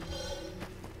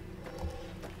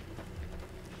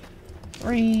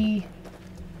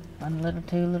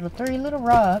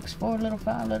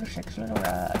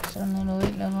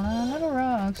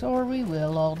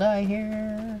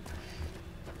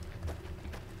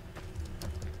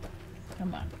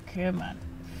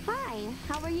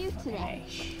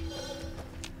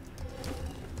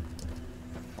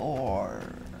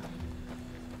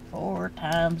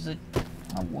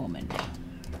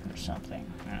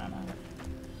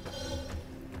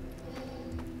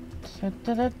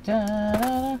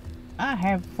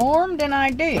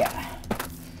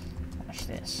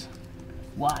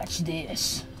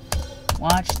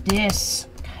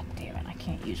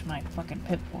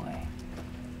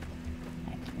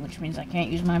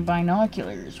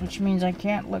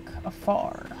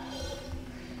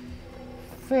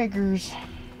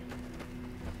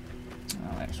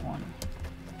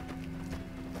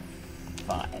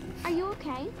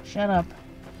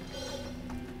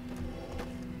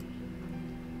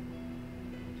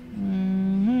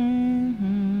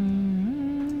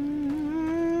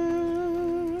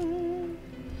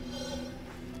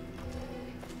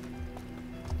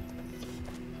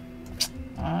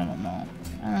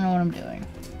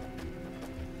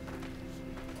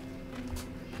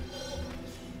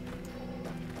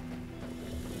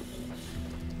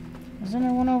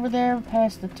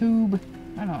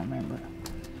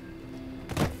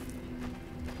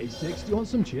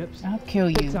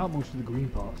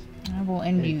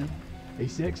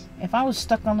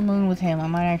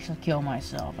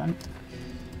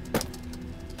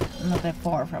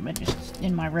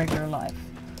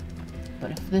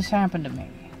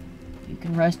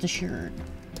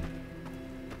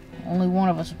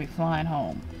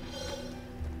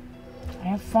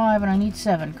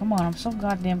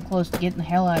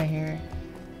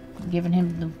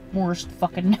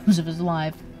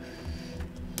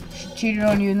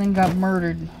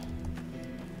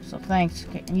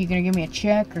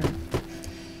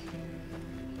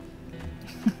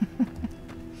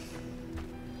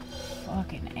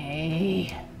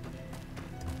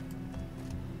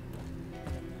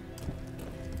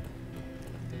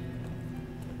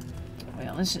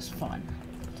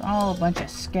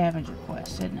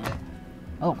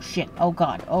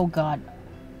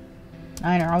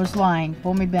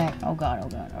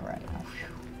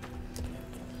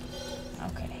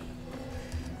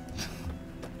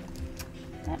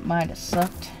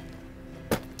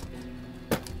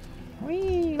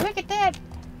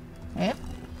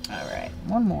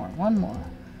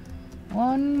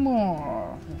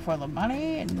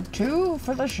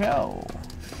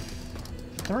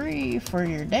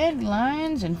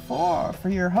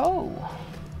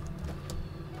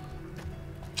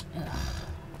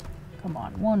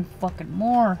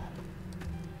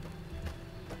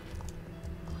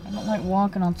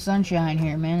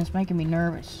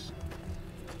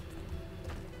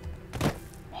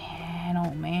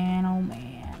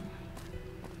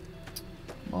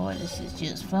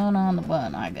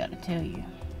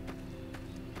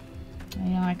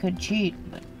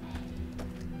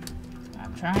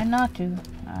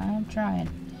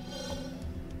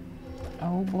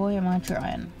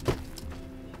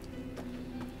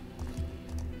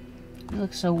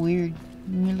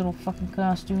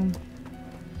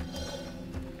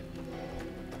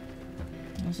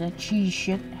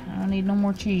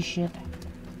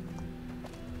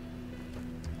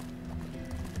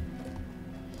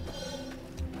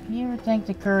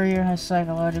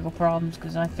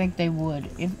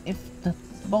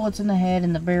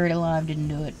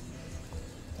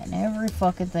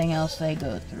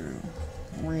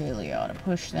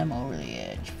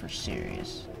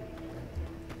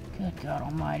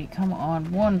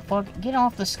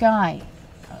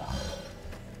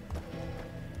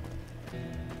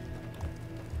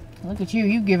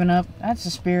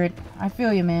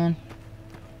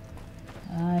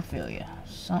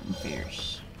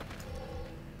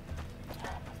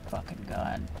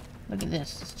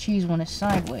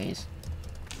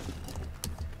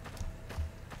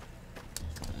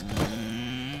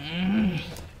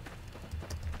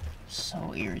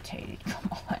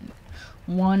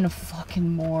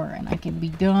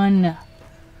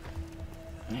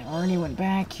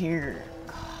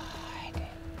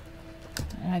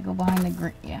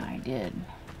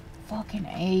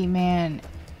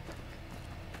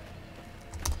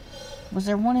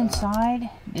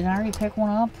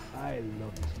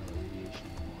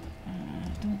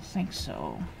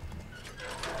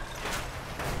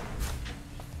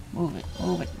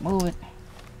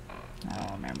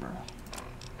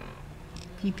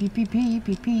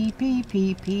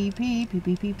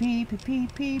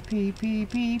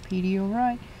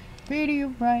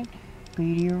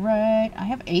 Meteorite. I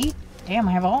have 8? Damn,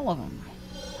 I have all of them.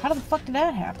 How the fuck did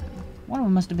that happen? One of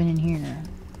them must have been in here.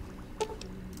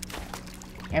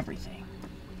 Everything.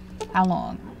 How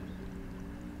long?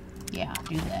 Yeah,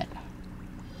 do that.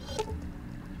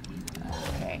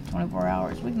 Okay, 24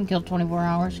 hours. We can kill 24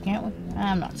 hours, can't we?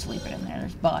 I'm not sleeping in there.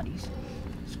 There's bodies.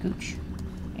 Scooch.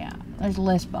 Yeah, there's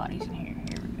less bodies in here.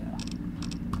 Here we go.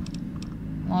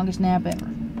 Longest nap ever.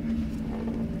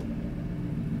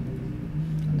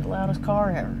 The loudest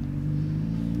car ever.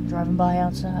 Driving by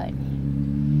outside.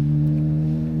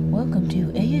 Welcome to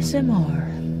ASMR.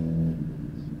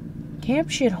 Camp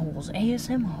Shitholes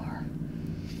ASMR.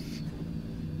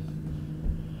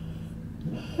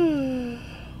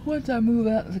 Once I move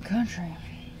out of the country,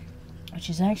 which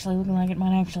is actually looking like it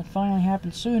might actually finally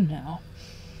happen soon now,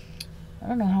 I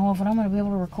don't know how often I'm going to be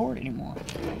able to record anymore.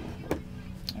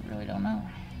 I really don't know.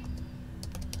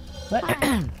 But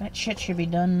that shit should be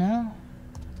done now.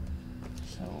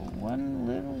 So one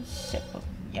little sip of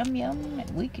yum yum and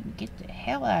we can get the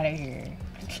hell out of here.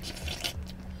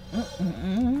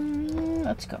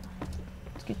 Let's go.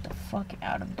 Let's get the fuck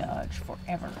out of Dodge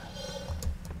forever.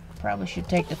 Probably should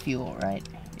take the fuel, right?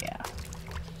 Yeah.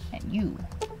 And you,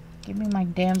 give me my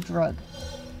damn drug.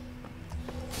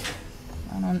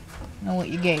 I don't know what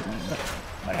you gave me, but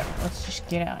whatever. Let's just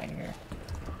get out of here.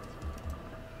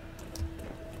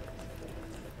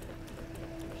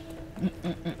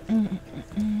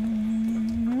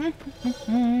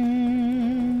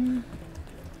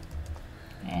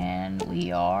 And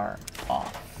we are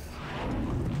off.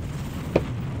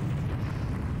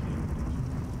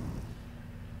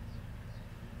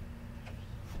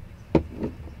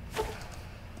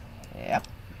 Yep.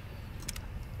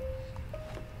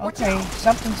 Okay,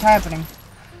 something's happening.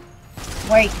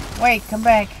 Wait, come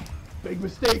back. Big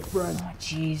mistake, friend. Oh,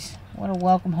 jeez. What a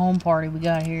welcome home party we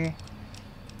got here.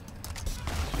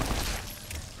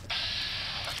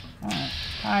 Oh,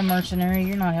 hi, mercenary.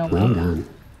 You're not helping. Well done.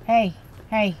 Hey,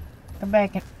 come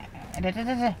back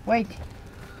and... Wait.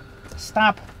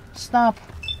 Stop.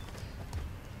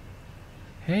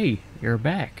 Hey, you're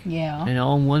back. Yeah. And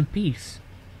all in one piece.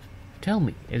 Tell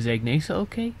me, is Agnesa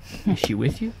okay? Is she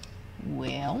with you?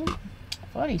 Well,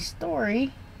 funny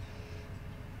story.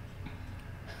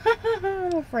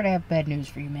 I'm afraid I have bad news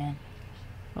for you, man.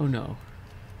 Oh no.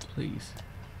 Please.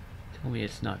 Tell me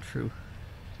it's not true.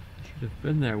 I should have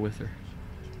been there with her.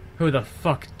 Who the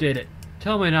fuck did it?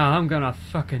 Tell me now, I'm gonna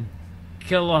fucking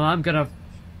kill him. I'm gonna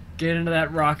get into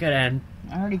that rocket and...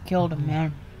 I already killed him,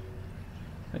 man.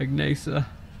 Agnesa.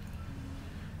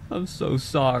 I'm so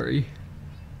sorry.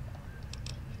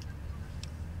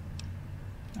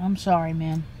 I'm sorry,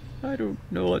 man. I don't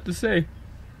know what to say.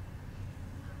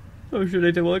 How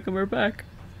should I welcome her back?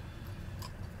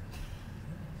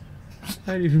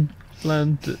 I didn't even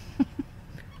plan to...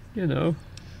 You know.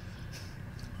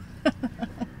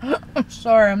 I'm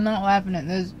sorry, I'm not laughing at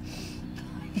this.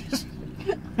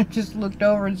 I just looked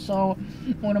over and saw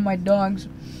one of my dogs.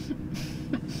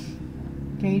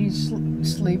 Katie's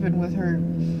sleeping with her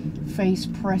face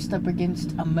pressed up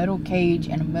against a metal cage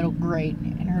and a metal grate,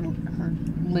 and her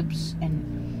lips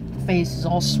and face is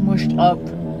all smushed up,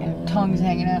 and her tongue's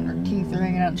hanging out, and her teeth are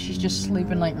hanging out, and she's just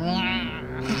sleeping like...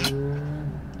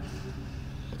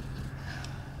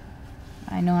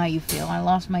 I know how you feel. I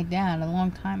lost my dad a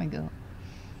long time ago.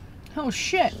 Oh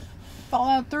shit!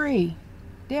 Fallout 3.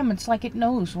 Damn, it's like it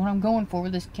knows what I'm going for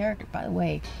with this character. By the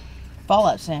way,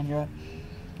 Fallout Sandra,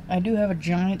 I do have a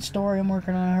giant story I'm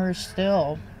working on her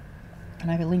still. And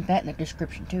I can link that in the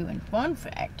description too. And fun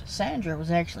fact, Sandra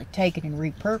was actually taken and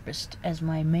repurposed as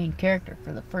my main character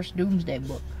for the first Doomsday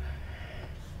book.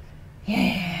 Yeah,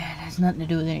 it has nothing to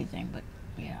do with anything, but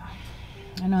yeah.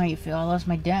 I know how you feel. I lost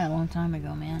my dad a long time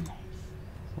ago, man.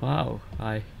 Wow,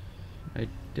 I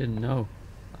didn't know.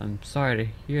 I'm sorry to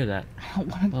hear that.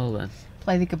 Well then.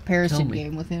 Play the comparison Tell me,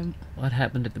 game with him. What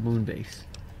happened at the moon base?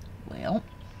 Well,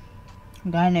 a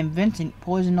guy named Vincent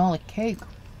poisoned all the cake.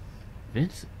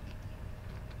 Vincent?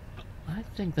 I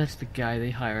think that's the guy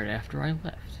they hired after I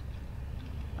left.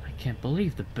 I can't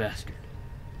believe the bastard.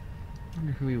 I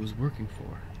wonder who he was working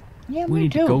for. Yeah, we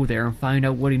need to go there and find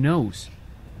out what he knows.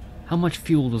 How much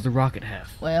fuel does the rocket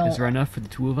have? Well, is there enough for the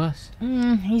two of us?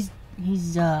 He's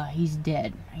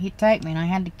dead. He attacked me and I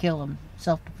had to kill him.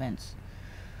 Self-defense.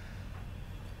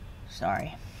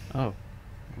 Sorry. Oh.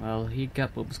 Well, he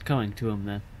got what was coming to him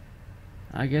then.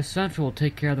 I guess Central will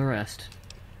take care of the rest.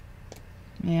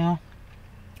 Yeah.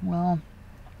 Well.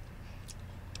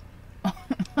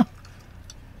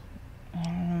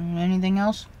 Anything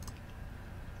else?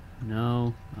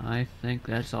 No, I think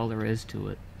that's all there is to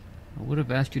it. I would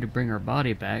have asked you to bring her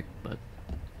body back, but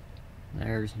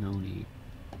there's no need.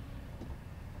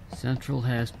 Central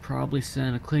has probably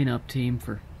sent a cleanup team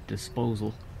for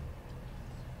disposal.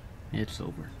 It's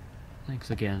over. Thanks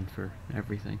again for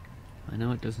everything. I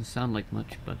know it doesn't sound like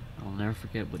much, but I'll never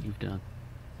forget what you've done.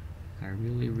 I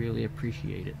really, really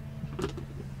appreciate it.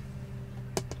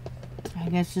 I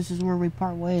guess this is where we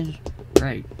part ways.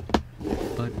 Right.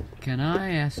 But can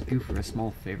I ask you for a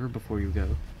small favor before you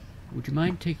go? Would you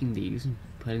mind taking these and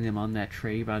putting them on that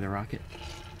tray by the rocket?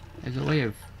 As a way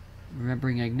of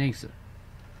remembering Agnesa.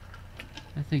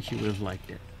 I think she would have liked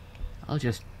it. I'll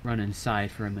just run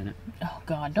inside for a minute. Oh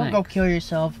god, don't go kill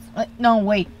yourself. No,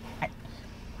 wait.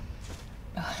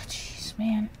 Oh, jeez,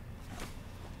 man.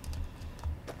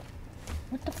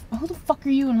 Who the fuck are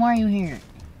you and why are you here?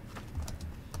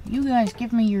 You guys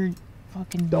give me your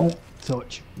fucking... Don't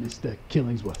touch Mr.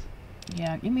 Killingsworth.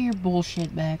 Yeah, give me your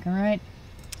bullshit back, alright?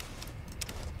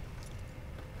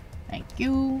 Thank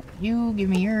you. You, give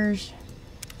me yours.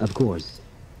 Of course.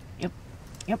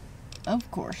 Yep,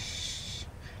 of course.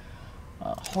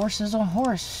 A horse is a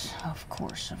horse. Of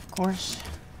course.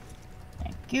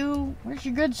 Thank you. Where's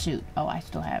your good suit? Oh, I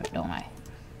still have it, don't I?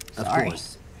 Sorry. Of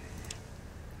course.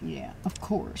 Yeah, of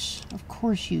course. Of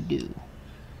course you do.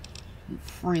 You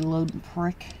freeloading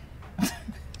prick.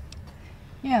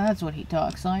 Yeah, that's what he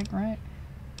talks like, right?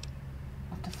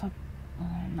 What the fuck?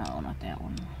 No, not that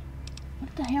one.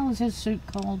 What the hell is his suit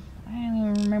called? I don't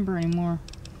even remember anymore.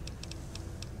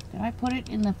 Did I put it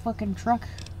in the fucking truck?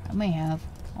 I may have.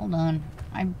 Hold on.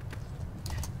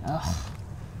 Ugh.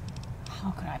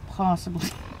 How could I possibly...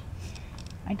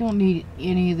 I don't need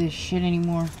any of this shit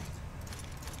anymore.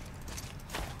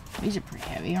 These are pretty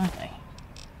heavy, aren't they?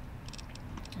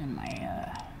 And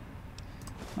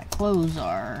my clothes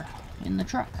are in the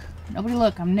truck. Nobody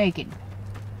look, I'm naked.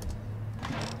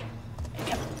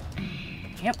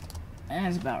 Yep,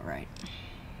 that's about right.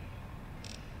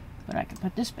 But I can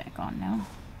put this back on now.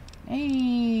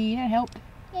 Hey, that helped.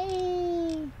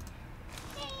 Hey.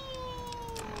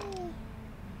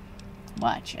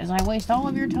 Watch as I waste all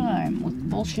of your time with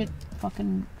bullshit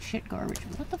fucking shit garbage.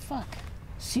 What the fuck?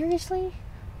 Seriously?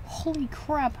 Holy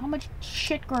crap, how much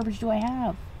shit garbage do I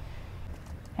have?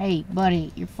 Hey,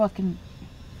 buddy, you're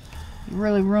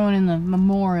really ruining the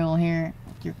memorial here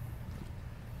with your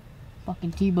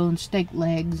fucking T-bone steak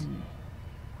legs and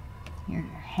your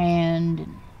hand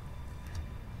and...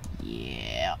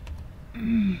 Yeah.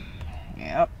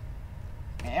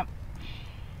 Yep.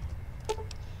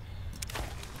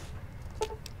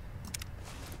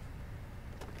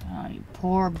 Oh, you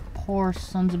poor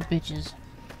sons of bitches.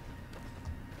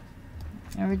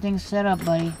 Everything's set up,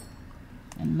 buddy.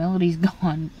 And Melody's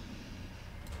gone.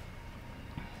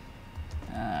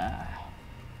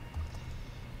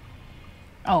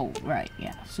 Oh, right,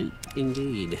 yeah, suit.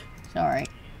 Indeed. Sorry.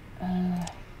 I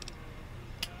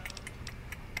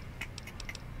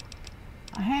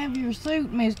have your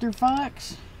suit, Mr.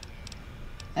 Fox.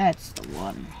 That's the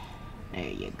one. There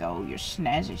you go, you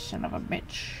snazzy son of a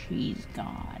bitch. He's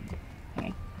gone.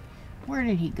 Okay. Where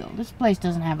did he go? This place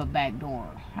doesn't have a back door.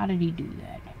 How did he do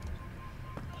that?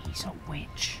 He's a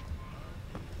witch.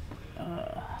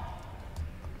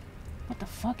 What the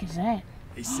fuck is that?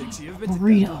 Hey, Sixy, you ever been to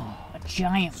Burrito. Denver? A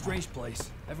giant one. Strange place.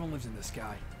 Everyone lives in the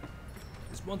sky.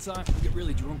 This one time, we get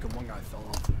really drunk and one guy fell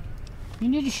off. You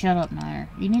need to shut up, Niner.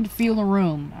 You need to feel the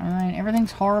room, alright?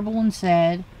 Everything's horrible and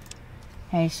sad.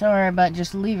 Hey, sorry about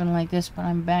just leaving like this, but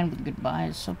I'm bad with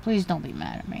goodbyes, so please don't be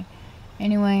mad at me.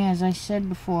 Anyway, as I said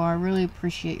before, I really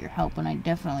appreciate your help, and I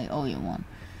definitely owe you one.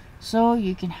 So,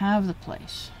 you can have the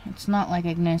place. It's not like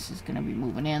Agnes is going to be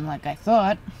moving in like I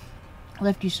thought. I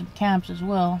left you some caps as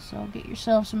well, so get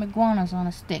yourself some iguanas on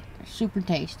a stick. They're super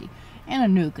tasty. And a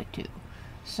nuka, too.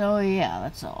 So, yeah,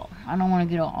 that's all. I don't want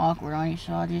to get all awkward on you,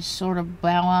 so I'll just sort of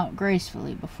bow out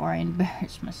gracefully before I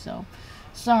embarrass myself.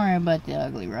 Sorry about the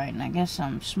ugly writing. I guess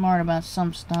I'm smart about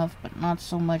some stuff, but not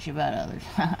so much about others.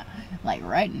 Like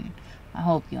writing. I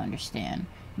hope you understand.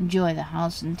 Enjoy the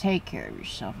house and take care of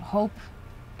yourself. Hope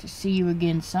to see you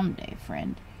again someday,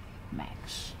 friend.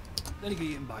 Max. Then you get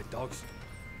eaten by dogs.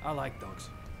 I like dogs.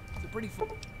 They're pretty fun.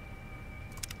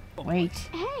 Wait.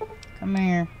 Come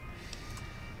here.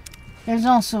 There's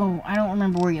also, I don't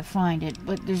remember where you find it,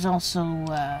 but there's also,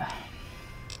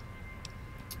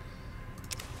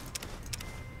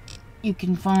 you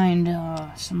can find,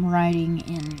 some writing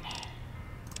in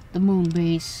the moon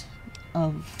base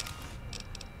of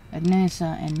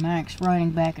Agnesa and Max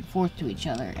writing back and forth to each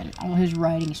other, and all his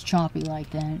writing is choppy like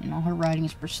that, and all her writing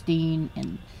is pristine,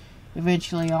 and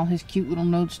eventually all his cute little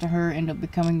notes to her end up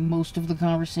becoming most of the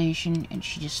conversation, and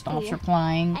she just stops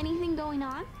replying. Anything going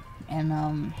on?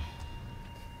 And,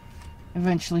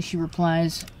 eventually she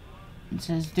replies, and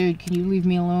says, dude, can you leave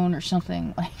me alone or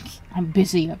something? Like, I'm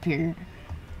busy up here.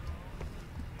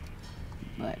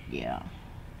 But, yeah.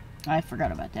 I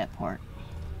forgot about that part.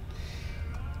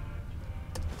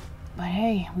 But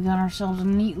hey, we got ourselves a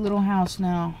neat little house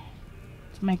now.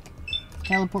 Let's make a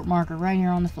teleport marker right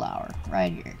here on the flower.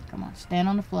 Right here. Come on, stand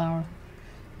on the flower.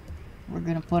 We're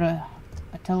gonna put a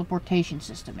teleportation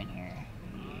system in here.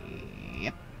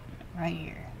 Yep. Right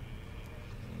here.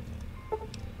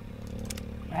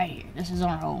 Right here. This is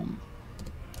our home.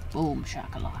 Boom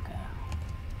shakalaka.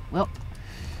 Well,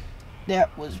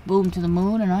 that was Boom to the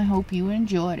Moon, and I hope you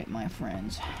enjoyed it, my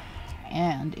friends.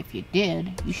 And if you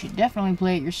did, you should definitely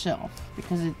play it yourself,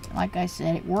 because it, like I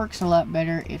said, it works a lot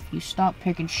better if you stop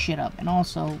picking shit up. And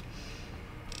also,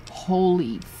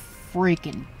 holy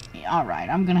freaking, alright,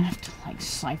 I'm gonna have to like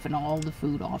siphon all the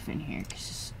food off in here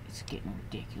because it's getting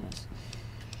ridiculous.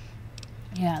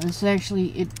 Yeah, this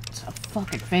actually, it's a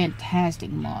fucking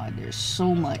fantastic mod. There's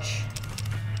so much.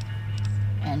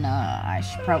 And I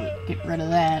should probably get rid of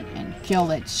that and kill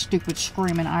that stupid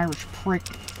screaming Irish prick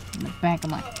in the back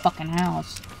of my fucking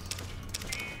house.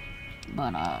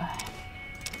 But,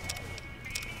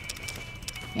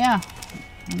 yeah,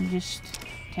 I'm just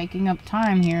taking up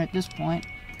time here at this point.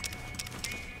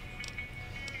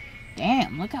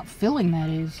 Damn, look how filling that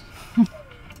is.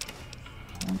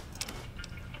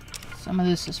 Some of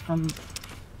this is from...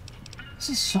 This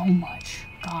is so much.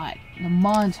 God, the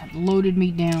mods have loaded me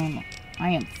down. I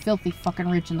am filthy fucking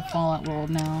rich in the Fallout world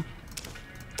now.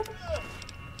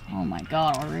 Oh my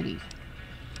god, already.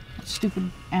 That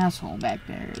stupid asshole back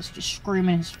there is just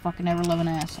screaming his fucking ever-loving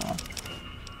ass off.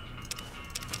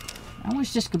 I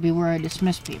wish this could be where I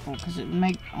dismiss people, because it would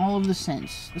make all of the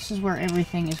sense. This is where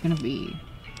everything is gonna be.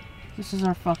 This is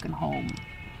our fucking home.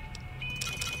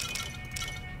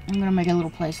 I'm gonna make a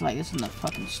little place like this in the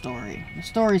fucking story. The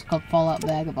story is called Fallout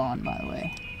Vagabond, by the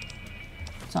way.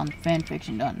 It's on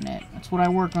fanfiction.net. That's what I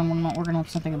work on when I'm not working on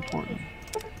something important.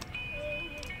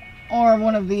 Or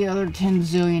one of the other 10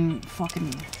 zillion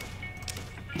fucking,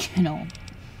 you know,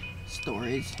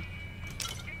 stories.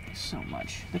 So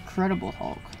much. The Credible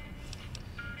Hulk.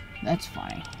 That's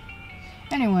funny.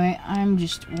 Anyway, I'm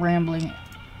just rambling.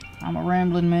 I'm a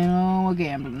rambling man, oh, a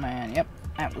gambling man. Yep,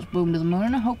 that was Boom to the Moon,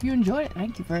 and I hope you enjoyed it.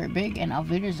 Thank you very big, and auf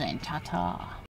Wiedersehen. Ta-ta.